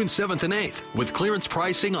 June 7th and 8th, with clearance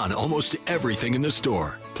pricing on almost everything in the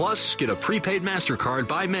store. Plus, get a prepaid MasterCard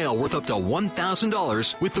by mail worth up to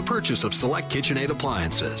 $1,000 with the purchase of select KitchenAid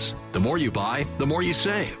appliances. The more you buy, the more you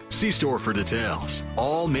save. See store for details.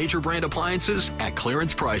 All major brand appliances at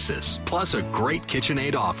clearance prices, plus a great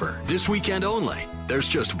KitchenAid offer. This weekend only. There's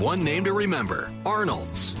just one name to remember,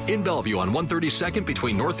 Arnold's, in Bellevue on 132nd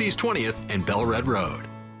between Northeast 20th and Bell Red Road.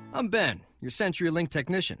 I'm Ben, your CenturyLink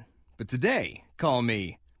technician. But today, call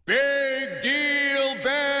me Big Deal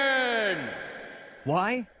Ben!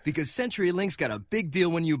 Why? Because CenturyLink's got a big deal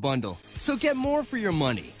when you bundle. So get more for your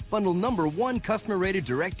money. Bundle #1 customer-rated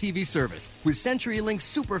DirecTV service with CenturyLink's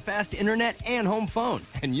super fast internet and home phone,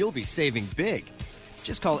 and you'll be saving big.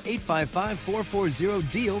 Just call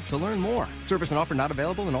 855-440-DEAL to learn more. Service and offer not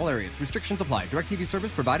available in all areas. Restrictions apply. DirecTV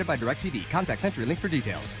service provided by DirecTV. Contact CenturyLink for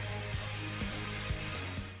details.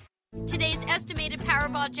 Today's estimated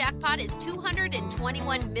Powerball jackpot is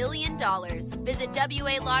 $221 million. Visit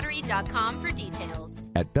WALottery.com for details.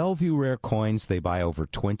 At Bellevue Rare Coins, they buy over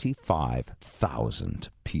 25,000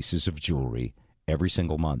 pieces of jewelry every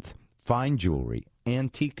single month. Fine jewelry,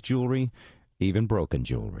 antique jewelry, even broken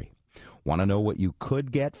jewelry. Want to know what you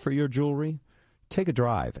could get for your jewelry? Take a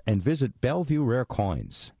drive and visit Bellevue Rare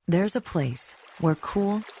Coins. There's a place where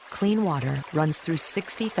cool, clean water runs through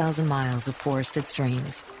 60,000 miles of forested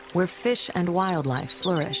streams, where fish and wildlife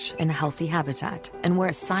flourish in healthy habitat, and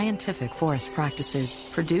where scientific forest practices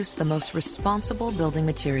produce the most responsible building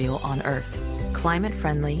material on Earth,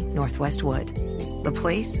 climate-friendly Northwest wood. The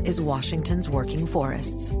place is Washington's working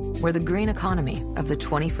forests, where the green economy of the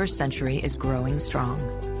 21st century is growing strong.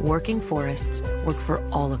 Working forests work for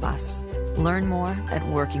all of us. Learn more at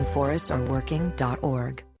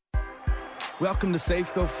workingforests.org. Welcome to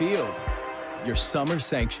Safeco Field, your summer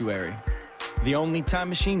sanctuary. The only time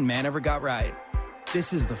machine man ever got right.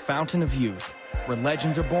 This is the fountain of youth, where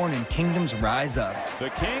legends are born and kingdoms rise up.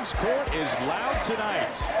 The King's Court is loud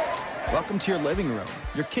tonight. Welcome to your living room,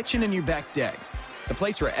 your kitchen, and your back deck. The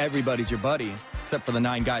place where everybody's your buddy, except for the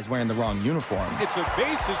 9 guys wearing the wrong uniform. It's a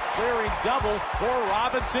bases-clearing double for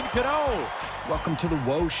Robinson Cano. Welcome to the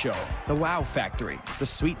Woe Show, the Wow Factory, the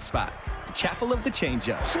Sweet Spot, the Chapel of the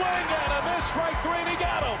Changeup. Swing and a miss, strike 3, and he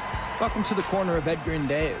got him. Welcome to the corner of Edgar and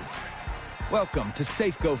Dave. Welcome to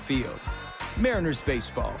Safeco Field, Mariners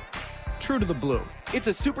baseball, true to the blue. It's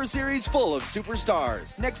a super series full of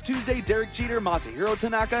superstars. Next Tuesday, Derek Jeter, Masahiro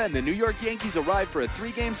Tanaka, and the New York Yankees arrive for a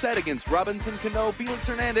 3-game set against Robinson Cano, Felix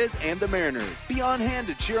Hernandez, and the Mariners. Be on hand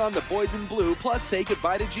to cheer on the boys in blue, plus say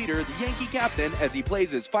goodbye to Jeter, the Yankee captain, as he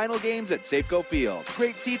plays his final games at Safeco Field.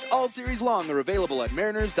 Great seats all series long are available at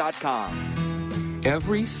Mariners.com.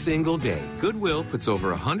 Every single day, Goodwill puts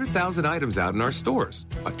over 100,000 items out in our stores.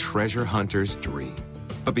 A treasure hunter's dream.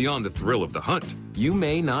 But beyond the thrill of the hunt, you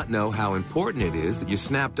may not know how important it is that you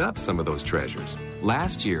snapped up some of those treasures.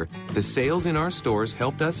 Last year, the sales in our stores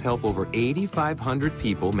helped us help over 8,500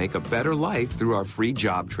 people make a better life through our free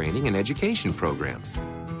job training and education programs.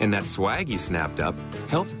 And that swag you snapped up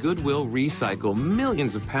helped Goodwill recycle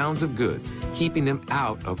millions of pounds of goods, keeping them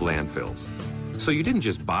out of landfills. So you didn't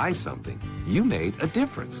just buy something, you made a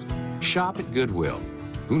difference. Shop at Goodwill.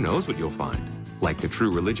 Who knows what you'll find? Like the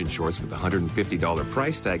True Religion shorts with the $150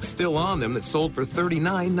 price tag still on them that sold for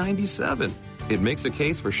 $39.97. It makes a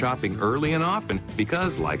case for shopping early and often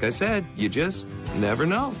because, like I said, you just never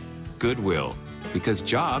know. Goodwill, because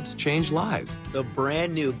jobs change lives. The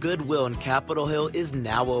brand new Goodwill in Capitol Hill is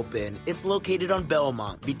now open. It's located on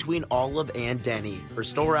Belmont between Olive and Denny. For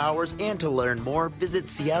store hours and to learn more, visit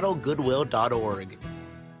seattlegoodwill.org.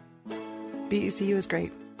 BECU is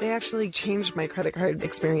great. They actually changed my credit card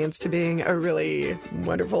experience to being a really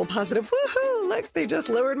wonderful, positive, woohoo, look, they just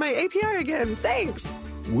lowered my APR again, thanks.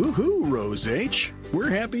 Woohoo, Rose H. We're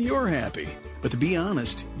happy you're happy. But to be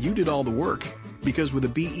honest, you did all the work. Because with a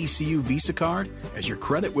BECU Visa card, as your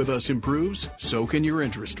credit with us improves, so can your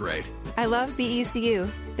interest rate. I love BECU.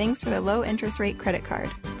 Thanks for the low interest rate credit card.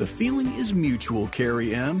 The feeling is mutual,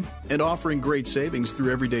 Carrie M. And offering great savings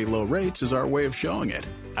through everyday low rates is our way of showing it.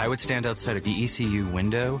 I would stand outside a BECU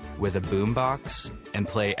window with a boombox and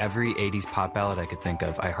play every 80s pop ballad I could think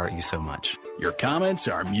of. I heart you so much. Your comments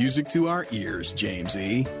are music to our ears, James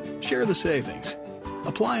E. Share the savings.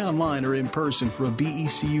 Apply online or in person for a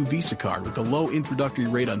BECU Visa card with a low introductory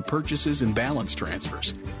rate on purchases and balance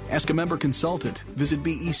transfers. Ask a member consultant. Visit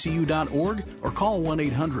BECU.org or call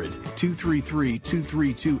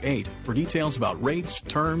 1-800-233-2328 for details about rates,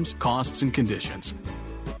 terms, costs, and conditions.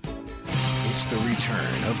 It's the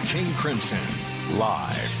return of King Crimson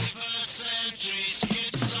live.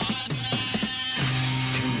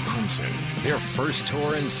 King Crimson, their first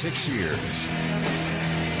tour in 6 years.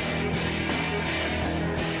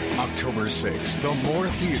 October 6th, the Moore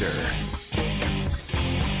Theater.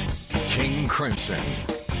 King Crimson.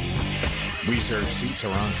 Reserved seats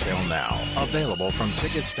are on sale now. Available from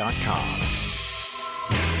tickets.com.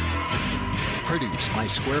 Produced by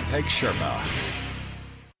Square Peg Sherpa.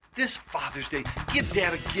 This Father's Day, give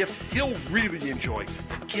Dad a gift he'll really enjoy.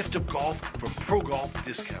 The gift of golf from Pro Golf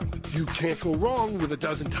Discount. You can't go wrong with a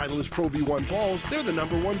dozen Titleist Pro V1 balls. They're the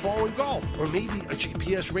 #1 ball in golf. Or maybe a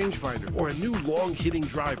GPS rangefinder. Or a new long-hitting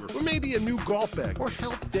driver. Or maybe a new golf bag. Or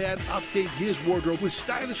help Dad update his wardrobe with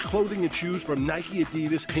stylish clothing and shoes from Nike,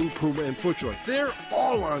 Adidas, Pink, Puma, and FootJoy. They're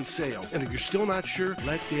all on sale. And if you're still not sure,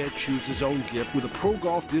 let Dad choose his own gift with a Pro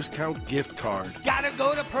Golf Discount gift card. Gotta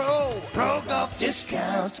go to Pro Golf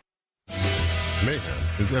Discount. Mayhem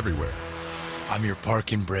is everywhere. I'm your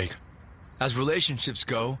parking brake. As relationships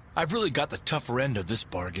go, I've really got the tougher end of this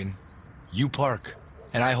bargain. You park,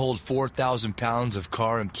 and I hold 4,000 pounds of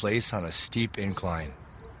car in place on a steep incline.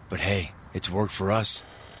 But hey, it's worked for us.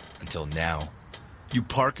 Until now. You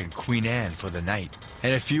park in Queen Anne for the night,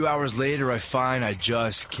 and a few hours later I find I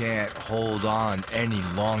just can't hold on any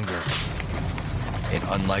longer. And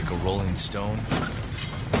unlike a Rolling Stone,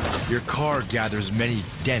 your car gathers many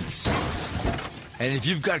dents. And if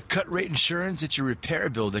you've got cut rate insurance, it's your repair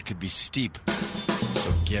bill that could be steep.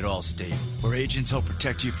 So get Allstate, where agents help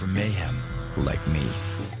protect you from mayhem, like me.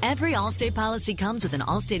 Every Allstate policy comes with an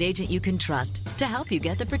Allstate agent you can trust to help you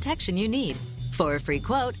get the protection you need. For a free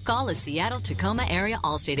quote, call a Seattle-Tacoma area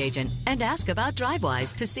Allstate agent and ask about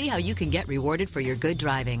DriveWise to see how you can get rewarded for your good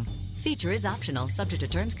driving. Feature is optional, subject to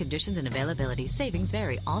terms, conditions, and availability. Savings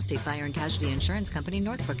vary. Allstate Fire and Casualty Insurance Company,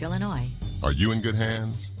 Northbrook, Illinois. Are you in good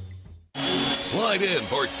hands? Slide in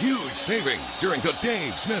for huge savings during the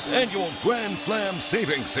Dave Smith Annual Grand Slam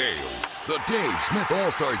Savings Sale. The Dave Smith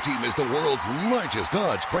All-Star Team is the world's largest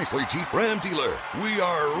Dodge Chrysler Jeep Ram dealer. We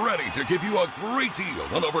are ready to give you a great deal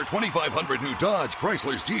on over 2,500 new Dodge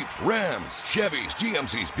Chryslers, Jeeps, Rams, Chevys,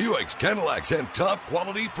 GMCs, Buicks, Cadillacs, and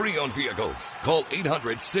top-quality pre-owned vehicles. Call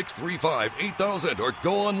 800-635-8000 or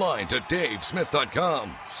go online to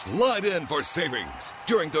davesmith.com. Slide in for savings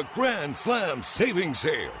during the Grand Slam Savings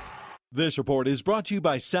Sale. This report is brought to you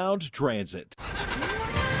by Sound Transit.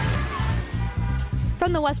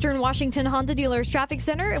 From the Western Washington Honda Dealers Traffic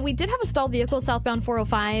Center, we did have a stalled vehicle southbound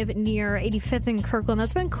 405 near 85th and Kirkland.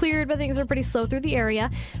 That's been cleared, but things are pretty slow through the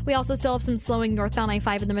area. We also still have some slowing northbound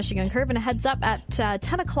I-5 in the Michigan Curve. And a heads up at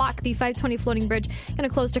 10 o'clock, the 520 floating bridge going to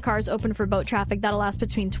close to cars open for boat traffic. That'll last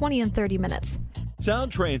between 20 and 30 minutes.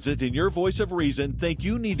 Sound Transit and your voice of reason think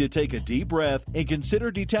you need to take a deep breath and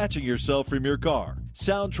consider detaching yourself from your car.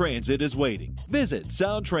 Sound Transit is waiting. Visit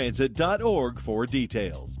soundtransit.org for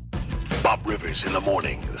details. Bob Rivers in the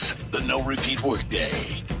mornings, the no repeat workday,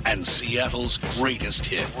 and Seattle's greatest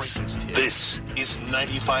hits. This is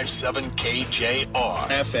 95.7 KJR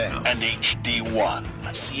FM and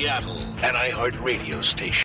HD1, Seattle, an iHeart radio station.